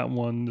underneath that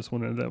one, this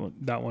one, and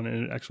that one,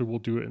 and it actually will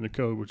do it in the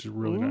code, which is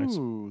really nice.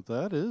 Ooh,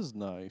 that is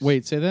nice.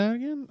 Wait, say that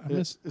again?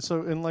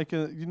 So in like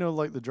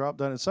like the drop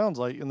down, it sounds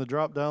like in the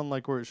drop down,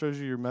 like where it shows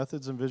you your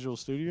methods in Visual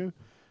Studio,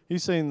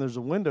 he's saying there's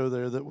a window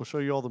there that will show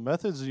you all the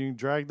methods, and you can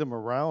drag them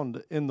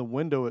around in the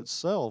window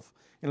itself,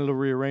 and it'll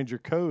rearrange your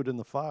code in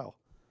the file.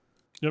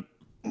 Yep.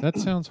 That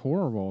sounds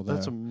horrible, though.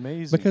 That's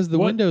amazing. Because the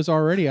window's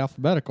already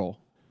alphabetical.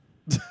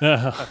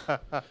 No.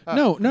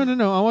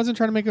 I wasn't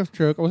trying to make a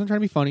joke. I wasn't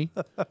trying to be funny.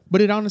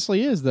 But it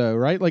honestly is, though,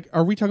 right? Like,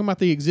 are we talking about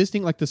the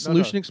existing, like the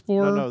Solution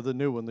Explorer? No, the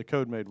new one, the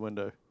CodeMade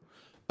window.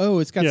 Oh,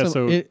 it's got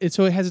so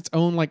it has its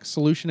own like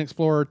Solution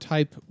Explorer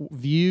type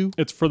view.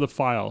 It's for the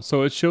file,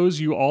 so it shows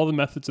you all the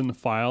methods in the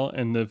file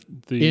and the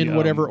in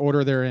whatever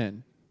order they're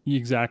in.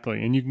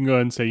 Exactly, and you can go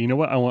ahead and say, you know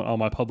what, I want all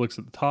my publics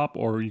at the top,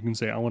 or you can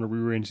say I want to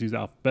rearrange these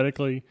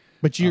alphabetically.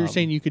 But you're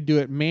saying you could do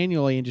it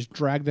manually and just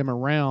drag them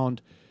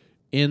around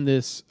in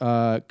this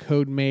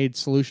CodeMade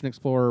Solution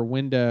Explorer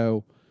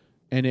window,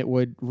 and it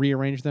would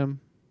rearrange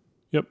them.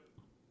 Yep.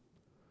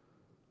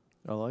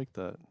 I like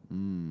that.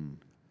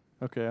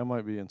 Okay, I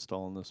might be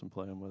installing this and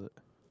playing with it.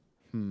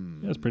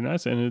 Yeah, it's pretty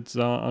nice, and it's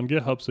on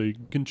GitHub, so you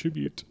can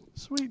contribute.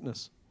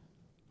 Sweetness.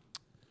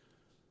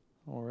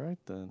 All right,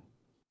 then.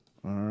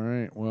 All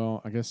right.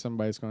 Well, I guess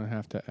somebody's going to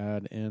have to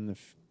add in the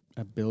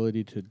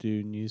ability to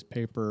do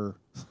newspaper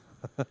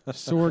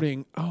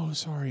sorting. Oh,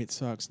 sorry, it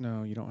sucks.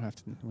 No, you don't have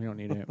to. We don't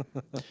need it.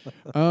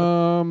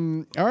 All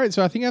right.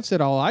 So I think I've said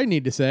all I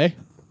need to say.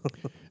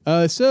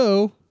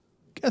 So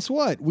guess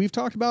what? We've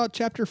talked about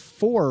chapter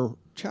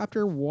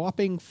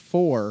whopping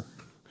 4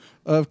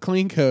 of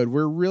Clean Code.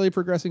 We're really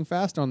progressing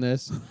fast on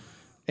this.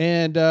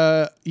 And,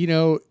 I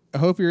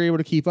hope you're able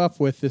to keep up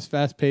with this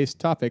fast-paced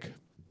topic.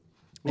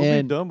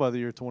 We'll be done by the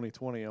year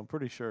 2020, I'm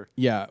pretty sure.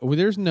 Yeah, well,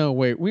 there's no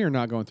way. We are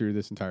not going through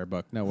this entire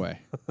book. No way.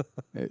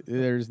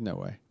 There's no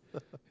way.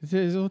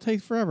 It'll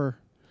take forever.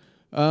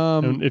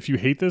 And if you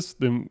hate this,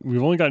 then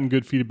we've only gotten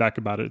good feedback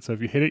about it. So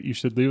if you hate it, you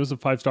should leave us a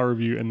 5-star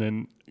review and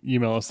then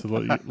email us to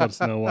let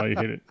us know why you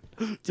hate it.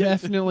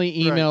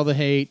 Definitely email the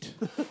hate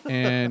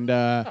and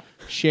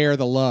share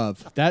the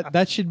love.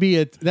 That should be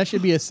a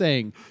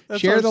saying.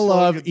 Share the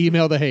love,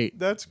 email the hate.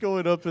 That's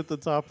going up at the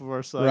top of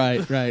our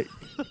site. Right.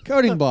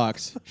 Coding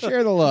Blocks.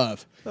 Share the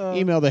love,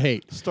 email the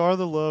hate. Star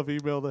the love,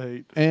 email the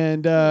hate.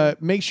 And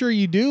make sure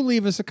you do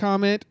leave us a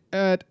comment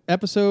at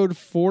episode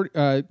 4.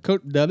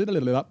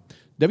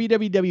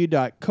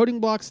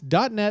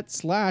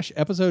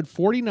 www.codingblocks.net/episode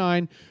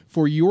 49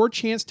 for your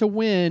chance to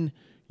win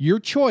your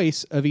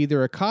choice of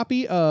either a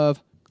copy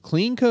of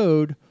Clean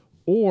Code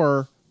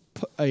or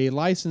a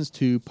license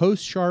to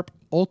PostSharp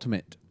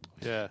Ultimate.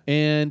 Yeah.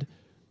 And,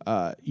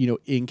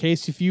 in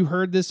case if you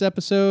heard this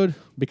episode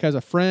because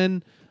a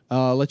friend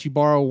let you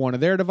borrow one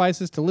of their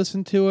devices to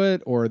listen to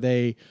it, or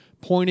they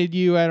pointed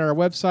you at our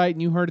website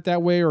and you heard it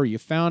that way, or you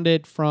found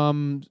it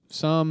from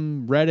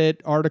some Reddit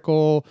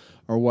article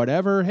or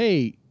whatever,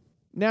 hey,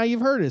 now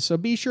you've heard it. So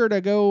be sure to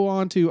go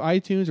on to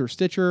iTunes or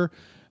Stitcher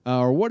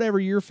or whatever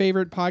your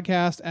favorite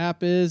podcast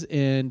app is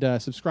and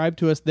subscribe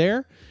to us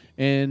there.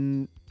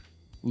 And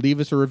leave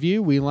us a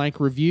review. We like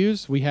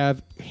reviews. We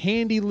have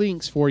handy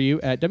links for you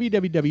at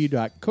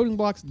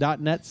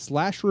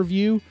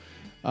www.codingblocks.net/review,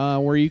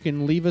 where you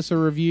can leave us a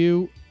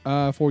review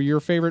for your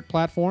favorite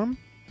platform.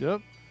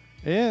 Yep.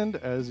 And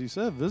as he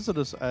said, visit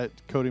us at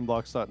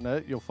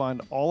codingblocks.net. You'll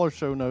find all our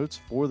show notes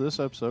for this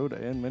episode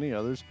and many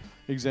others,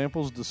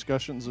 examples,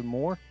 discussions, and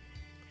more.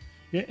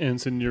 Yeah,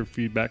 and send your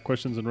feedback,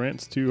 questions, and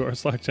rants to our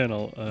Slack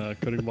channel,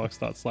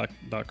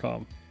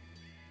 codingblocks.slack.com.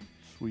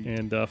 Sweet.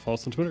 And follow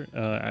us on Twitter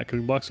at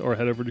codingblocks, or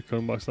head over to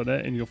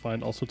codingblocks.net, and you'll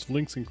find all sorts of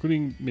links,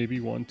 including maybe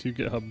one to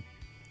GitHub.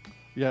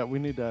 Yeah, we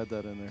need to add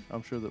that in there.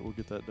 I'm sure that we'll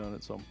get that done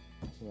at some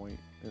point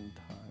in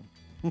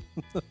time.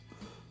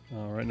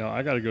 All right, now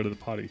I got to go to the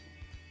potty.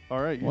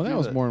 All right. You Well, do that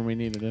was more than we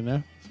needed to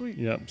know. Sweet.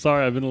 Yeah,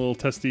 sorry, I've been a little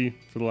testy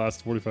for the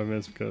last 45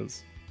 minutes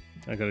because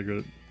I got to go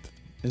to...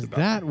 Is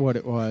that what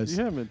it was?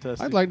 You haven't been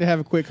tested. I'd like to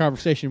have a quick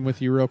conversation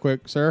with you real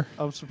quick, sir.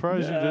 I'm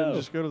surprised you didn't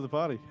just go to the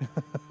potty.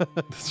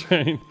 That's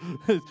right.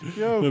 The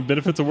Yo,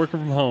 benefits of working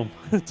from home.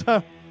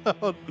 time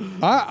out.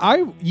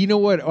 You know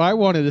what I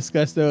want to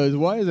discuss though is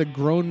why is a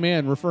grown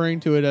man referring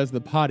to it as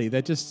the potty?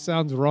 That just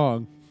sounds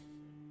wrong.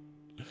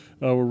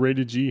 We're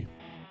rated G.